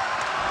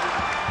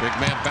 Big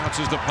man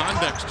bounces to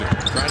Pondexter,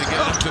 trying to get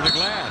up to the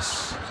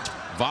glass.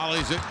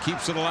 Volleys it,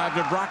 keeps it alive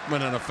to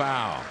Brockman, and a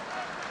foul.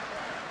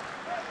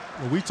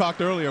 Well, we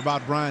talked earlier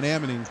about Brian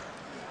Ammoning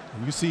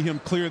And you see him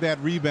clear that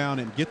rebound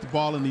and get the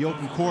ball in the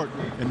open court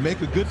and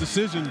make a good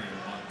decision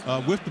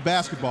with the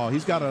basketball.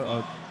 He's got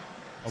a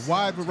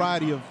wide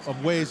variety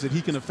of ways that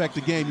he can affect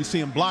the game. You see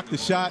him block the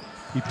shot.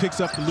 He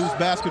picks up the loose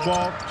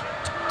basketball.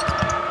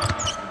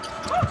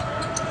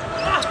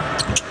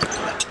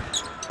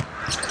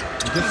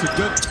 And just a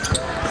good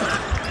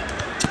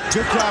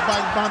job by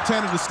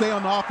Montana to stay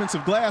on the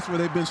offensive glass where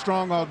they've been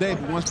strong all day.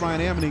 But once Brian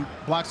Ammoning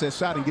blocks that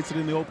shot and gets it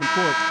in the open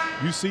court,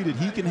 you see that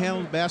he can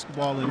handle the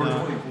basketball. And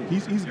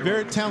he's a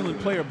very talented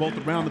player both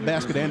around the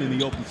basket and in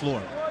the open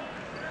floor.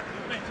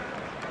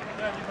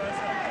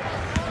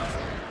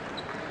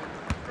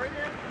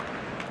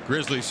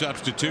 Grizzly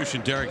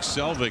substitution, Derek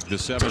Selvig, the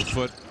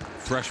 7-foot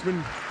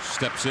freshman,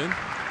 steps in.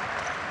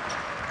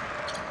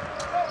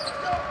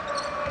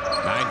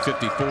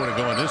 9:54 to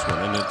go in this one,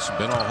 and it's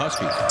been all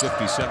Huskies.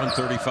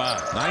 57-35.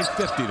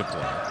 9:50 to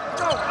play.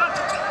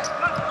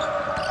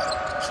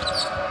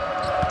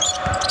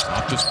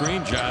 Off the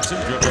screen, Johnson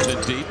dribbles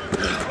it deep.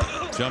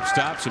 Jump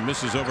stops and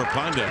misses over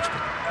Pondexter.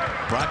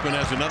 Brockman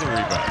has another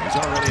rebound. He's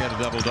already had a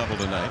double-double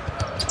tonight.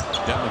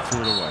 Detman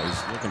threw it away.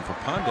 He's looking for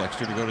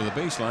Pondexter to go to the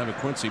baseline, but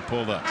Quincy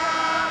pulled up. The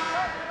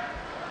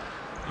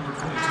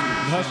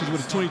Huskies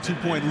with a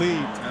 22-point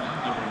lead.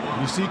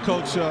 You see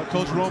Coach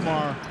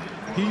Romar.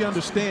 He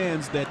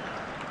understands that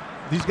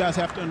these guys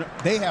have to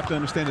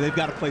understand that they've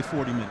got to play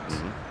 40 minutes.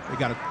 They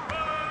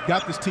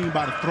got this team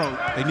by the throat.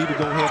 They need to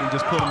go ahead and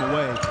just put them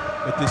away.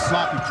 But this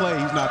sloppy play,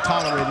 he's not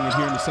tolerating it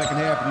here in the second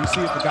half. And you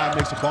see if the guy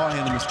makes a ball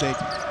handling mistake,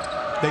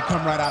 they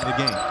come right out of the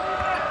game.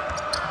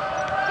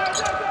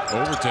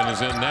 Overton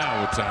is in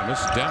now with Thomas.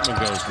 Detman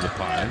goes to the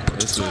pine.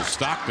 This is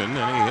Stockton,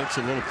 and he hits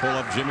a little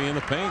pull-up Jimmy in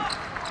the paint.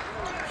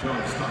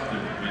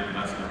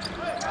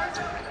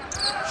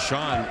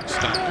 Sean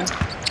Stockton,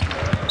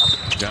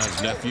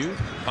 John's nephew.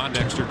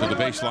 Pondexter to the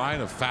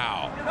baseline, a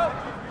foul.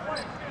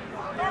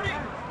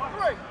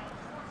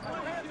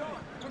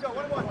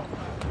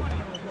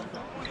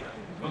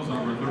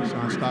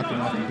 Sean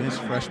Stockton off the bench,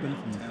 freshman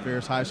from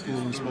Ferris High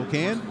School in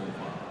Spokane.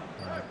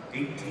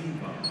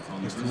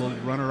 Just a little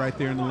runner right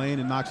there in the lane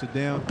and knocks it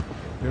down.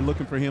 They're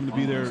looking for him to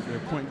be their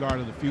point guard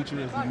of the future,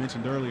 as we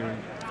mentioned earlier.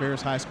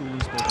 Ferris High School in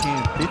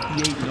Spokane,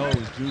 58-0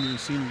 his junior and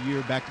senior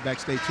year, back-to-back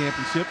state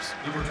championships.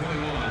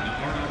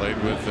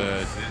 Played with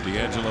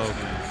D'Angelo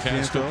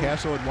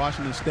Castro at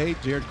Washington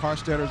State. Jared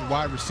Karstetter's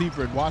wide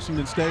receiver at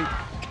Washington State.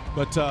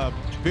 But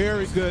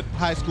very good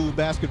high school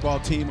basketball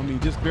team. I mean,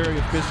 just very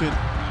efficient.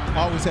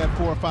 Always had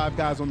 4 or 5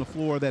 guys on the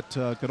floor that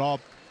could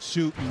all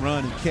shoot and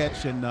run and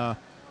catch, and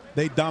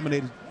they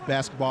dominated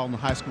basketball on the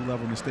high school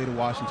level in the state of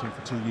Washington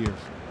for 2 years.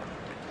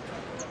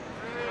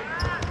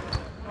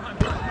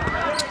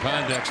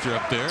 Pondexter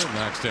up there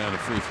knocks down the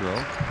free throw.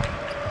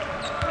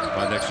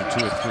 Pondexter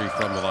 2 of 3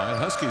 from the line.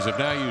 Huskies have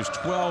now used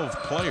 12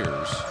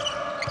 players.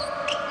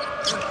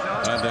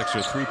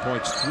 Pondexter 3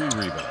 points, 3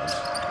 rebounds.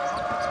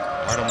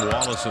 Artem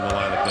Wallace in the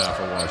lineup now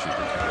for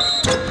Washington.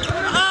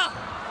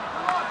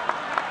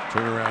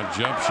 Turnaround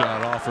jump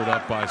shot offered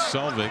up by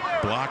Selvig,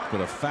 blocked,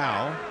 but a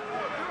foul.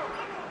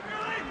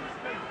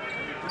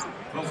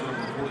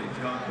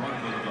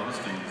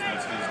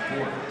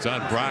 It's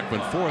on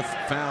Brockman. 4th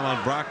foul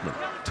on Brockman.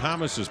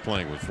 Thomas is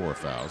playing with 4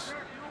 fouls,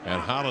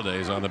 and Holiday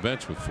is on the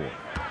bench with 4.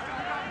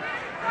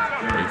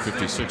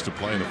 8:56 to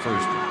play in the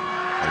first.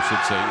 I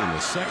should say in the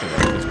second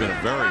half. It's been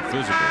a very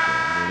physical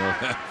game. You know,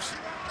 that's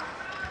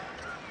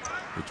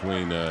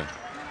between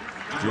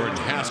Jordan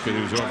Haskett,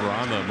 who's over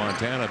on the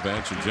Montana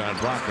bench, and John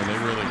Brockman. They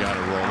really got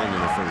it rolling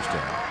in the first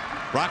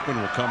half.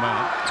 Brockman will come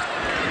out.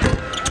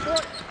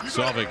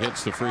 Selvig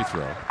hits the free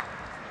throw.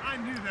 I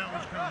knew that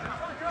was coming.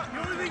 The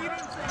only thing you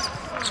didn't say.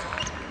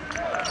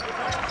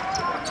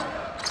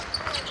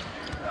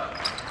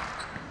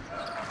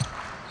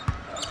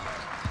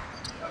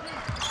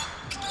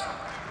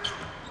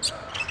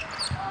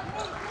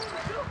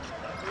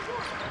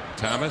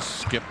 Thomas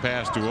skip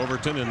pass to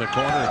Overton in the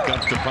corner. It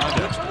comes to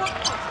Pondexter.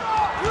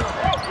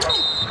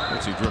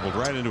 He dribbled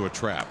right into a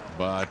trap,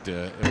 but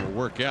it will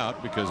work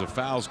out because a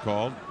foul's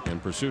called in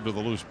pursuit of the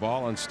loose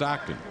ball on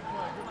Stockton.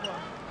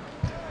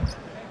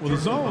 Well, the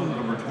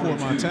zone for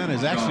Montana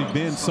has actually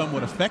been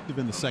somewhat effective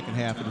in the second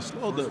half. It has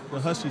slowed the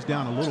Huskies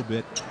down a little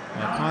bit.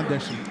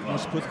 Pondexter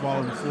wants to put the ball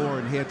on the floor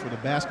and head for the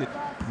basket.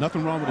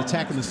 Nothing wrong with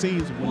attacking the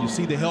seams. When you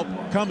see the help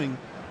coming,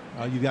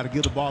 you got to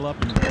give the ball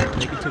up and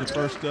make it to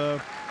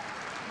the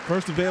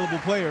first available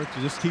player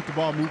to just keep the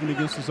ball moving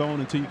against the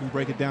zone until you can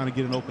break it down and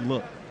get an open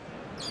look.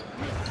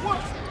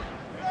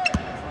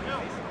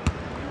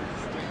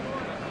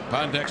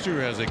 Pondexter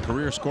has a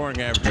career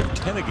scoring average of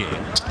 10 a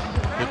game.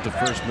 Hit the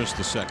first, missed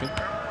the second.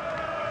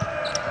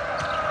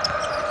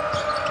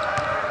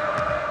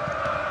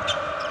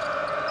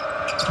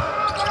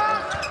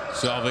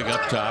 Selvig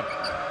up top.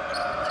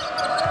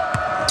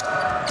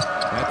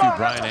 Matthew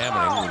Brian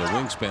Ammoning with a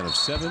wingspan of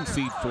 7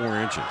 feet 4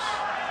 inches.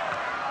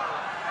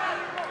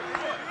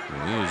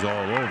 And he is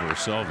all over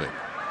Selvig.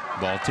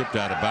 Ball tipped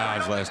out of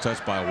bounds. Last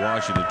touch by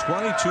Washington.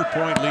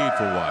 22-point lead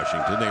for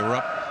Washington. They were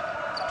up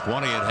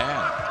 20 at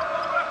half.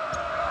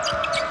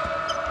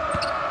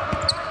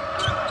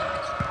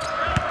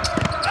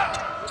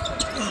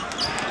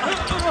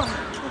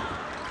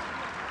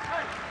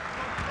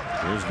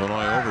 Here's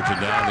Vanoy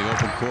Overton down the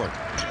open court.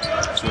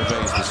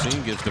 Surveys the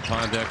scene, gives to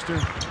Pondexter.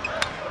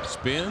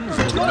 Spins,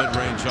 a little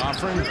mid-range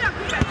offering.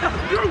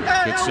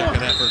 Good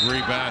second effort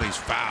rebound. He's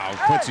fouled.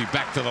 Quincy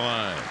back to the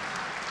line.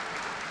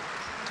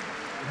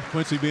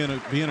 Quincy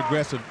being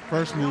aggressive.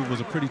 First move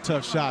was a pretty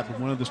tough shot, but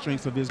one of the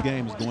strengths of his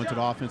game is going to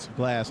the offensive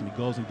glass, and he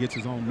goes and gets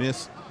his own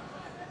miss.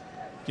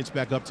 Gets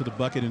back up to the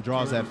bucket and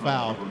draws that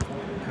foul.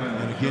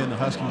 And again, the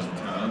Huskies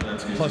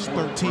plus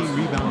 13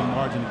 rebounding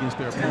margin against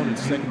their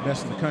opponents, second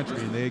best in the country.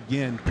 And they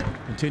again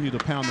continue to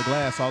pound the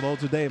glass. Although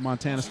today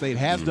Montana State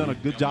has done a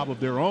good job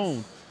of their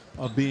own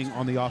of being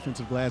on the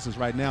offensive glasses.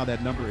 Right now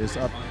that number is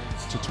up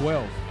to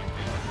 12.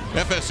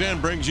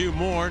 FSN brings you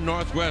more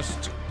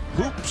Northwest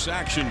hoops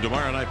action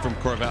tomorrow night from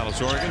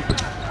Corvallis, Oregon.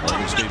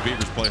 Oregon State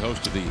Beavers play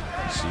host to the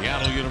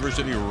Seattle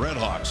University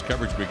Redhawks.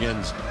 Coverage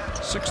begins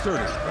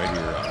 6:30 right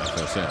here on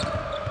FSN.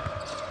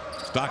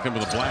 Stockton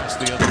with a blast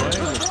the other way.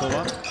 He'll pull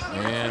up,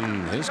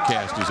 and his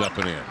cast is up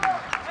and in.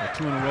 So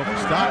 2 in a row for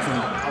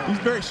Stockton. He's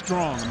very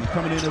strong. I mean,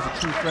 coming in as a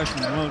true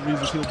freshman, one of the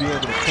reasons he'll be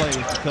able to play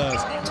is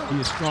because he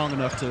is strong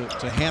enough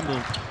to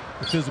handle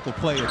the physical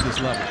play at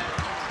this level.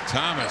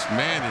 Thomas,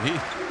 man, did he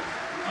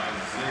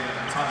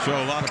show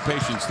a lot of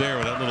patience there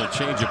with that little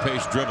change of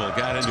pace dribble.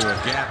 Got into a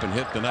gap and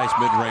hit the nice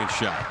mid-range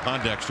shot.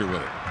 Pondexter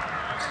with it.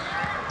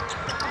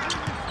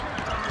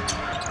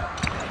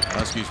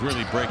 Huskies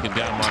really breaking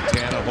down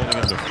Montana, holding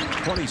them to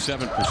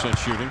 27%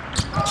 shooting.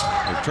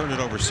 They've turned it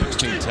over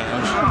 16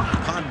 times.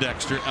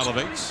 Pondexter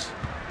elevates.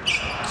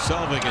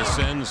 Selvig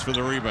ascends for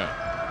the rebound.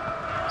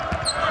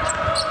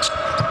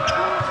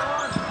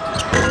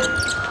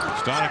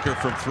 Stonecker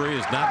from 3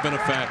 has not been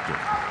a factor.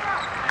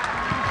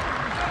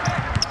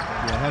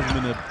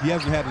 He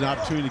hasn't had an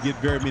opportunity to get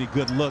very many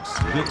good looks.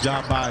 Good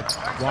job by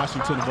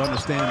Washington of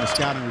understanding the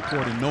scouting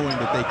report and knowing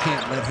that they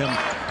can't let him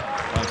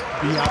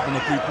be out on the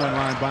three-point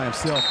line by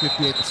himself,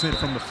 58%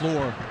 from the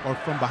floor or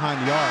from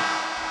behind the arc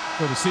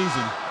for the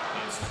season.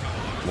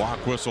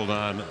 Walk whistled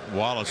on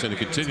Wallace, and to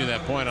continue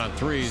that point on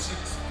threes,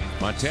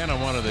 Montana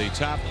one of the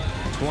top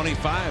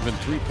 25 in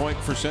three-point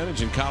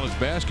percentage in college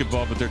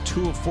basketball, but they're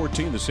 2 of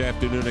 14 this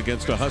afternoon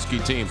against a Husky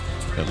team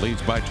that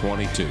leads by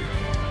 22.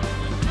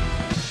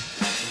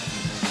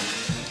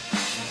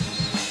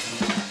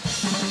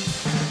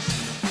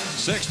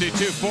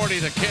 .62-40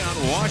 the count.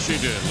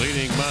 Washington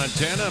leading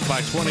Montana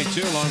by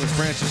 22 along with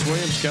Francis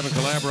Williams, Kevin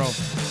Calabro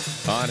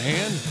on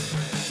hand.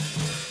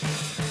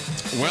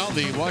 Well,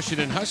 the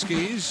Washington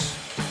Huskies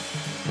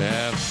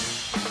have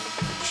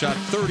shot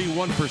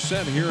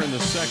 31% here in the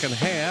second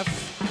half,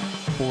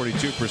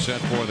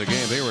 42% for the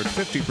game. They were at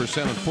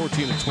 50% on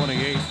 14 of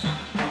 28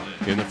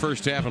 in the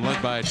first half and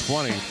led by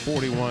 20,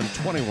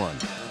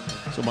 41-21.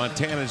 So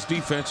Montana's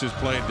defense has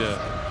played a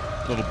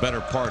little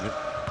better part of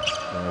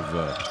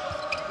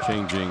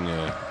changing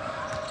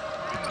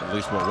at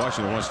least what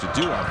Washington wants to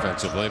do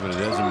offensively, but it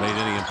hasn't made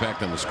any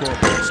impact on the scoreboard.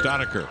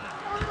 Stonecker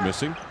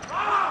missing.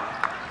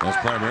 That's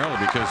primarily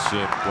because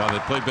while they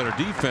played better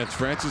defense,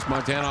 Francis,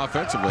 Montana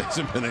offensively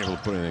hasn't been able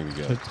to put anything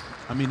together.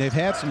 I mean, they've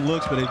had some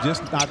looks, but they've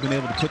just not been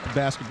able to put the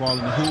basketball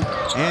in the hoop,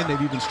 and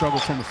they've even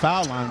struggled from the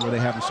foul line where they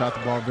haven't shot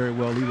the ball very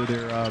well either.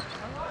 They're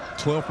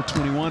 12 for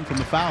 21 from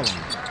the foul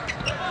line.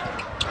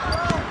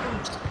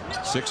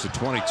 6 of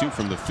 22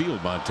 from the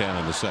field, Montana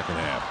in the second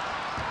half.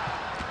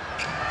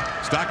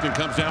 Stockton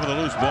comes down with a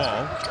loose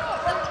ball.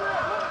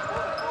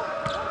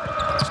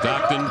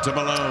 Stockton to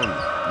Malone.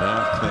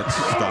 No, that's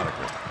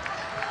Stonecker.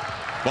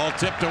 Ball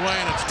tipped away,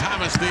 and it's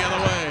Thomas the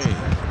other way.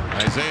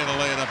 Isaiah to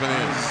lay it up and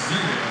in.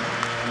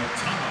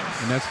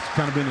 And that's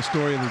kind of been the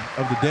story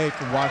of the day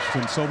for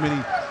Washington. So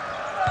many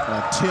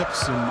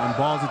tips and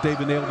balls that they've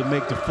been able to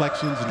make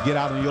deflections and get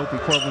out in the open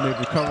court when they've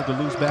recovered the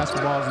loose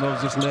basketballs, and those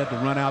just led to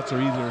runouts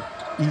or either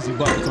easy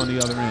buckets on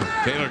the other end.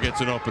 Taylor gets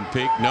an open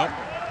peek. Nope.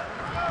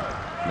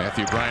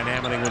 Matthew Bryan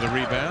Ammoning with a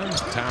rebound.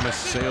 Thomas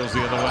sails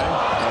the other way.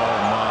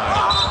 Oh,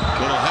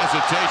 my. Little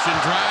hesitation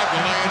drive to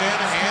lay it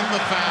in and the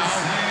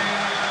foul.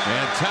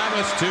 And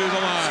Thomas to the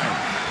line.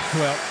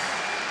 Well,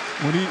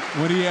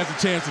 when he has a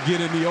chance to get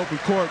in the open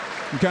court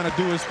and kind of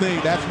do his thing,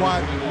 that's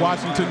why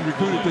Washington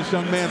recruited this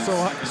young man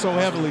so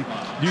heavily.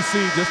 You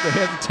see just the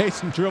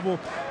hesitation dribble,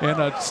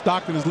 and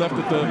Stockton is left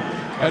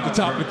at the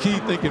top of the key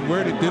thinking,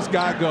 where did this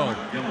guy go?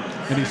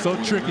 And he's so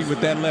tricky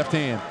with that left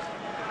hand.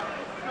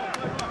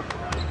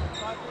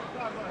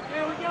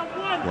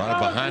 Right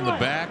behind the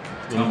back,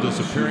 little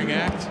disappearing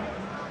act.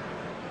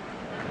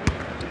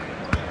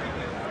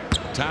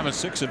 Thomas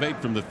 6 of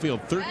 8 from the field,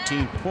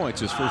 13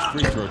 points, his first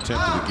free throw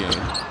attempt of the game.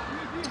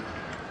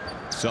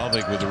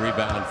 Selvig with the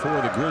rebound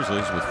for the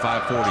Grizzlies with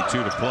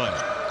 5:42 to play.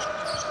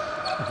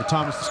 And for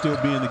Thomas to still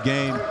be in the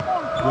game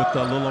with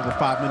a little over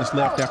 5 minutes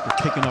left after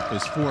picking up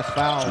his 4th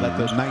foul at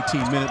the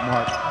 19-minute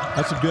mark,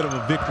 that's a bit of a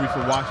victory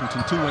for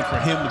Washington too, and for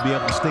him to be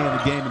able to stay in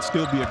the game and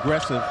still be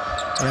aggressive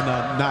and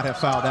not have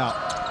fouled out.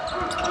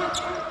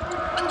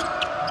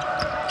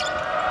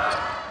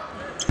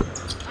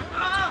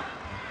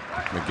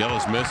 McGill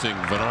is missing.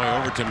 Vanoy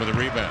Overton with a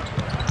rebound.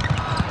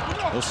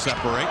 He'll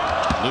separate.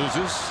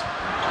 Loses.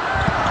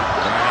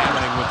 Bryan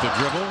Ammoning with the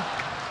dribble.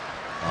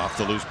 Off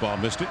the loose ball.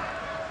 Missed it.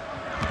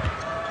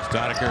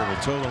 Stoddicker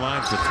will toe the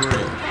line for 3,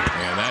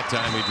 and that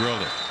time he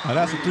drilled it. Now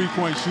that's a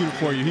three-point shooter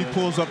for you. He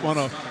pulls up on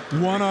a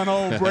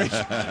 1-on-0 break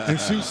and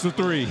shoots the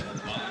 3.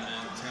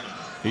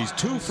 He's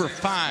 2 for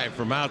 5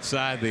 from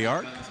outside the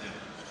arc.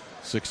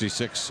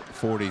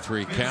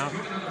 66-43 count.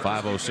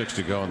 5:06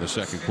 to go in the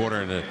second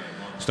quarter, and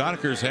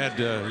Stoddicker's had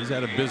he's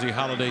had a busy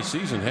holiday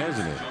season,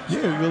 hasn't he?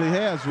 Yeah, he really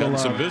has. Gotten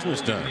some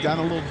business done. Got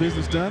a little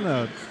business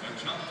done.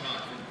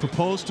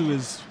 Proposed to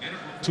his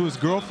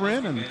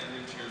girlfriend, and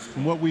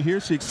from what we hear,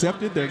 she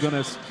accepted. They're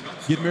going to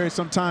get married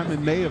sometime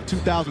in May of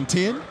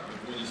 2010.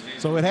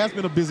 So it has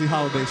been a busy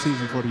holiday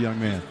season for the young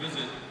man.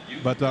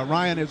 But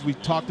Ryan, as we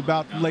talked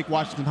about, Lake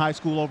Washington High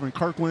School over in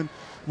Kirkland,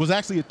 was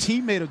actually a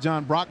teammate of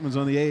John Brockman's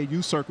on the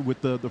AAU circuit with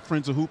the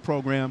Friends of Hoop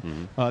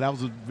program. That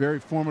was a very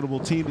formidable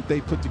team that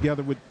they put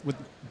together with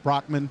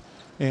Brockman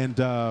and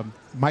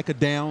Micah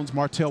Downs,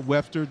 Martell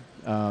Webster.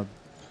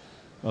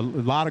 A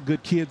lot of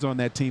good kids on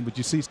that team, but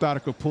you see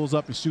Stoddicker pulls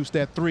up and shoots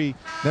that 3.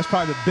 That's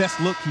probably the best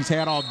look he's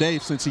had all day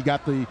since he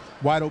got the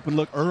wide open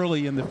look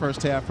early in the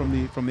first half from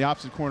the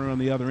opposite corner on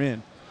the other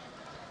end.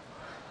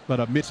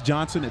 But Mitch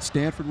Johnson at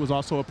Stanford was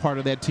also a part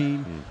of that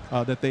team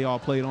that they all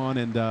played on.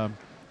 And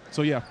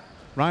so, yeah,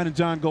 Ryan and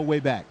John go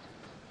way back.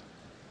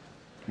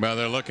 Well,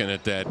 they're looking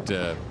at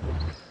that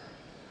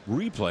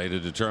replay to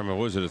determine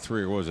was it a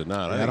 3 or was it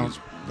not. I think it's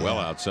well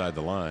outside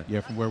the line.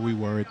 Yeah, from where we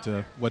were, it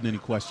wasn't any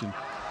question.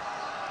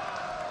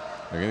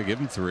 They're going to give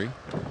him 3,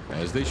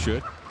 as they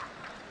should.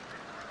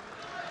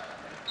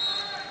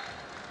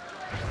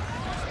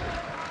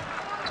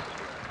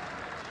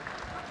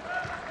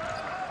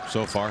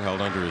 So far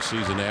held under his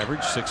season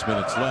average. 6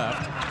 minutes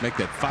left. Make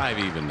that 5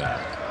 even now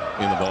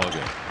in the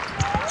ballgame.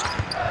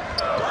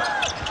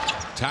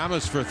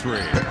 Thomas for 3.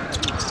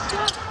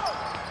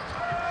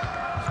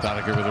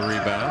 Stoddicker with a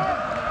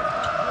rebound.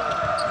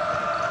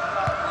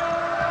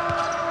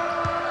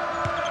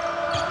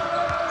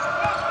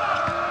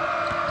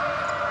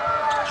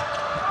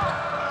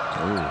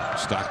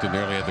 Stockton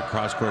nearly had the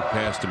cross-court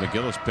pass to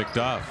McGillis picked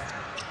off.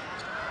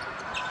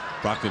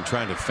 Brockton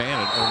trying to fan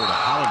it over to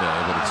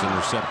Holiday, but it's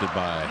intercepted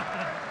by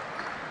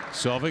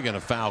Selvig and a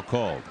foul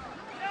called.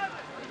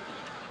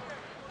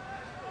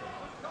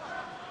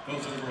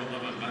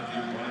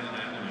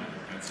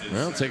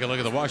 Well, take a look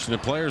at the Washington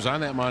players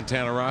on that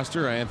Montana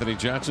roster. Anthony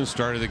Johnson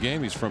started the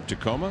game. He's from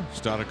Tacoma.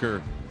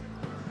 Stoddicker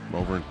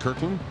over in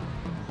Kirkland.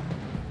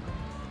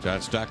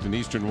 John Stockton,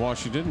 Eastern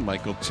Washington.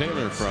 Michael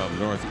Taylor from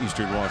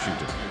Northeastern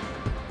Washington.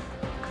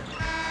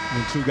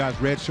 And 2 guys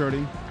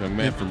redshirting. Young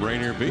man from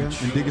Rainier Beach.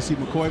 And Digasi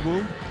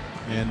McCoybu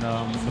and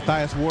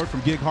Matthias Ward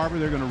from Gig Harbor.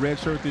 They're going to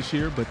redshirt this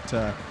year. But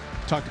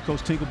talked to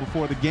Coach Tinkle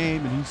before the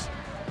game, and he's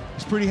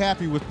pretty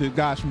happy with the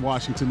guys from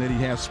Washington that he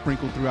has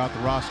sprinkled throughout the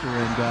roster,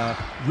 and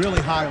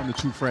really high on the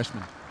true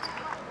freshmen.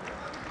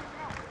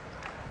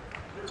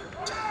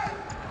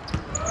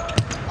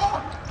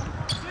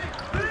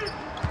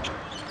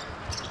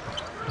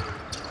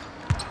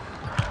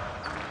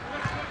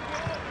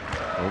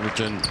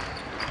 Overton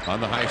on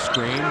the high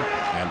screen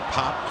and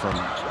pop from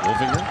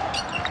Wolfinger.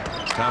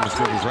 Thomas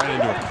dribbles right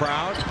into a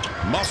crowd,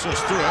 muscles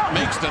through it,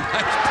 makes the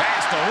nice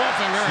pass to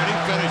Wolfinger, and he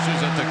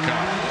finishes at the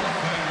cup.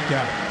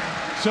 Yeah,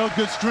 showed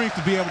good strength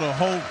to be able to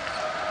hold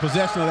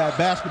possession of that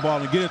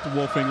basketball and get it to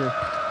Wolfinger.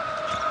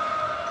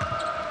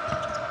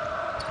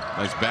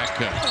 Nice back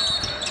cut.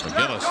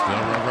 McGillis, the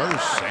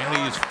reverse, and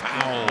he is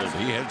fouled.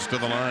 He heads to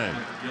the line.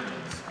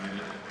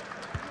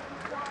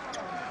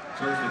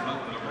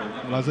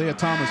 Well, Isaiah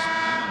Thomas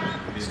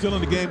still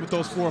in the game with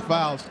those 4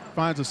 fouls,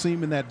 finds a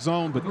seam in that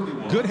zone, but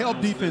good help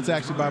defense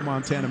actually by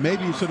Montana.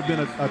 Maybe it should have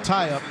been a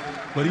tie-up,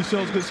 but he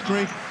shows good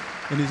strength,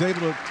 and he's able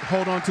to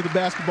hold on to the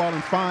basketball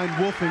and find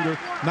Wolfinger.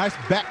 Nice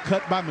back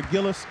cut by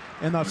McGillis,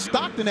 and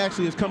Stockton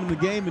actually has come in the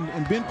game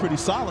and been pretty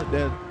solid,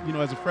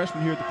 as a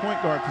freshman here at the point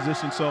guard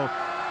position, so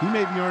he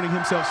may be earning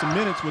himself some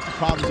minutes with the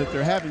problems that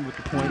they're having with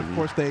the point. Of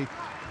course, they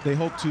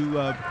hope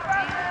to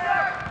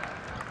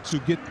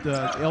get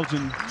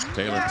Elgin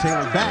Taylor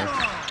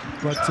back.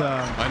 But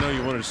I know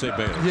you wanted to say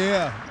Baylor.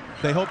 Yeah,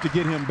 they hope to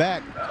get him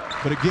back.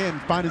 But again,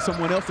 finding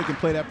someone else that can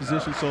play that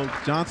position so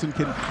Johnson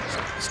can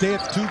stay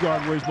at the 2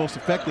 guard where he's most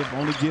effective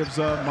only gives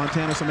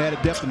Montana some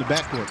added depth in the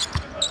backcourt.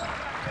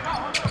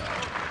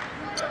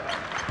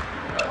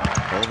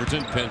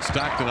 Overton pins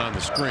Stockton on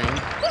the screen.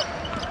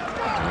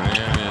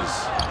 And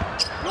is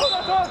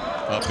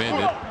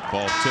upended.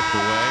 Ball tipped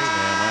away.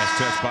 And last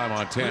touch by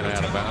Montana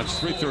out of bounds.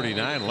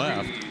 3:39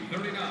 left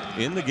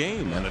in the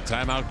game, and a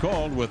timeout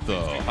called with the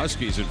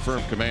Huskies in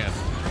firm command.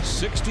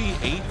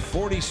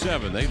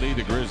 68-47, they lead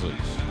the Grizzlies.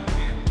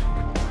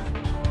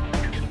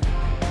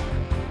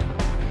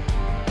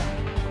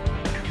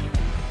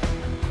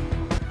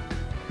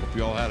 Hope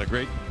you all had a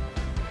great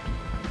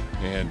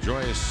and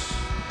joyous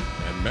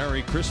and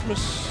Merry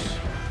Christmas.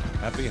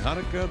 Happy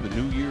Hanukkah. The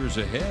New Year's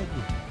ahead.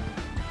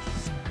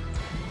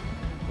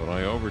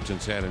 Bonai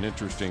Overton's had an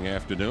interesting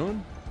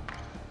afternoon.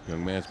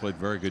 Young man's played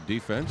very good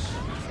defense.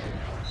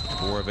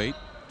 4 of 8,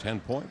 10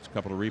 points,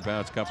 couple of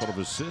rebounds, couple of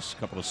assists,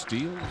 couple of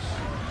steals.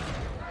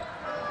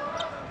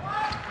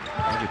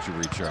 get you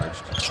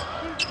recharged.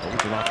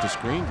 Overton off the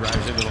screen,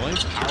 drives into the lane,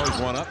 powers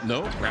one up.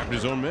 No, grabbed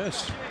his own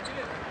miss.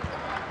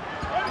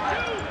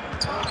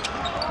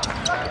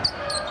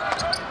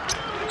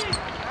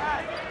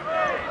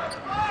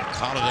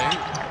 Holiday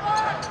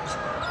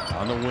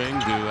on the wing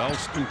to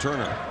Elston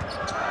Turner.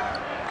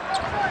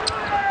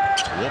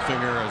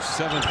 Wolfinger, a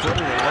 7-footer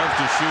that loves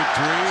to shoot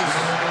threes,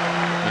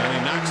 and he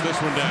knocks this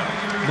one down.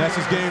 And that's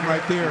his game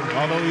right there.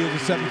 Although he is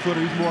a 7-footer,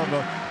 he's more of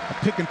a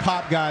pick and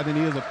pop guy than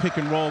he is a pick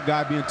and roll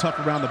guy, being tough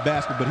around the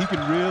basket. But he can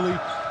really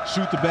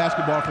shoot the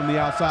basketball from the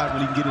outside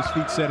when he can get his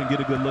feet set and get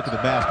a good look at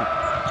the basket.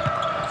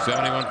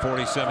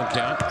 71-47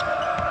 count.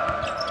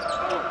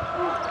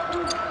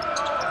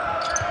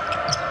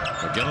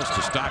 McGillis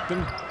to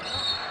Stockton.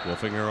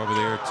 Wolfinger over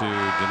there to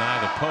deny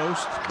the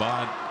post,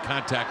 but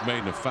contact made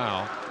and a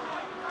foul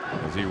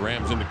as he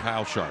rams into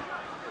Kyle Sharp.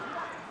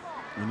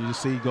 And you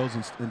just see he goes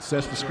and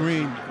sets the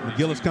screen.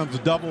 McGillis comes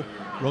to double.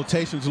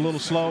 Rotation's a little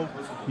slow.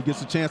 He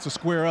gets a chance to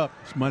square up.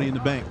 It's money in the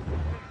bank.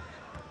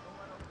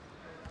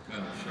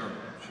 Kyle Sharp,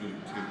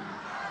 shooting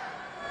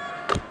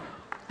 2.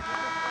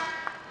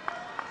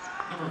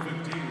 Number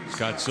 15.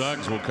 Scott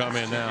Suggs will come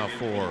in now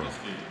for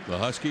the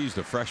Huskies,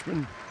 the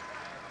freshman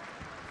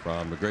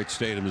from the great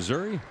state of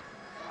Missouri.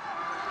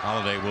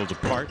 Holiday will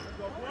depart.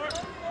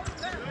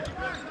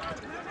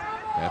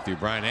 Matthew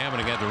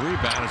Bryan-Hammoning had the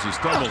rebound as he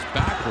stumbles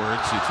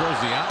backwards. He throws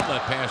the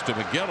outlet pass to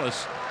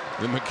McGillis.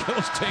 Then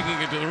McGillis taking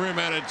it to the rim,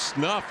 and it's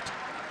snuffed.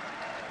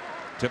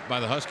 Tipped by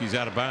the Huskies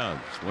out of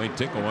bounds. Wayne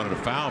Tinkle wanted a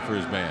foul for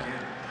his man.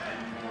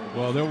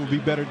 Well, there will be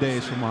better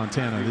days for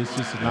Montana. This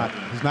just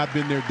has not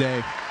been their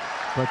day.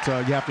 But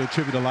you have to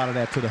attribute a lot of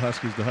that to the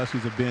Huskies. The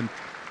Huskies have been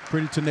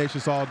pretty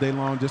tenacious all day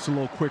long, just a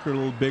little quicker, a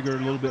little bigger, a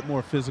little bit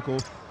more physical.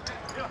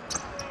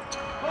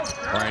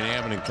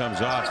 Bryan-Hammoning comes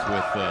off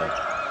with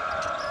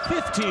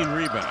 15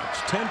 rebounds,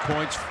 10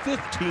 points,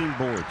 15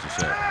 boards, you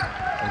say.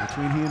 And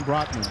between he and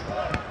Brockman,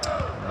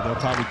 they'll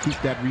probably keep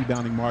that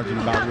rebounding margin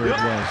about where it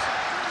was.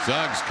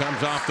 Suggs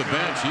comes off the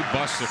bench. He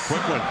busts a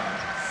quick one.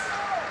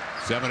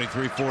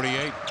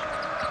 73-48.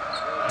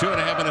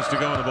 2.5 minutes to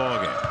go in the ball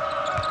game.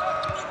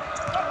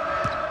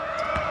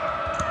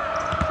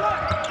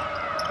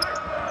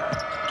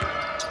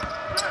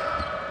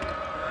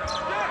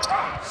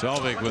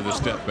 Selvig with a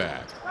step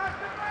back.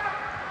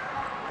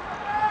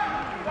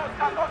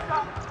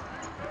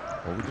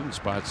 Overton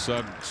spots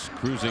Suggs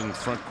cruising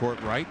front court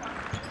right.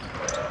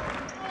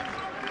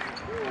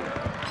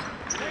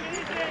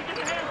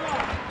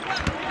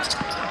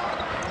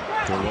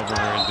 Joe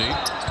Wolfinger in deep.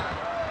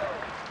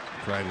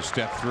 Trying to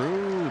step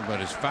through,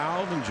 but is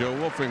fouled, and Joe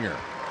Wolfinger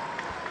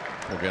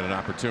will get an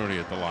opportunity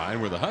at the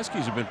line, where the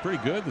Huskies have been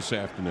pretty good this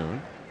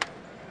afternoon.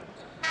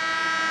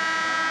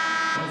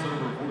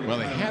 Well,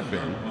 they have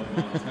been.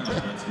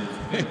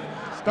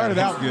 Started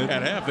out good.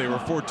 At half, they were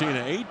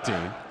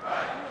 14-18.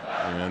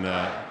 And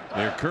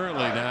they're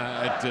currently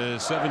now at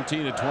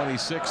 17-26,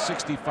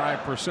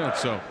 65%.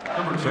 So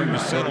starting to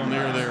settle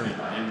near their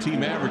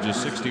team average of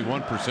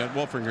 61%.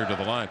 Wolfinger to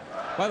the line.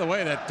 By the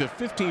way, that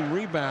 15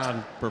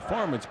 rebound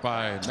performance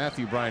by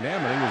Matthew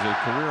Bryan-Hammoning was a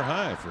career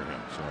high for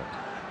him. So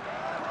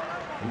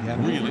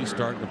really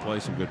starting to play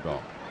some good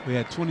ball. We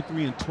had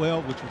 23 and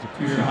 12, which was a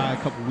career high a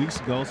couple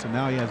weeks ago. So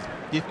now he has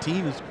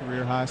 15 as a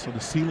career high. So the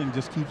ceiling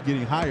just keeps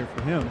getting higher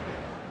for him.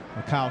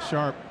 Kyle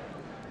Sharp,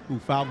 who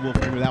fouled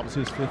Wolfinger, that was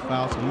his 5th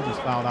foul, so he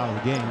just fouled out of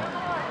the game.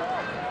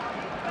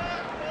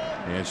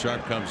 And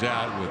Sharp comes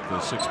out with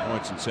 6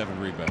 points and 7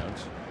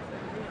 rebounds.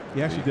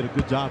 He actually did a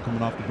good job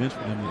coming off the bench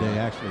for them today,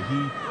 actually.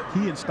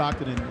 He and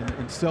Stockton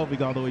and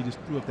Selvig, although he just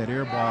threw up that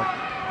air ball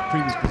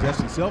previous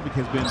possession, Selvig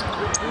has been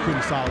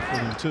pretty solid for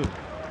them, too.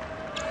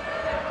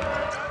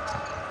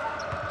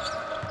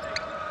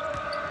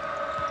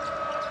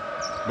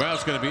 Well,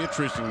 it's going to be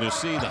interesting to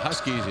see the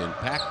Huskies in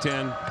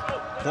Pac-10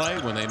 play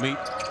when they meet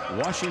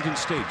Washington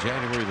State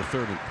January the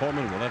 3rd in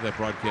Pullman. We'll have that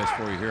broadcast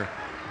for you here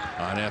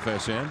on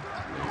FSN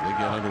as they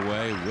get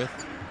underway with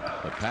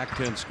the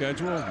Pac-10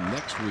 schedule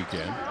next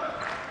weekend.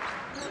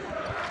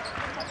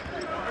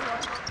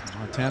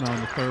 Montana on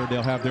the 3rd,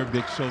 they'll have their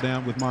big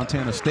showdown with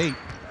Montana State,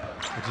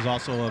 which is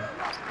also a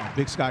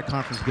Big Sky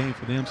Conference game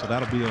for them, so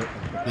that'll be a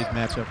big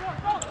matchup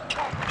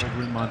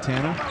over in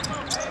Montana.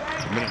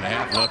 A minute and a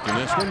half left in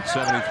this one.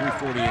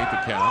 73-48 to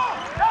count.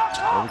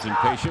 Overton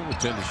patient with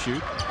 10 to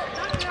shoot.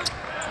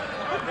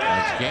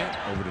 That's Gant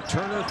over to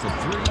Turner for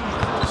 3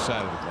 on the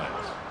side of the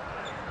glass.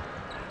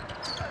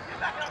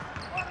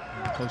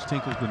 Coach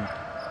Tinkle can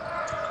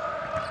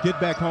get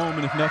back home,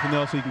 and if nothing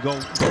else, he can go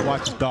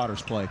watch his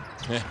daughters play.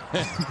 His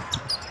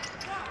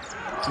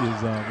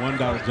one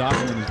daughter,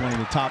 Jocelyn, is one of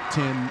the top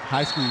 10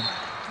 high school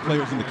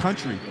players in the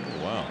country.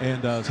 Wow.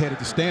 And is headed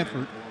to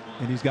Stanford.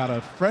 And he's got a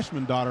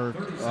freshman daughter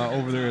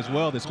over there as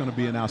well that's going to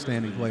be an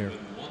outstanding player.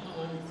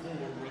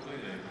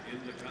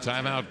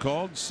 Timeout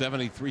called,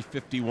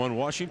 73-51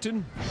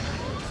 Washington.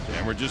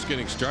 And we're just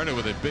getting started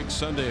with a big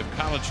Sunday of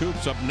college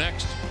hoops. Up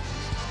next,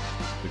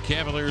 the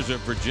Cavaliers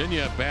of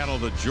Virginia battle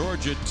the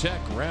Georgia Tech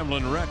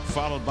Ramblin' Wreck,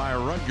 followed by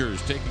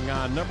Rutgers taking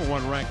on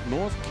 #1 ranked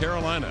North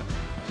Carolina.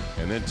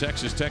 And then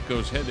Texas Tech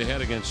goes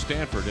head-to-head against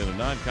Stanford in a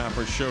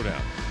non-conference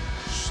showdown.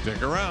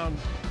 Stick around.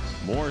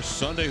 More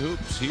Sunday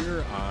Hoops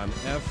here on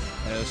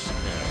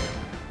FSN.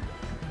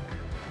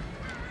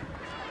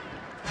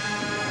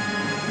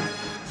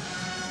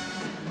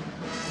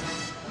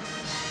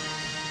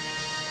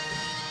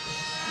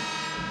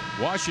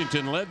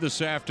 Washington led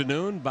this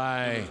afternoon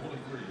by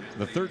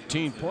the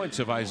 13 points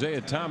of Isaiah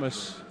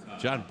Thomas.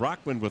 John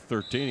Brockman with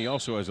 13. He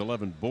also has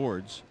 11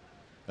 boards.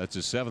 That's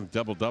his 7th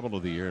double-double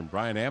of the year. And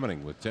Brian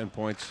Ammoning with 10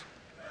 points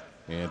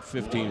and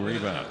 15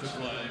 rebounds.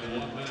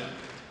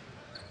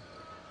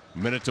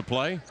 Minute to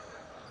play.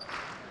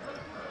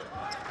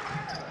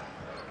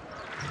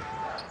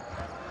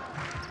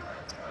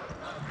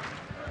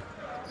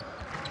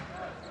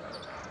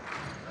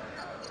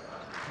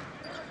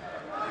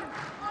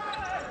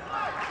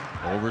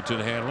 Overton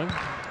handling.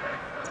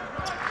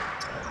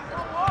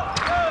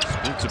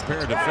 Splits a pair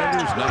of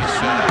defenders. Nice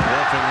set.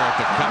 Wolfing at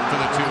the cup for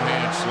the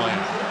two-hand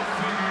slam.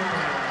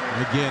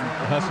 And again,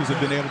 the Huskies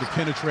have been able to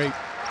penetrate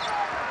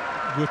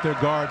with their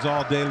guards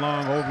all day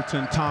long.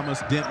 Overton,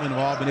 Thomas, Dentman have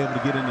all been able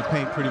to get in the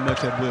paint pretty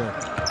much at will.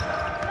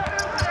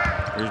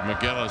 Here's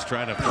McGillis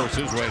trying to force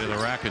his way to the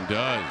rack and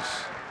does.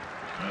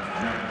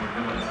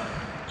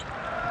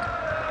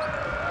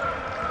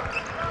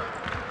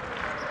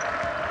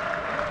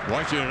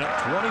 Washington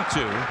up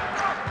 22.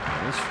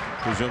 This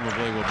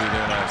presumably will be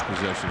their last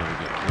possession of the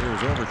game.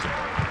 Here's Overton.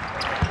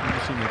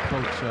 Interesting that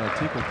Coach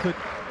Tinkle put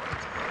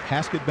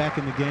Haskett back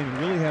in the game and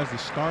really has the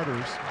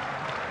starters,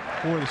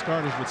 4 of the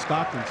starters with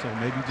Stockton. So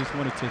maybe he just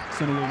wanted to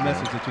send a little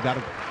message that you got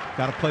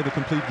to play the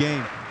complete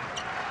game.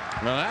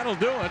 Well, that'll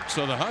do it.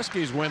 So the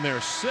Huskies win their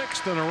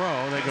 6th in a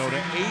row. They go to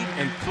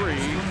 8-3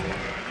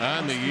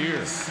 on the year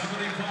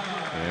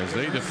as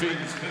they defeat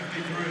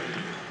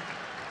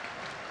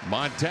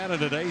Montana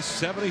today,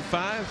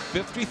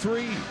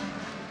 75-53.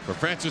 For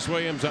Francis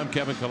Williams, I'm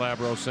Kevin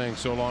Calabro saying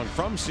so long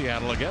from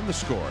Seattle. Again, the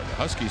score, the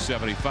Huskies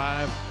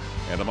 75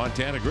 and the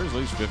Montana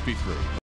Grizzlies 53.